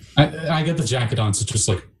 I get the jacket on, so just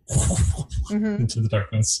like into the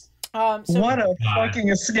darkness. So what a fucking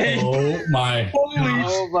escape. Oh my.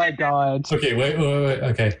 Oh my god. Okay, wait.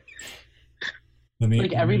 Okay. Let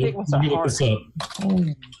me everything was a look heart. this up. Oh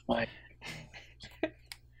my.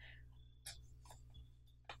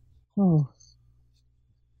 Oh.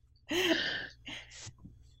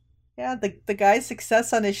 Yeah, the guy's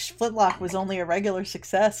success on his flintlock was only a regular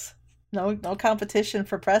success. No competition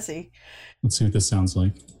for Pressy. Let's see what this sounds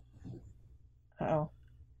like. Oh.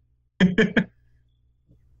 Okay,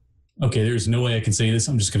 there's no way I can say this.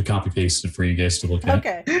 I'm just going to copy paste it for you guys to look at.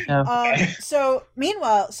 Okay. Yeah. So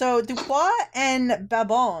meanwhile, Dupois and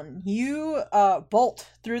Babon, you bolt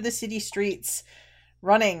through the city streets,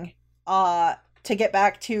 running to get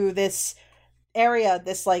back to this area,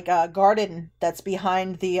 this like garden that's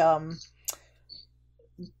behind the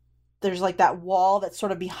there's like that wall that's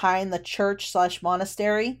sort of behind the church /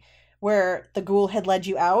 monastery where the ghoul had led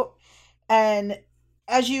you out. And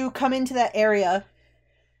as you come into that area,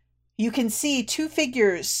 you can see two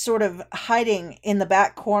figures sort of hiding in the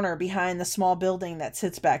back corner behind the small building that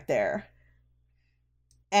sits back there.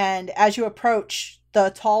 And as you approach,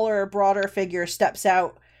 the taller, broader figure steps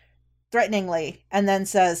out threateningly and then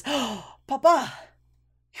says, "Oh, Papa,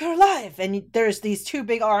 you're alive!" And there's these two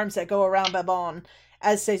big arms that go around Babon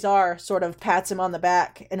as Cesar sort of pats him on the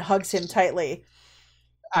back and hugs him tightly.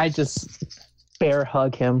 I just bear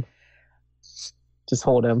hug him. Just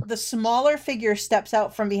hold him. The smaller figure steps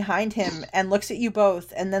out from behind him and looks at you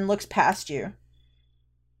both and then looks past you.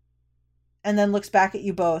 And then looks back at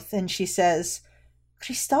you both and she says,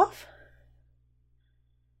 "Christophe?"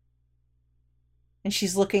 And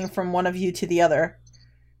she's looking from one of you to the other.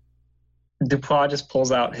 Dupois just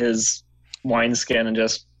pulls out his wineskin and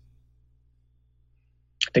just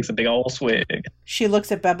takes a big old swig. She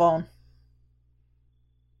looks at Babon.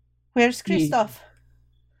 "Where's Christophe?"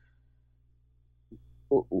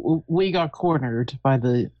 We got cornered by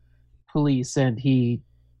the police and he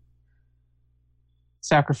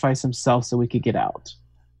sacrificed himself so we could get out.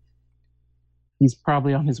 He's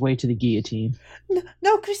probably on his way to the guillotine.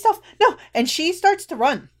 No, Christophe, no! And she starts to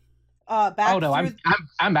run. Back. Oh no,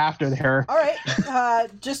 I'm after her. All right.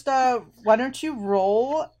 Just why don't you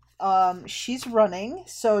roll? She's running.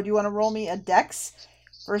 So do you want to roll me a dex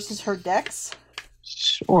versus her dex?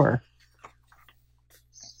 Sure.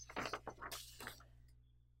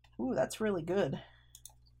 Ooh, that's really good.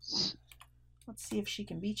 Let's see if she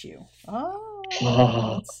can beat you. Oh,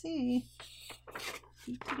 let's see.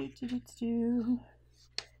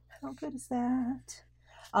 How good is that?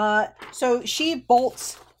 So she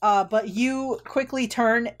bolts, but you quickly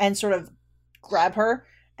turn and sort of grab her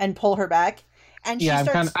and pull her back. And yeah,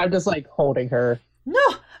 I'm just like holding her. No,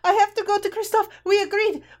 I have to go to Christophe. We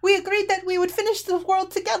agreed that we would finish the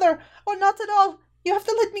world together, or not at all. You have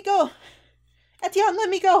to let me go. Etienne, let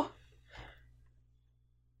me go.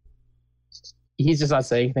 He's just not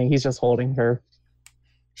saying anything. He's just holding her.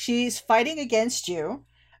 She's fighting against you.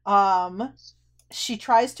 She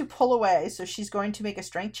tries to pull away, so she's going to make a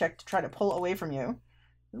strength check to try to pull away from you.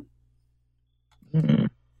 Mm-hmm.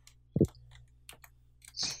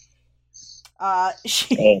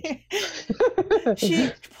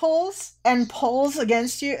 She pulls and pulls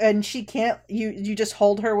against you, and she can't. You just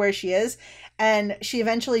hold her where she is, and she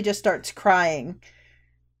eventually just starts crying,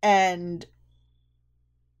 and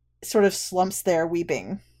sort of slumps there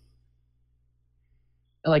weeping.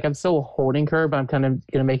 Like, I'm still holding her, but I'm kind of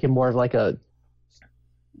gonna make it more of like a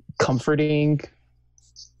comforting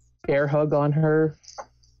air hug on her.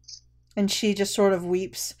 And she just sort of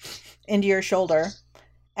weeps into your shoulder.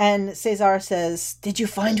 And Cesar says, "Did you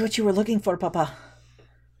find what you were looking for, Papa?"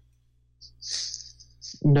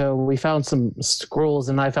 No, we found some scrolls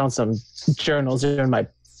and I found some journals. They're in my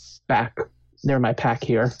back. They're in my pack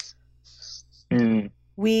here. Mm.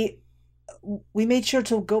 We made sure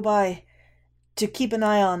to go by to keep an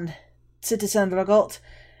eye on Citizen Ragot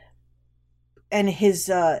and his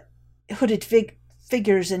hooded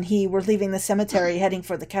figures, and he were leaving the cemetery heading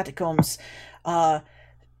for the catacombs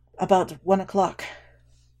about 1 o'clock.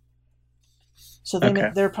 So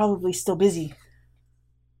they're probably still busy.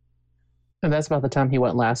 And that's about the time he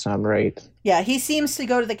went last time, right? Yeah, he seems to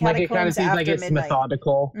go to the catacombs like it kind of seems after like it's midnight.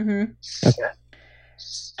 Methodical. Mm-hmm. Okay.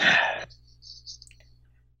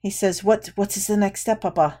 He says, "What is the next step,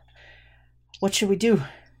 Papa? What should we do?"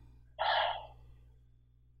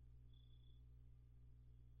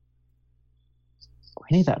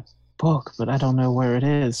 We need that book, but I don't know where it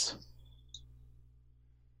is.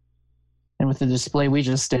 And with the display we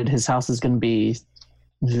just did, his house is going to be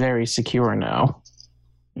very secure now.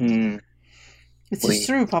 Mm. This is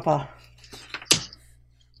true, Papa.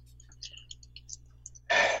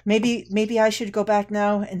 Maybe I should go back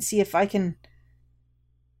now and see if I can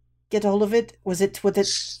get hold of it. Was it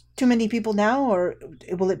too many people now, or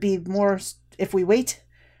will it be more if we wait?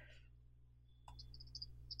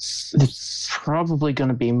 It's probably going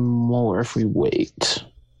to be more if we wait.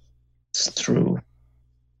 It's true.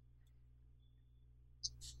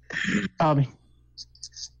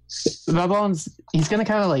 Babon's, he's going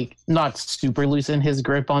to kind of like, not super loosen his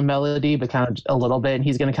grip on Melody, but kind of a little bit. And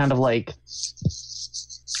he's going to kind of like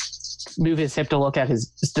move his hip to look at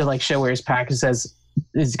to like show where his pack says,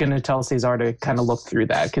 is going to tell Cesar to kind of look through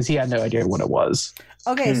that because he had no idea what it was.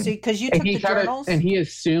 Okay, so because you took the journals? And he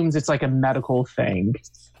assumes it's like a medical thing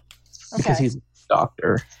because he's a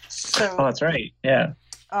doctor. So, Oh, that's right. Yeah.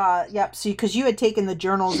 Yep. So because you had taken the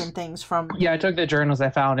journals and things from. Yeah, I took the journals I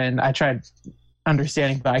found and I tried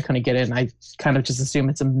understanding, but I couldn't get it. And I kind of just assume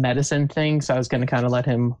it's a medicine thing, so I was going to kind of let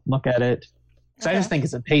him look at it. So I just think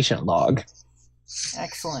it's a patient log.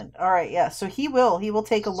 Excellent. All right. Yeah. So he will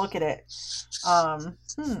take a look at it.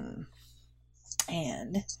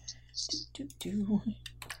 And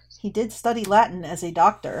he did study Latin as a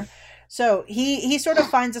doctor. So he sort of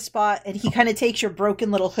finds a spot and he kind of takes your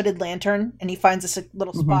broken little hooded lantern and he finds this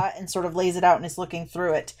little spot and sort of lays it out and is looking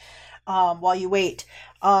through it while you wait.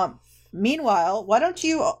 Meanwhile, why don't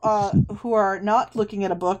you, who are not looking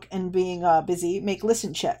at a book and being busy, make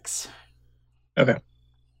listen checks? Okay.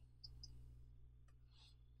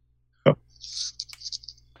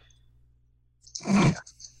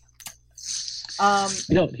 Oh.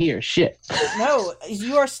 You don't hear shit. No,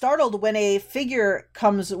 you are startled when a figure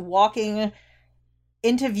comes walking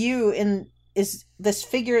into view is this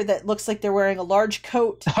figure that looks like they're wearing a large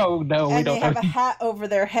coat. Oh no, and they have a hat over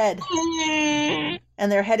their head.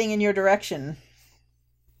 And they're heading in your direction.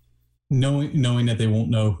 Knowing that they won't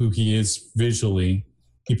know who he is visually,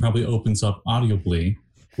 he probably opens up audibly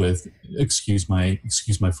with excuse my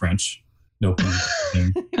French. No pun.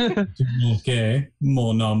 Okay,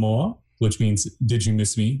 mon amour. Which means, did you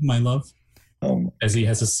miss me, my love? As he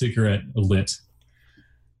has a cigarette lit.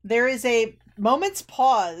 There is a moment's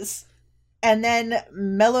pause, and then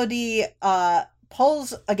Melody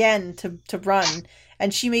pulls again to run,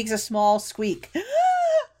 and she makes a small squeak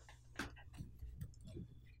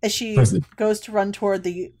as she goes to run toward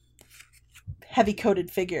the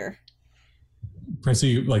heavy-coated figure.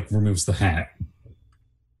 Presley, removes the hat.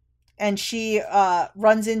 And she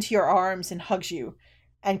runs into your arms and hugs you.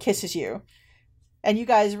 And kisses you. And you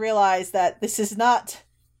guys realize that this is not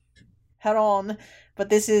Heron,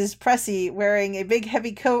 but this is Pressy wearing a big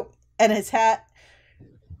heavy coat and his hat.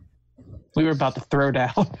 We were about to throw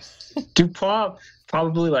down. Dupois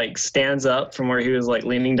probably stands up from where he was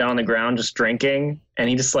leaning down on the ground just drinking, and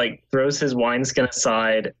he just throws his wineskin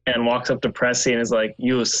aside and walks up to Pressy and is like,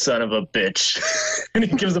 "You son of a bitch." And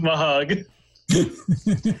he gives him a hug.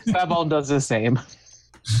 Babon does the same.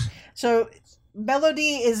 So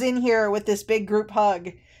Melody is in here with this big group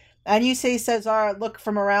hug, and you say Cesar look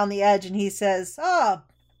from around the edge, and he says,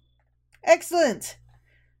 excellent.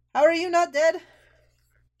 How are you not dead?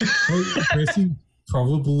 Pressy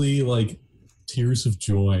probably tears of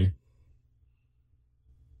joy.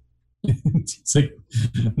 It's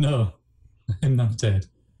no, I'm not dead.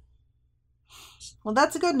 Well,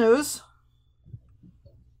 that's good news.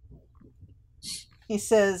 He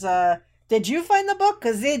says, did you find the book?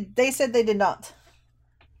 Because they said they did not.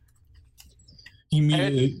 He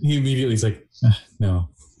immediately is like, no.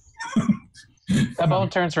 Babon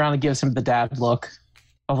turns around and gives him the dad look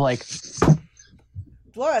of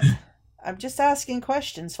What? I'm just asking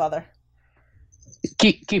questions, Father.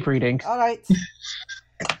 Keep reading. All right.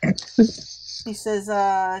 He says,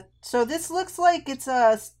 so this looks like it's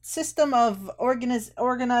a system of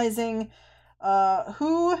organizing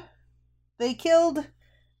who they killed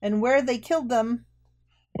and where they killed them.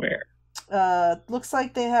 Where? Looks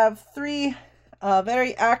like they have 3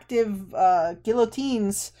 very active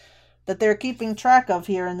guillotines that they're keeping track of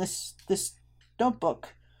here in this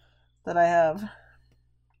notebook that I have.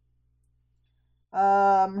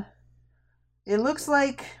 It looks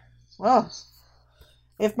like, well,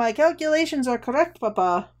 if my calculations are correct,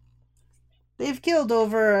 Papa, they've killed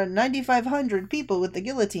over 9,500 people with the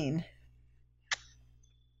guillotine.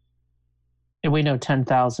 And we know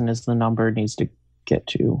 10,000 is the number it needs to get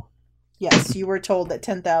to. Yes, you were told that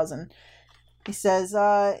 10,000. He says,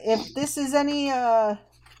 if this is any, and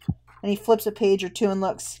he flips a page or 2 and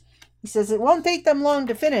looks. He says it won't take them long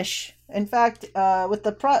to finish. In fact, with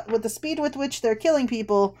the speed with which they're killing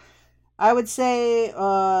people, I would say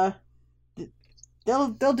they'll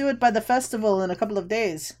do it by the festival in a couple of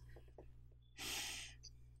days.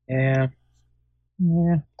 Yeah,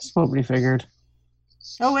 that's what we figured.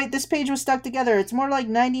 Oh wait, this page was stuck together. It's more like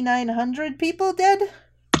 9,900 people dead.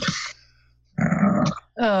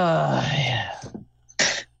 Yeah.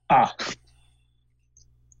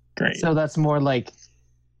 Great. So that's more like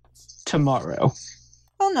tomorrow.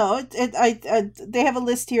 Oh no, they have a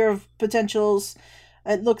list here of potentials.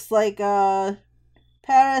 It looks like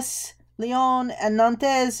Paris, Lyon, and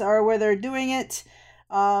Nantes are where they're doing it.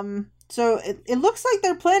 So it looks like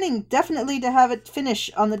they're planning definitely to have it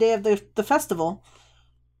finish on the day of the festival.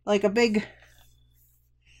 Like a big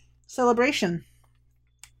celebration.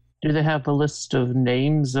 Do they have a list of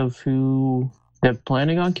names of who they're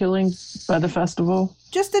planning on killing by the festival?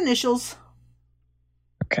 Just initials.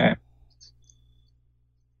 Okay.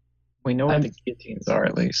 We know where the guillotines are,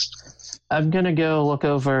 at least. I'm gonna go look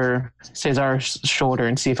over Cesar's shoulder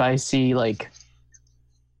and see if I see like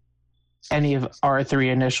any of our three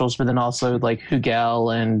initials, but then also like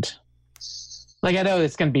Hugel and like I know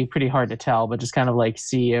it's gonna be pretty hard to tell, but just kind of like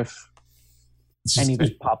see if any of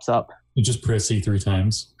it pops up. You just press C 3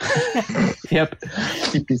 times. Yep.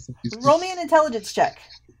 Roll me an intelligence check.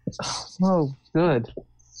 Oh, good.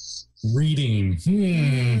 Reading.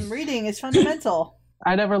 Reading is fundamental.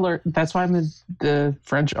 I never learned. That's why I'm in the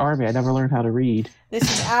French army. I never learned how to read. This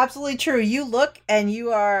is absolutely true. You look and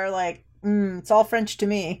you are like, it's all French to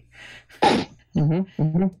me.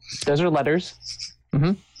 Those are letters.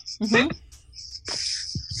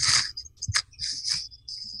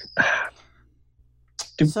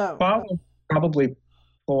 So Bob will probably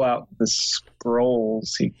pull out the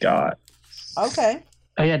scrolls he got. Okay.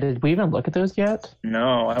 Oh yeah, did we even look at those yet?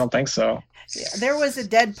 No, I don't think so. Yeah, there was a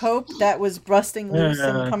dead pope that was busting loose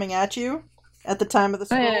and coming at you at the time of the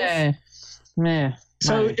scrolls. Meh.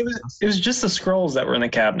 So it was just the scrolls that were in the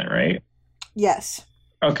cabinet, right? Yes.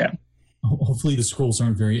 Okay. Hopefully the scrolls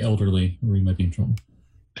aren't very elderly, or we might be in trouble.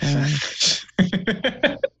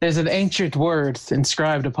 There's an ancient word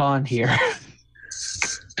inscribed upon here.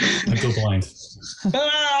 I go blind.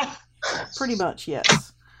 Pretty much,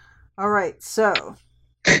 yes. All right, so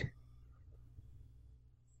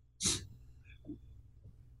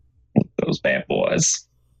those bad boys.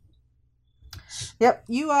 Yep,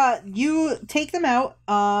 you take them out.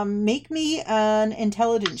 Make me an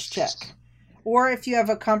intelligence check, or if you have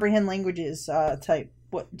a comprehend languages type.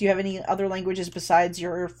 What do you have any other languages besides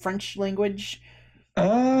your French language?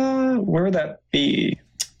 Where would that be?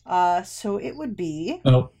 So it would be.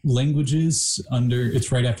 Oh, languages under.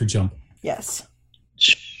 It's right after jump. Yes.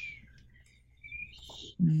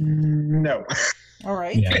 No. All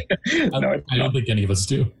right. Yeah. No, I don't think any of us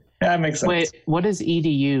do. That makes sense. Wait, what does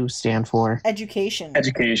EDU stand for? Education.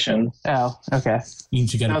 Education. Oh, okay.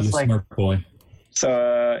 Means you gotta be a smart boy.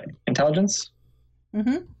 So, intelligence?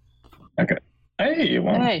 Okay. Hey,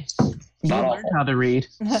 well, you learned how to read.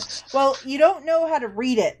 Well, you don't know how to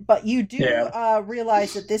read it, but you do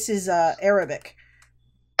realize that this is Arabic.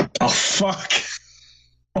 Oh, fuck.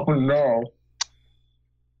 Oh, no.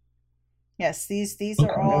 Yes, these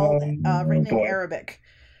are all written in Arabic.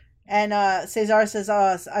 And Cesar says,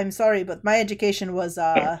 I'm sorry, but my education was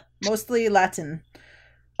mostly Latin.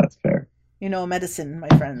 That's fair. You know, medicine, my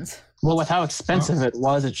friends. Well, with how expensive it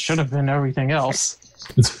was, it should have been everything else.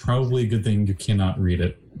 It's probably a good thing you cannot read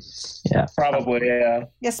it. Yeah. Probably, yeah.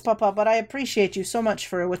 Yes, Papa, but I appreciate you so much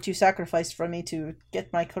for what you sacrificed for me to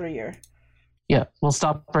get my career. Yeah, we'll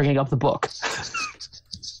stop bringing up the book.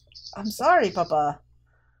 I'm sorry, Papa.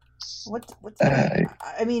 What? I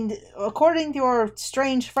mean, according to your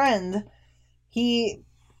strange friend, he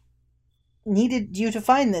needed you to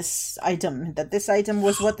find this item. That this item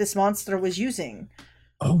was what this monster was using.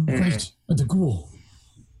 Oh, right. The ghoul.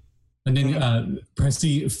 And then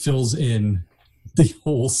Presti fills in the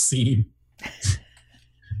whole scene.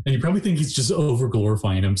 And you probably think he's just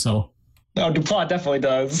over-glorifying himself. Oh, Duplot definitely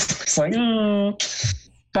does. It's like,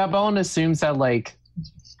 Babone assumes that, like,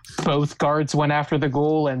 both guards went after the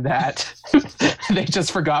ghoul and that they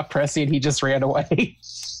just forgot Presti and he just ran away.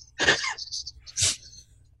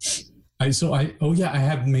 I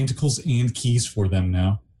have manticles and keys for them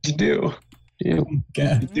now. You do.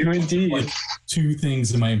 God. You do indeed. Like 2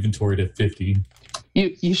 things in my inventory to 50.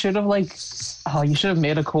 You should have you should have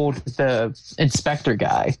made a call with the inspector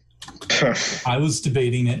guy. I was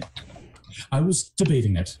debating it,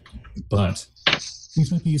 but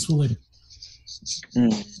these might be useful later.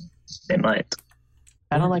 They might.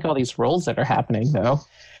 I don't like all these rolls that are happening, though.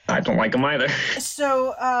 I don't like them either.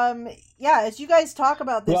 So, as you guys talk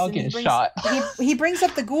about this, We're all getting shot. He brings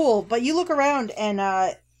up the ghoul, but you look around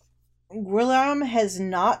and William has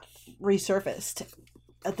not resurfaced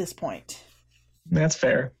at this point. That's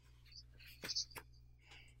fair.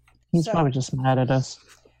 He's probably just mad at us.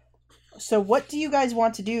 So what do you guys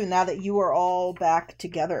want to do now that you are all back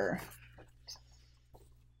together?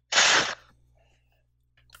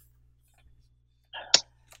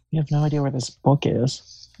 You have no idea where this book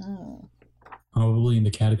is. Probably in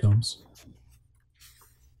the catacombs.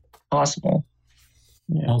 Possible.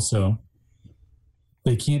 Yeah. Also,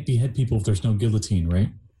 they can't behead people if there's no guillotine, right?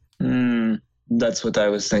 That's what I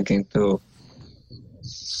was thinking too.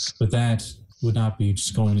 But that would not be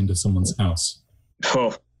just going into someone's house.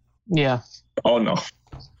 Oh, Yeah. oh no.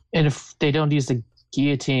 And if they don't use the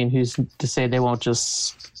guillotine, who's to say they won't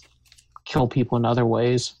just kill people in other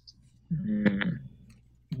ways?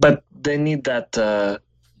 But they need that,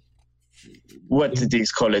 what did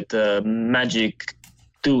these call it? Magic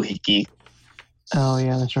doohickey Oh,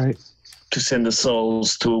 yeah, that's right. to send the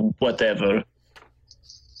souls to whatever.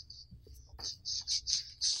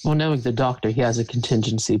 Well, knowing the doctor, he has a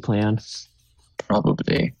contingency plan.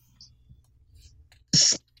 Probably.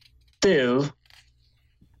 Still,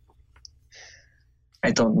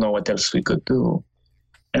 I don't know what else we could do.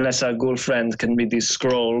 Unless our good friend can read these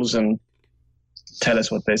scrolls and tell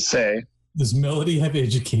us what they say. Does Melody have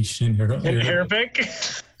education in her? In Arabic?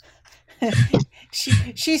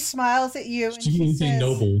 she smiles at you and She can say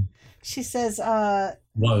noble. she says,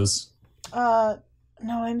 Was. no,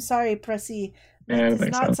 I'm sorry, Pressy. Yeah, It's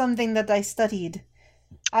makes not sense. something that I studied.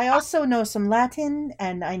 I also know some Latin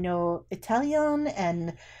and I know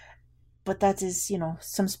Italian but that is,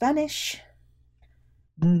 some Spanish.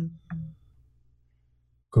 Of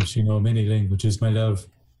course, you know many languages, my love.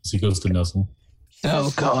 As he goes to nuzzle.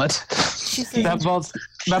 Oh, God. She says, That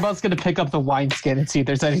ball's going to pick up the wineskin and see if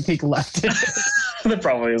there's anything left in it. There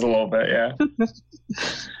probably is a little bit, yeah.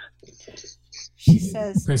 she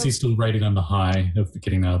says, Percy's still riding on the high of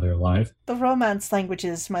getting out of there alive. the Romance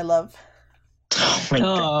languages, my love. Oh my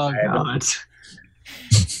Oh, God. God.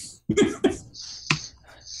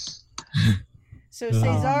 So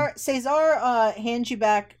Cesar hands you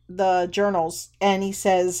back the journals and he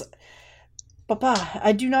says, Papa,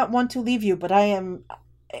 I do not want to leave you, but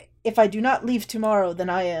if I do not leave tomorrow, then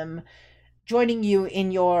I am joining you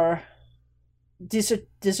in your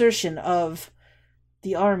desertion of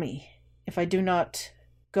the army, if I do not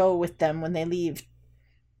go with them when they leave.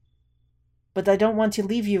 But I don't want to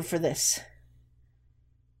leave you for this.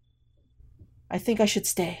 I think I should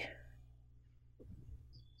stay.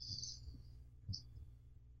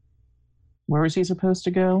 Where is he supposed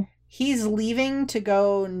to go? He's leaving to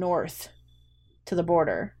go north to the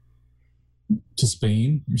border. To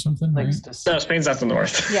Spain or something, Like, right? No, Spain's not the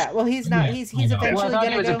north. Yeah, well, he's not. Yeah, He's I know. eventually Well, I thought he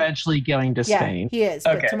gonna was go. eventually going to Yeah, Spain. he is.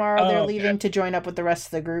 But Okay. tomorrow they're Oh, leaving okay. to join up with the rest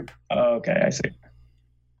of the group. Okay, I see.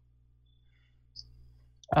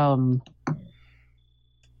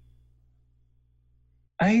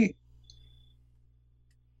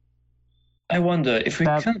 I wonder if we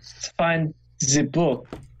can't find the book.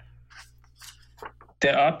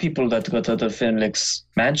 There are people that go to the Finlick's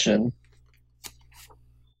mansion.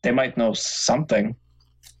 They might know something.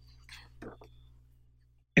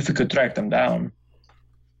 If we could track them down.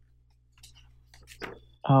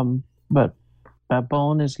 But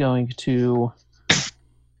Babone is going to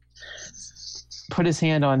put his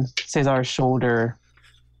hand on Cesar's shoulder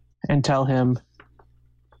and tell him,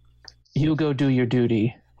 you go do your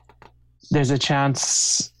duty. There's a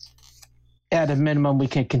chance, at a minimum, we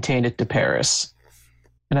can contain it to Paris.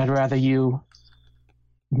 And I'd rather you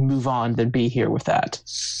move on than be here with that.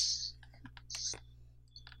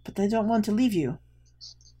 But I don't want to leave you.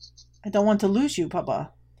 I don't want to lose you,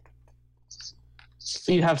 Papa.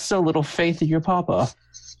 You have so little faith in your papa.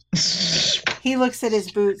 He looks at his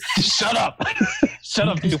boots. Shut up! Shut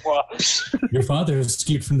up, Dubois. Your father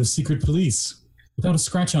escaped from the secret police without a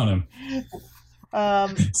scratch on him.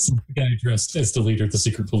 Some guy dressed as the leader of the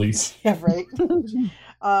secret police. Yeah, right.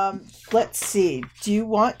 Let's see. Do you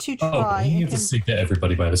want to try? He hands a cig to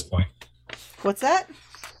everybody by this point. What's that?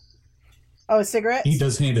 Oh, a cigarette? He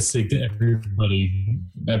does hand a cig to everybody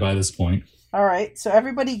by this point. All right. So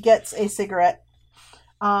everybody gets a cigarette.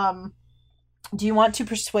 Do you want to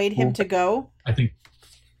persuade him to go, I think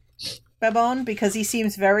Babone? Because he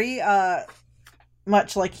seems very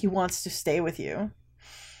much like he wants to stay with you.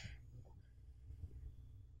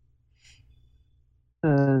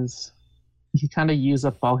 Because he kind of used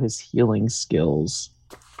up all his healing skills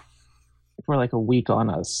for like a week on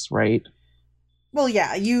us, right? Well,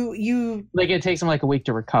 yeah, you Like it takes him like a week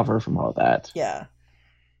to recover from all that. yeah.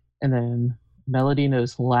 And then Melody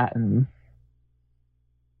knows Latin.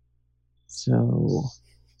 So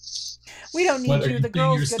We don't need What, are you. you The saying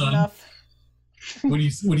girl's your good son? enough. What are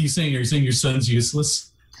you saying? Are you saying your son's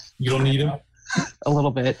useless? You don't need him? a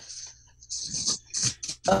little bit.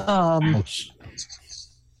 Ouch.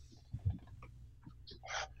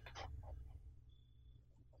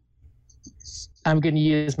 I'm gonna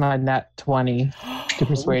use my nat 20 to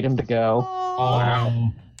persuade him to go. Oh,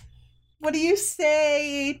 Wow. what do you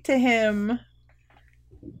say to him?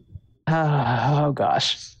 Oh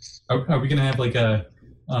gosh. Are we gonna have like a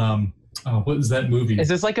what is that movie? Is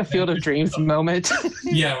this like a Field of Dreams moment?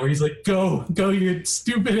 Yeah, where he's like, go, you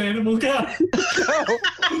stupid animal guy.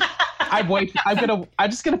 I'm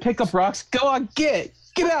just gonna pick up rocks. Go on, get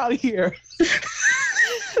out of here.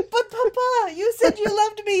 But Papa, you said you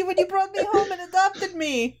loved me when you brought me home and adopted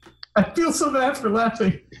me. I feel so bad for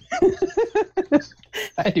laughing.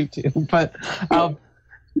 I do too. But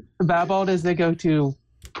Babon, as they go to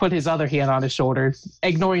put his other hand on his shoulder,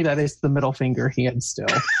 ignoring that it's the middle finger hand still.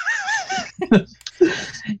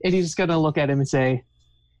 And he's just gonna look at him and say,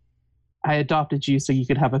 I adopted you so you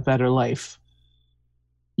could have a better life.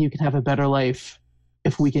 You can have a better life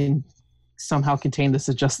if we can somehow contain this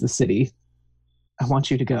to just the city. I want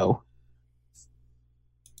you to go.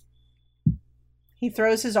 He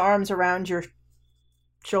throws his arms around your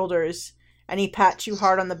shoulders and he pats you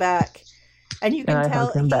hard on the back. And you can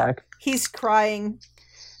tell he's crying.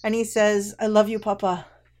 And he says, I love you, Papa.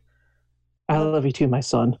 I love you too, my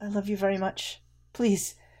son. I love you very much.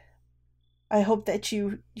 Please, I hope that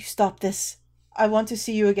you stop this. I want to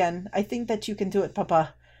see you again. I think that you can do it,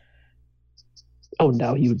 Papa. Oh,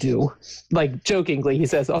 now you do. Like, jokingly, he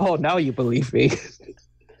says, oh, now you believe me.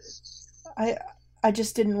 I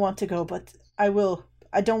just didn't want to go, but I will.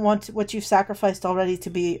 I don't want what you've sacrificed already to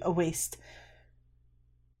be a waste.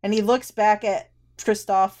 And he looks back at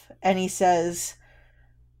Christophe and he says,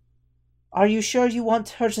 are you sure you want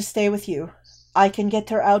her to stay with you? I can get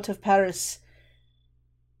her out of Paris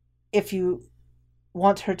if you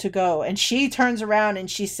want her to go. And she turns around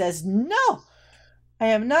and she says, no, I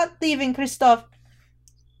am not leaving, Christophe.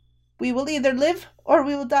 We will either live or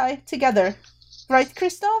we will die together. Right,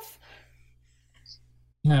 Christophe?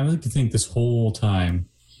 Yeah, I like to think this whole time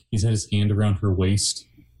he's had his hand around her waist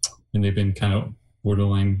and they've been kind of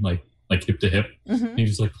borderline like hip to hip. Mm-hmm. And he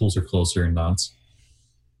just like pulls her closer and nods.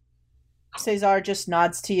 Cesar just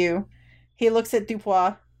nods to you. He looks at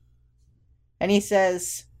Dupois and he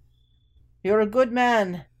says, you're a good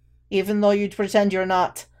man, even though you pretend you're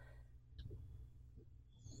not.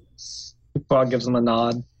 Dupois gives him a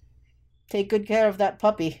nod. Take good care of that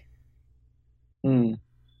puppy.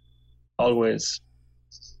 Always.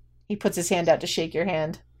 He puts his hand out to shake your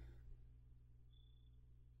hand.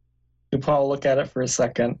 Dupois will look at it for a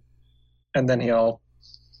second, and then he'll...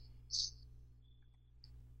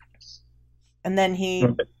 And then he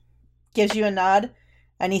gives you a nod,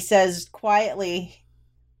 and he says quietly,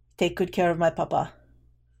 take good care of my papa.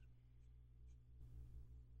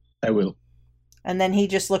 I will. And then he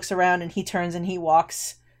just looks around and he turns and he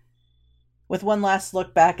walks with one last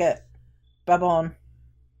look back at Babon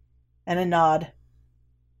and a nod.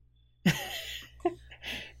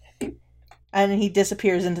 And he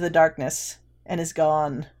disappears into the darkness and is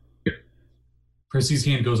gone. Percy's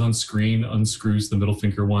hand goes on screen, unscrews the middle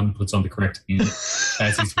finger one, puts on the correct hand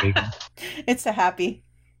as he's waving. It's a happy.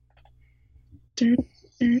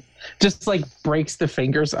 Just like breaks the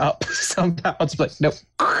fingers up somehow. It's like, nope.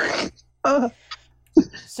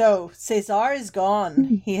 So, Cesar is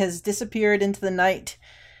gone. He has disappeared into the night.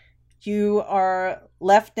 You are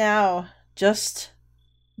left now, just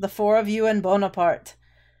the four of you and Bonaparte,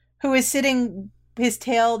 who is sitting his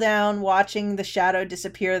tail down, watching the shadow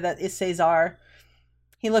disappear that is Cesar.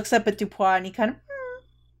 He looks up at Dupois and he kind of...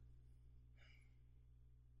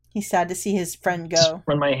 He's sad to see his friend go. Just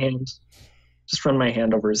run my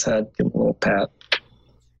hand over his head, give him a little pat.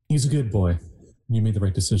 He's a good boy. You made the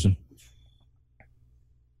right decision.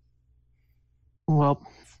 Well,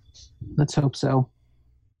 let's hope so.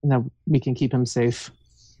 And that we can keep him safe.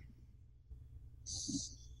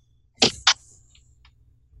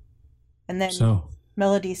 And then So,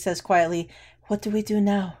 Melody says quietly, what do we do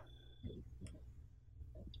now?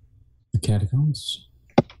 the catacombs?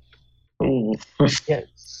 Ooh. Yeah.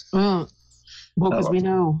 Well, because we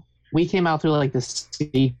know we came out through like this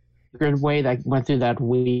secret way that went through that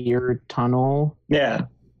weird tunnel. Yeah.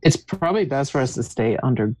 It's probably best for us to stay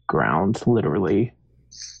underground, literally.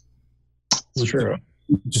 It's true.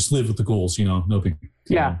 Just live with the ghouls, no big...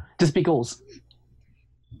 Yeah, just be ghouls.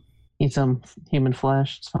 Eat some human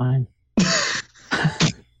flesh, it's fine.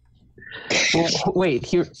 Well, wait,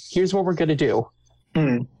 here's what we're going to do.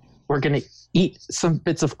 We're going to eat some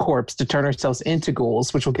bits of corpse to turn ourselves into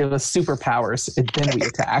ghouls, which will give us superpowers, and then we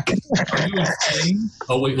attack. Are you insane?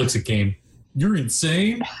 Oh, wait, looks at game. You're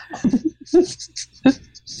insane?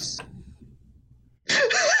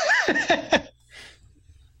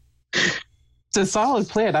 It's a solid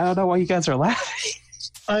plan. I don't know why you guys are laughing.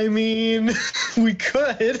 I mean, we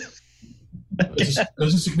could.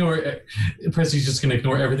 Just ignore... Presley's just going to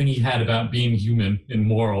ignore everything he had about being human and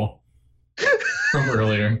moral from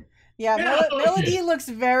earlier. Yeah, Melody looks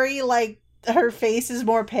very like her face is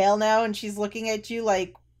more pale now and she's looking at you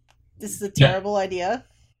like this is a terrible idea.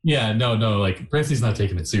 Yeah, no, like Presley's not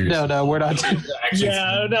taking it seriously. No, we're not. I'm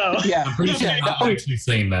pretty sure I'm not actually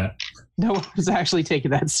saying that. No one was actually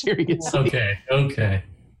taking that seriously. Okay.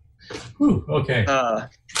 Whew, okay.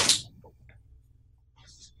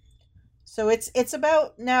 So it's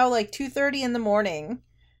about now like 2:30 in the morning.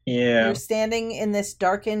 Yeah. You're standing in this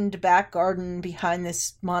darkened back garden behind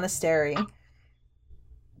this monastery.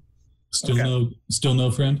 Still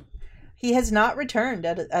no friend? He has not returned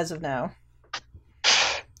as of now.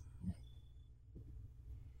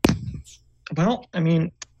 Well, I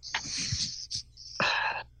mean,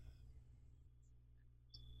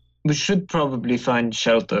 we should probably find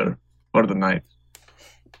shelter for the night.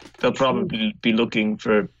 They'll probably be looking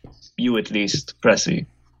for you at least, Pressy.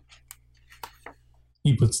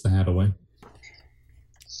 He puts the hat away.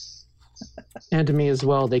 And to me as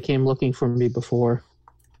well. They came looking for me before.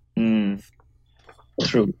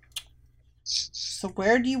 True. So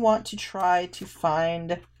where do you want to try to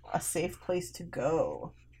find a safe place to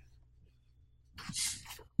go?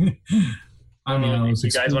 I mean,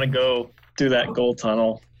 you guys want to go through that gold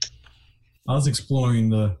tunnel? I was exploring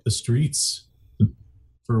the streets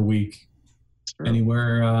for a week. True.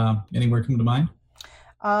 Anywhere come to mind?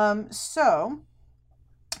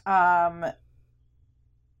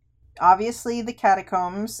 Obviously the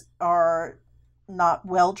catacombs are not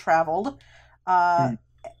well traveled.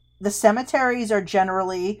 The cemeteries are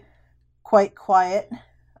generally quite quiet.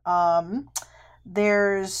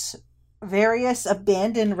 There's various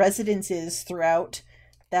abandoned residences throughout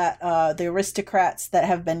that the aristocrats that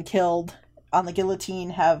have been killed on the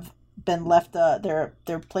guillotine have been left. Their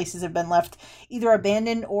places have been left either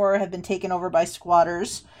abandoned or have been taken over by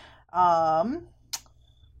squatters.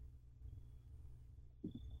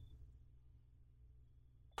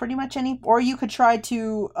 Pretty much or you could try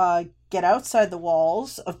to get outside the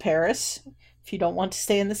walls of Paris if you don't want to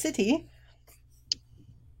stay in the city.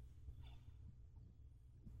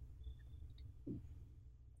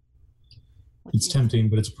 It's tempting,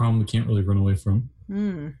 but it's a problem we can't really run away from.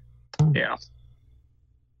 Yeah.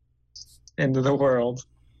 End of the world.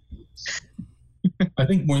 I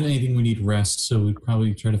think more than anything we need rest, so we'd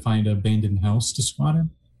probably try to find an abandoned house to squat in.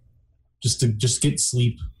 Just get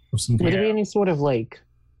sleep or some kind. Would there be any sort of like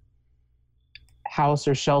house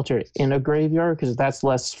or shelter in a graveyard? Because that's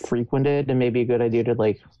less frequented and maybe a good idea to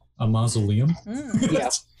like a mausoleum? Yeah.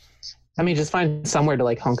 I mean, just find somewhere to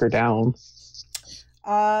like hunker down.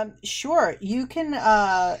 Sure. You can,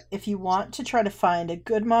 if you want to try to find a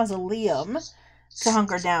good mausoleum to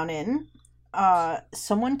hunker down in,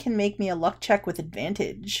 someone can make me a luck check with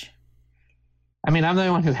advantage. I mean, I'm the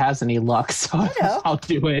only one who has any luck, so I'll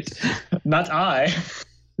do it. Not I.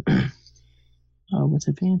 What's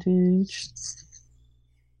advantage?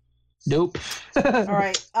 Nope. All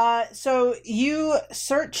right. So you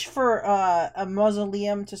search for a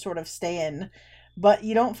mausoleum to sort of stay in, but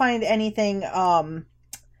you don't find anything.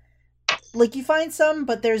 Like you find some,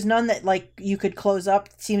 but there's none that like you could close up.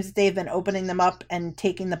 It seems that they've been opening them up and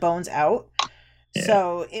taking the bones out. Yeah.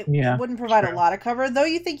 So it wouldn't provide a lot of cover, though.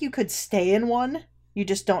 You think you could stay in one. You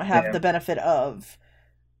just don't have the benefit of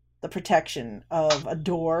the protection of a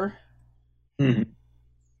door. Mm-hmm.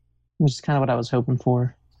 Which is kind of what I was hoping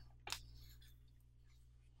for.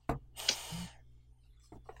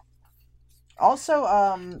 Also,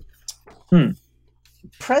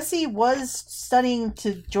 Pressy was studying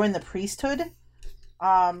to join the priesthood.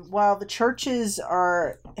 While the churches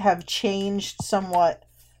have changed somewhat,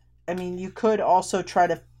 I mean, you could also try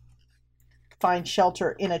to find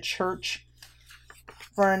shelter in a church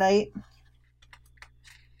for a night.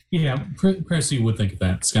 Yeah, Pressy would think of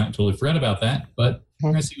that. Scott totally forgot about that, but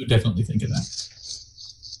Pressy would definitely think of that.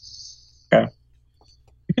 Okay.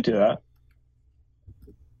 You could do that.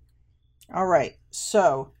 All right.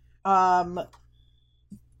 So,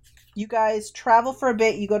 you guys travel for a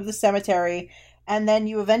bit, you go to the cemetery, and then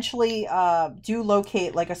you eventually do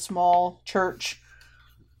locate like a small church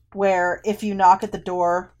where if you knock at the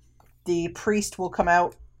door, the priest will come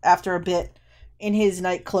out after a bit in his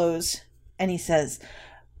night clothes, and he says,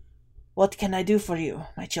 "What can I do for you,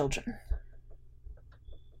 my children?"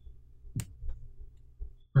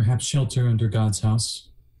 Perhaps shelter under God's house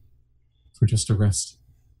for just a rest.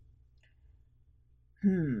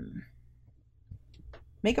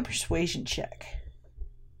 Make a persuasion check.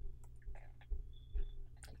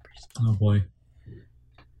 Oh boy.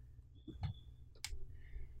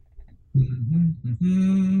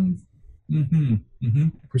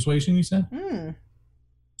 Persuasion, you said?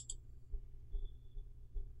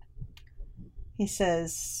 He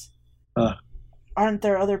says, aren't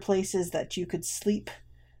there other places that you could sleep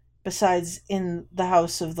besides in the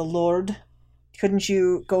house of the Lord? Couldn't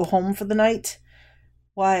you go home for the night?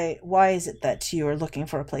 Why is it that you are looking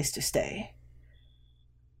for a place to stay?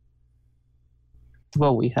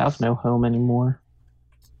 Well, we have no home anymore.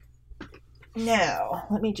 Now,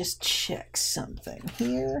 let me just check something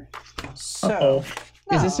here. So, Uh-oh.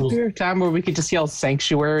 Is this a period of time where we could just yell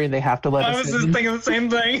sanctuary and they have to let I us was in? just thinking the same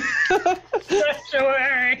thing.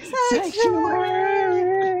 Sanctuary.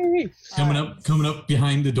 Sanctuary! Coming up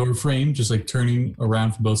behind the door frame, just like turning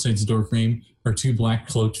around from both sides of the door frame, are two black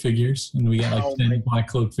cloaked figures, and we got like 10 black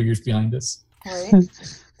cloaked figures behind us. right.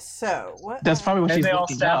 So, what? That's probably what And she's they all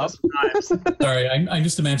looking stab up. us with knives. Sorry, I'm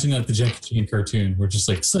just imagining like the Jackie Chan cartoon. We're just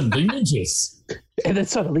like suddenly ninjas. And then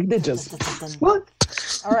suddenly ninjas. What?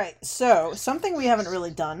 All right. So, something we haven't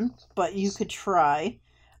really done, but you could try.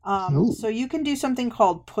 Ooh. So you can do something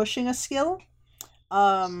called pushing a skill.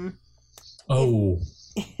 Oh,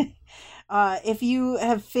 If you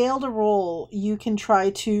have failed a roll, you can try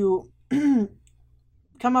to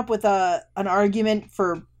come up with an argument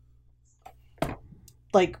for,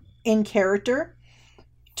 like, in character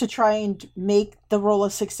to try and make the roll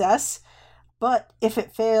a success. But if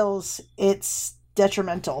it fails, it's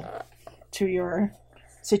detrimental to your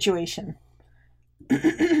situation.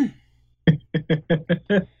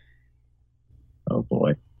 Oh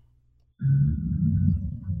boy.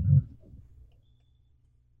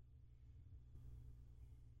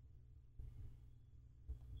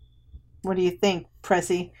 What do you think,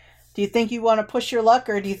 Pressy? Do you think you want to push your luck,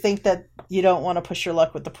 or do you think that you don't want to push your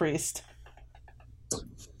luck with the priest?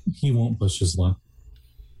 he won't push his luck.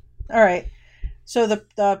 All right. So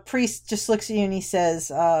the priest just looks at you and he says,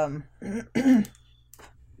 there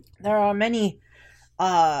are many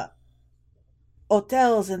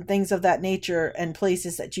hotels and things of that nature and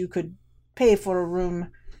places that you could pay for a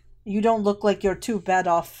room. You don't look like you're too bad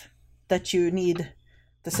off that you need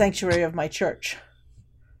the sanctuary of my church.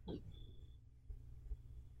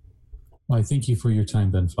 Well, I thank you for your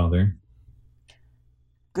time then, Father.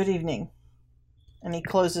 Good evening. And he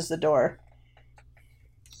closes the door.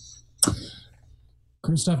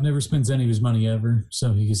 Kristoff never spends any of his money ever,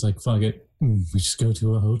 so he's like, fuck it. We just go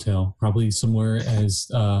to a hotel, probably somewhere as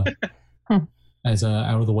as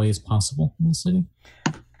out of the way as possible in the city.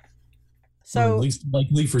 So or at least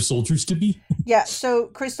likely for soldiers to be. yeah, so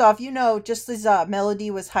Christoph, you know, just as Melody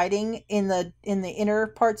was hiding in the inner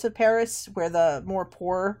parts of Paris where the more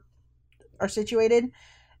poor are situated,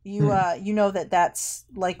 you you know that's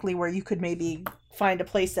likely where you could maybe find a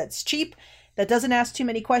place that's cheap, that doesn't ask too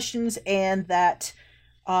many questions, and that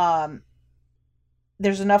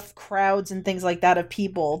there's enough crowds and things like that of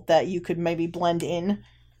people that you could maybe blend in.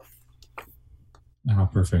 Oh,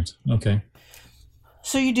 perfect. Okay.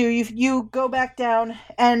 So you go back down,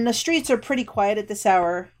 and the streets are pretty quiet at this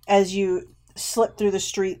hour as you slip through the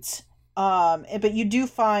streets. But you do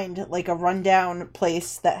find like a rundown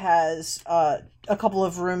place that has a couple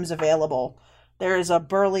of rooms available. There is a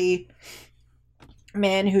burly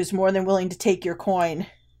man who's more than willing to take your coin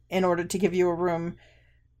in order to give you a room,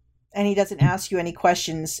 and he doesn't ask you any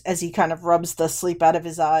questions as he kind of rubs the sleep out of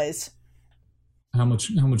his eyes. How much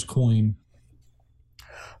coin?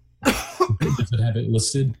 Does it have it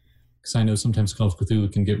listed? Because I know sometimes Call of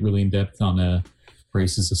Cthulhu can get really in depth on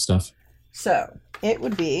prices of stuff. So it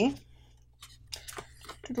would be.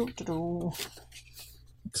 Because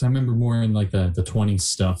I remember more in like the 20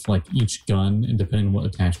 stuff, like each gun, and depending on what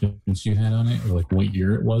attachments you had on it, or like what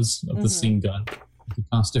year it was of the same gun, it could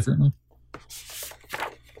cost differently.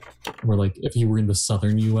 Or like if you were in the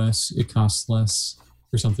southern US, it costs less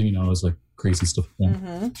or something, you know, it was like crazy stuff.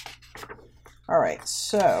 All right,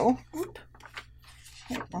 so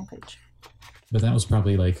wrong page. But that was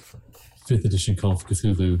probably like 5th edition Call of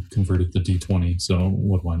Cthulhu converted to D20, so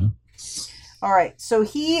what do I know? All right, so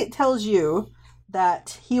he tells you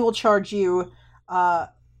that he will charge you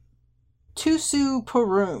 2 sous per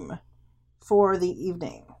room for the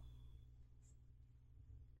evening.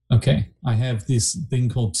 Okay, I have this thing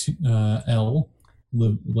called L.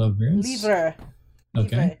 Livres. Livre.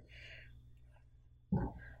 Okay. Livre.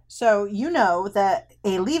 So you know that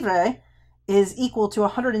a livre is equal to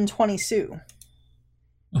 120 sous.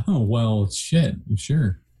 Oh, well, shit,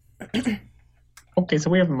 sure. Okay, so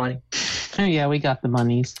we have money. Oh, yeah, we got the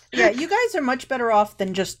monies. Yeah, you guys are much better off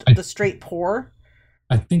than just the straight poor.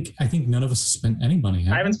 I think none of us spent any money.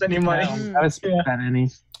 I haven't spent any money. I haven't spent any.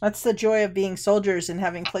 That's the joy of being soldiers and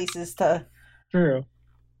having places to... True.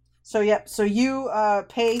 So, yep, so you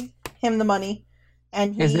pay him the money,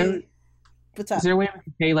 and he... What's that? Is there a way we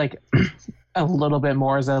can pay, like, a little bit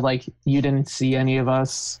more as a, like, you didn't see any of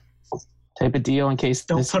us type of deal in case...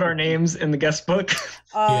 Don't put our names in the guest book.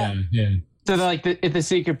 Yeah. So, like, if the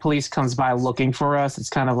secret police comes by looking for us, it's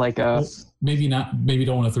kind of like a... Well, maybe not. Maybe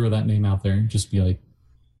don't want to throw that name out there. Just be like...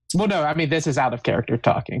 Well, no, I mean, this is out of character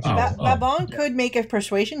talking. Oh. Babon could make a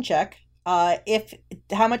persuasion check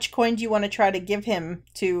How much coin do you want to try to give him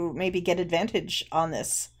to maybe get advantage on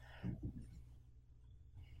this?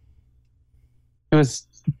 It was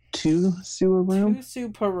 2 sous a room. 2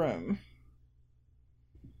 sous per room.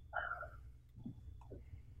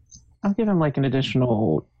 I'll give him like an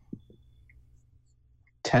additional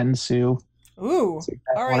 10 sous. Ooh, See if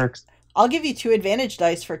that all right. works. I'll give you 2 advantage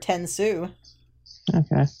dice for 10 sous.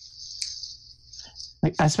 Okay.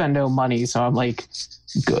 Like I spend no money, so I'm like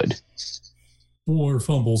good. 4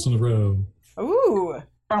 fumbles in a row. Ooh.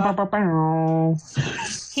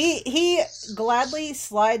 He gladly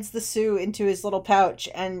slides the sou into his little pouch,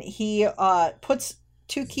 and he puts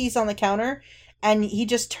 2 keys on the counter, and he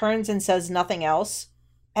just turns and says nothing else,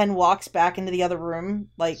 and walks back into the other room,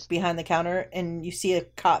 like behind the counter, and you see a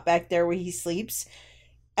cot back there where he sleeps,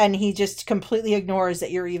 and he just completely ignores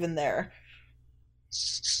that you're even there.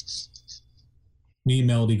 Me and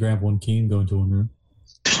Melody grab 1 key and go into 1 room.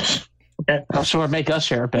 Okay. I'm sure make us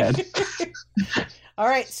share a bed. All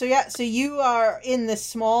right, so you are in this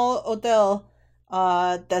small hotel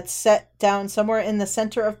that's set down somewhere in the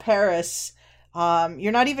center of Paris.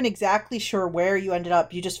 You're not even exactly sure where you ended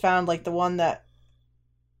up. You just found like the one that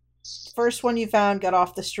first one you found got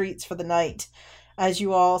off the streets for the night. As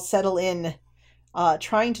you all settle in,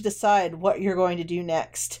 trying to decide what you're going to do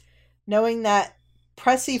next, knowing that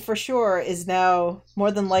Pressy for sure is now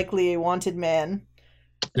more than likely a wanted man.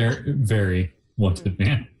 They're very wanted,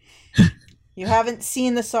 man. You haven't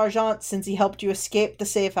seen the sergeant since he helped you escape the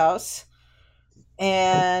safe house.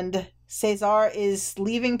 And Cesar is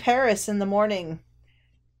leaving Paris in the morning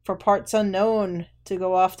for parts unknown to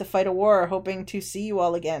go off to fight a war, hoping to see you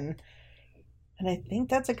all again. And I think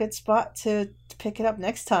that's a good spot to pick it up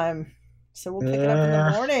next time. So we'll pick it up in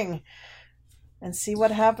the morning and see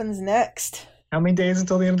what happens next. How many days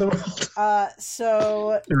until the end of the world?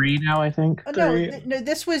 So 3 now, I think. No,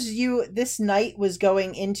 this was you. This night was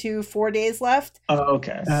going into 4 days left. Oh,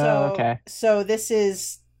 okay. Okay. So this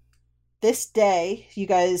day. You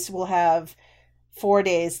guys will have 4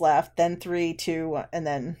 days left, then 3, 2, and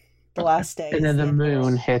then the last day. And then the end of the moon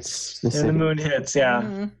world. hits the And city. the moon hits, yeah.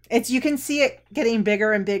 Mhm. You can see it getting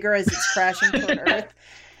bigger and bigger as it's crashing toward Earth.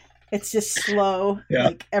 It's just slow. Yeah.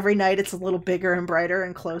 Like every night, it's a little bigger and brighter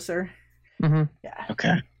and closer. Mm-hmm. Yeah.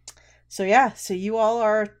 Okay. So you all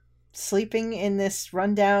are sleeping in this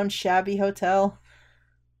rundown, shabby hotel.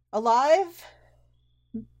 Alive?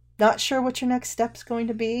 Not sure what your next step's going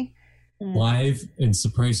to be. Live and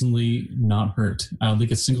surprisingly not hurt. I don't think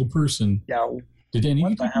a single person. Yeah. Did any of you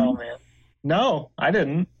What the take hell, one? man? No, I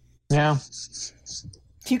didn't. Yeah.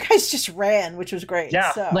 You guys just ran, which was great.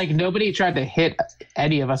 Yeah. So. Like nobody tried to hit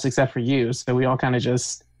any of us except for you, so we all kind of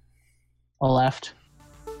just left.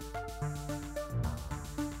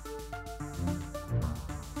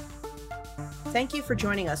 Thank you for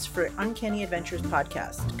joining us for Uncanny Adventures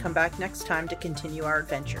podcast. Come back next time to continue our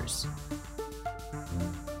adventures.